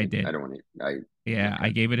 I know you I did. did. I don't want to. Yeah, Okay. I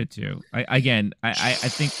gave it a 2. I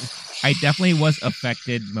think I definitely was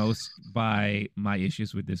affected most by my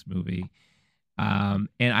issues with this movie. And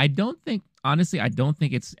I don't think, honestly, I don't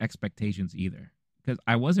think it's expectations either, because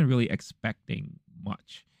I wasn't really expecting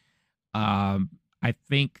much. I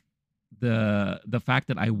think the fact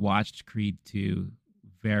that I watched Creed 2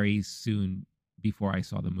 very soon before I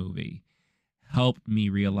saw the movie helped me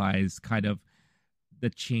realize kind of the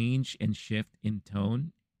change and shift in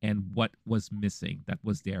tone and what was missing that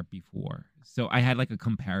was there before. So I had like a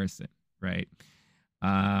comparison, right?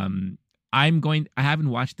 Um I haven't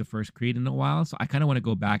watched the first Creed in a while, so I kind of want to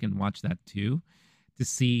go back and watch that too to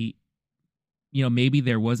see, maybe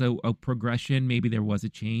there was a progression, maybe there was a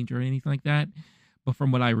change or anything like that. But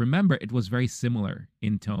from what I remember, it was very similar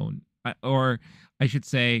in tone. Or I should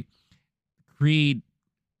say, Creed,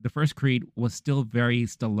 the first Creed was still very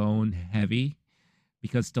Stallone heavy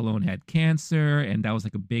because Stallone had cancer and that was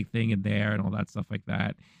like a big thing in there and all that stuff like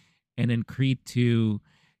that. And then Creed 2,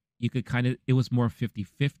 you could it was more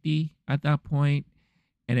 50-50 at that point.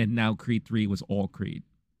 And then now Creed 3 was all Creed,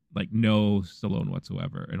 like no Stallone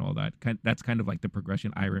whatsoever and all that. That's kind of like the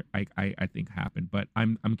progression I think happened. But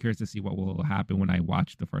I'm curious to see what will happen when I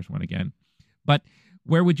watch the first one again. But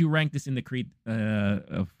where would you rank this in the Creed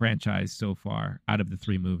franchise so far out of the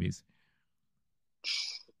 3 movies?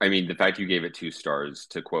 I mean, the fact you gave it 2 stars,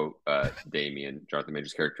 to quote Damien, Jonathan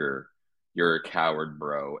Major's character, you're a coward,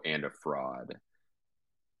 bro, and a fraud.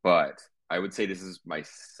 But I would say this is my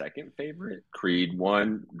second favorite. Creed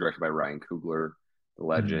 1, directed by Ryan Coogler, the Mhm.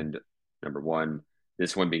 legend, number 1.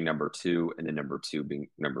 This one being number 2, and then number 2 being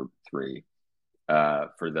number 3.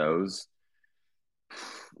 For those,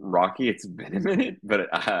 Rocky, it's been a minute, but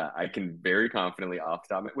I can very confidently off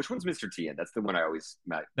the top. Which one's Mr. T? And that's the one I always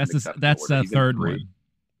mix up in the That's order. the He's in third 3. one.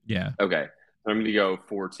 Yeah. Okay. So I'm going to go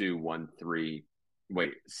 4, 2, 1, 3.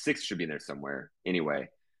 Wait, 6 should be in there somewhere. Anyway,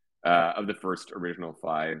 of the first original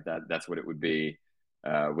 5, that's what it would be.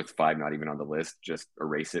 With 5 not even on the list, just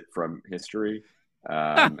erase it from history.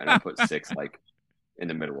 And I'll put 6 like in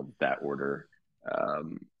the middle of that order.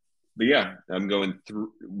 But yeah, I'm going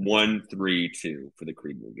through 1, 3, 2 for the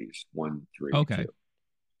Creed movies. 1, 3, Okay. 2,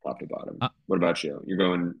 top to bottom. Uh, What about you? You're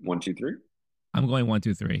going 1, 2, 3? I'm going 1,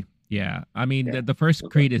 2, 3. Yeah. I mean, Yeah. the first Okay.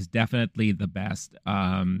 Creed is definitely the best.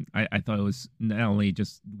 I thought it was not only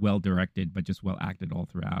just well directed, but just well acted all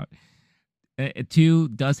throughout. 2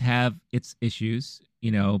 does have its issues,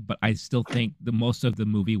 but I still think the most of the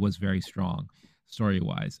movie was very strong, story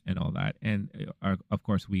wise, and all that. And of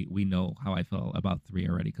course, we know how I feel about 3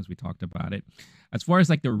 already because we talked about it. As far as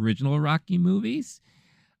like the original Rocky movies,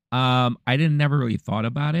 I didn't never really thought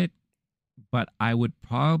about it, but I would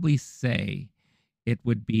probably say it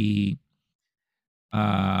would be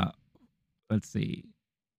uh let's see.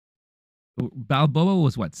 Balboa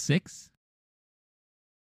was what, 6?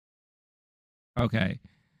 Okay.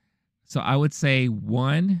 So I would say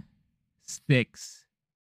 1, 6,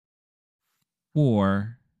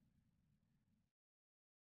 4,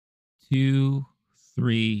 2,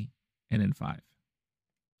 3, and then 5.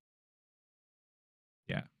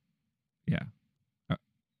 Yeah. Yeah. Uh,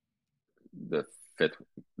 The fifth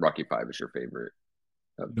Rocky 5 is your favorite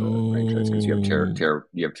of the franchise because no.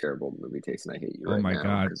 you have terrible movie taste, and I hate you Oh right my now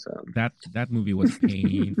god. because That movie was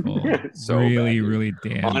painful. so bad, Really, dude. really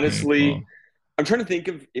damn Honestly, painful. I'm trying to think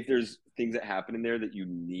of if there's things that happen in there that you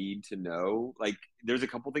need to know. Like, there's a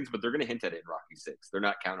couple things, but they're going to hint at it in Rocky 6. They're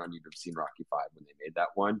not counting on you to have seen Rocky 5 when they made that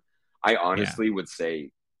one. I Yeah. honestly would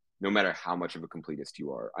say, no matter how much of a completist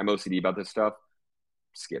you are, I'm OCD about this stuff.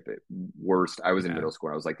 Skip it. Worst. I was in Yeah. middle school.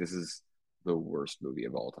 And I was like, this is the worst movie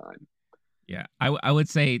of all time. Yeah. I would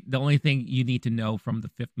say the only thing you need to know from the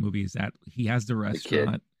 5th movie is that he has the The kid.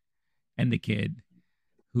 restaurant and the kid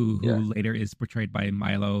who Yeah. later is portrayed by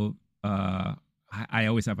Milo. I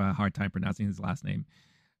always have a hard time pronouncing his last name.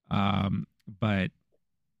 But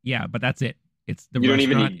yeah, but that's it. It's the You don't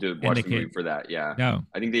even restaurant need to and watch the the movie kid. for that. Yeah. No.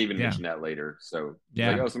 I think they even Yeah. mentioned that later. So he's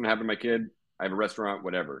like, Yeah. oh, something happened to my kid. I have a restaurant,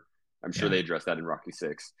 whatever. I'm sure Yeah. they addressed that in Rocky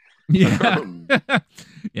 6. Yeah.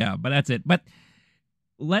 Yeah, but that's it. But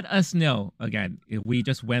let us know again if we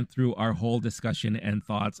just went through our whole discussion and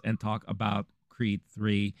thoughts and talk about Creed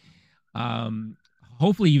 3. Um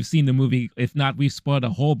Hopefully you've seen the movie. If not, we've spoiled a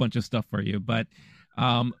whole bunch of stuff for you. But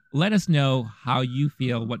let us know how you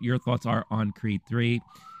feel, what your thoughts are on Creed 3.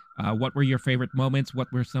 What were your favorite moments?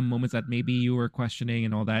 What were some moments that maybe you were questioning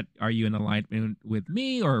and all that? Are you in alignment with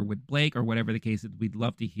me or with Blake or whatever the case is? We'd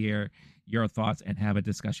love to hear your thoughts and have a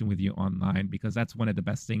discussion with you online because that's one of the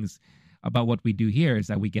best things about what we do here is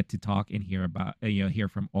that we get to talk and hear about hear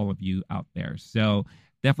from all of you out there. So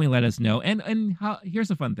definitely let us know. And how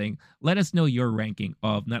here's a fun thing. Let us know your ranking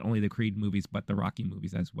of not only the Creed movies but the Rocky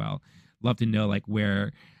movies as well. Love to know like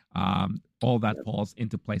where all that falls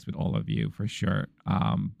into place with all of you for sure.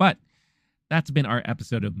 But that's been our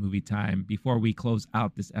episode of Movie Time. Before we close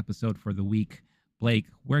out this episode for the week, Blake,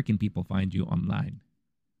 where can people find you online?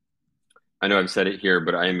 I know I've said it here,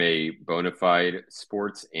 but I'm a bona fide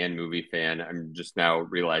sports and movie fan. I'm just now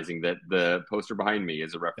realizing that the poster behind me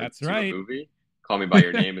is a reference That's to a right. movie. Call Me by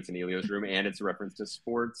Your Name. It's an Elio's Room, and it's a reference to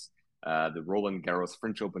sports, the Roland Garros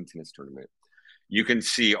French Open tennis tournament. You can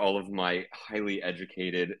see all of my highly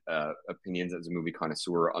educated opinions as a movie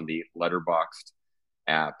connoisseur on the Letterboxd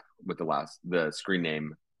app with the screen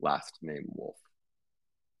name Last Name Wolf.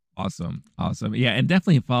 Awesome. Awesome. Yeah, and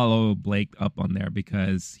definitely follow Blake up on there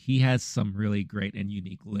because he has some really great and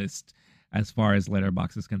unique lists as far as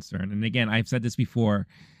Letterbox is concerned. And again, I've said this before,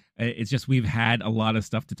 it's just we've had a lot of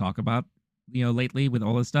stuff to talk about, lately with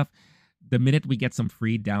all this stuff. The minute we get some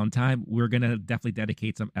free downtime, we're gonna definitely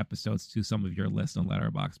dedicate some episodes to some of your lists on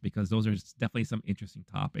Letterbox because those are definitely some interesting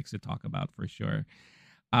topics to talk about for sure.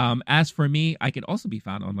 As for me, I could also be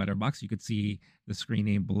found on Letterbox. You could see the screen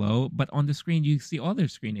name below, but on the screen you see all their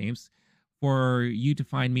screen names for you to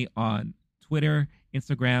find me on Twitter,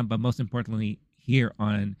 Instagram, but most importantly here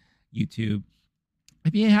on YouTube.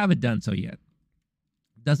 If you haven't done so yet,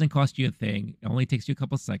 it doesn't cost you a thing. It only takes you a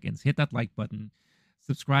couple seconds. Hit that like button,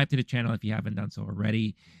 Subscribe to the channel if you haven't done so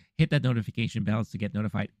already. Hit that notification bell to get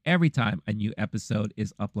notified every time a new episode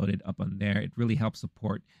is uploaded up on there. It really helps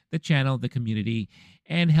support the channel, the community,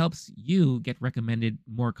 and helps you get recommended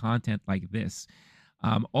more content like this.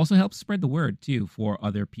 Also helps spread the word too for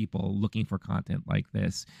other people looking for content like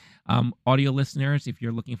this. Audio listeners, if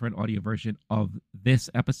you're looking for an audio version of this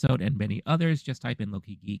episode and many others, just type in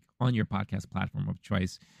Low-Key Geek on your podcast platform of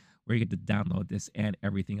choice, where you get to download this and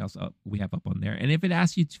everything else we have up on there. And if it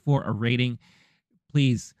asks you for a rating,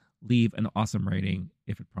 please leave an awesome rating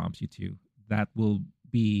if it prompts you to. That will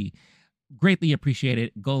be greatly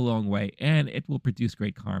appreciated, go a long way, and it will produce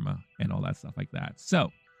great karma and all that stuff like that.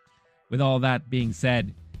 So, with all that being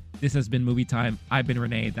said, this has been Movie Time. I've been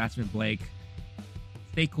Renee. That's been Blake.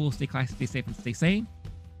 Stay cool, stay classy, stay safe, and stay sane.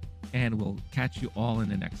 And we'll catch you all in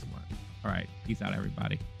the next one. All right. Peace out,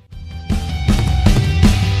 everybody.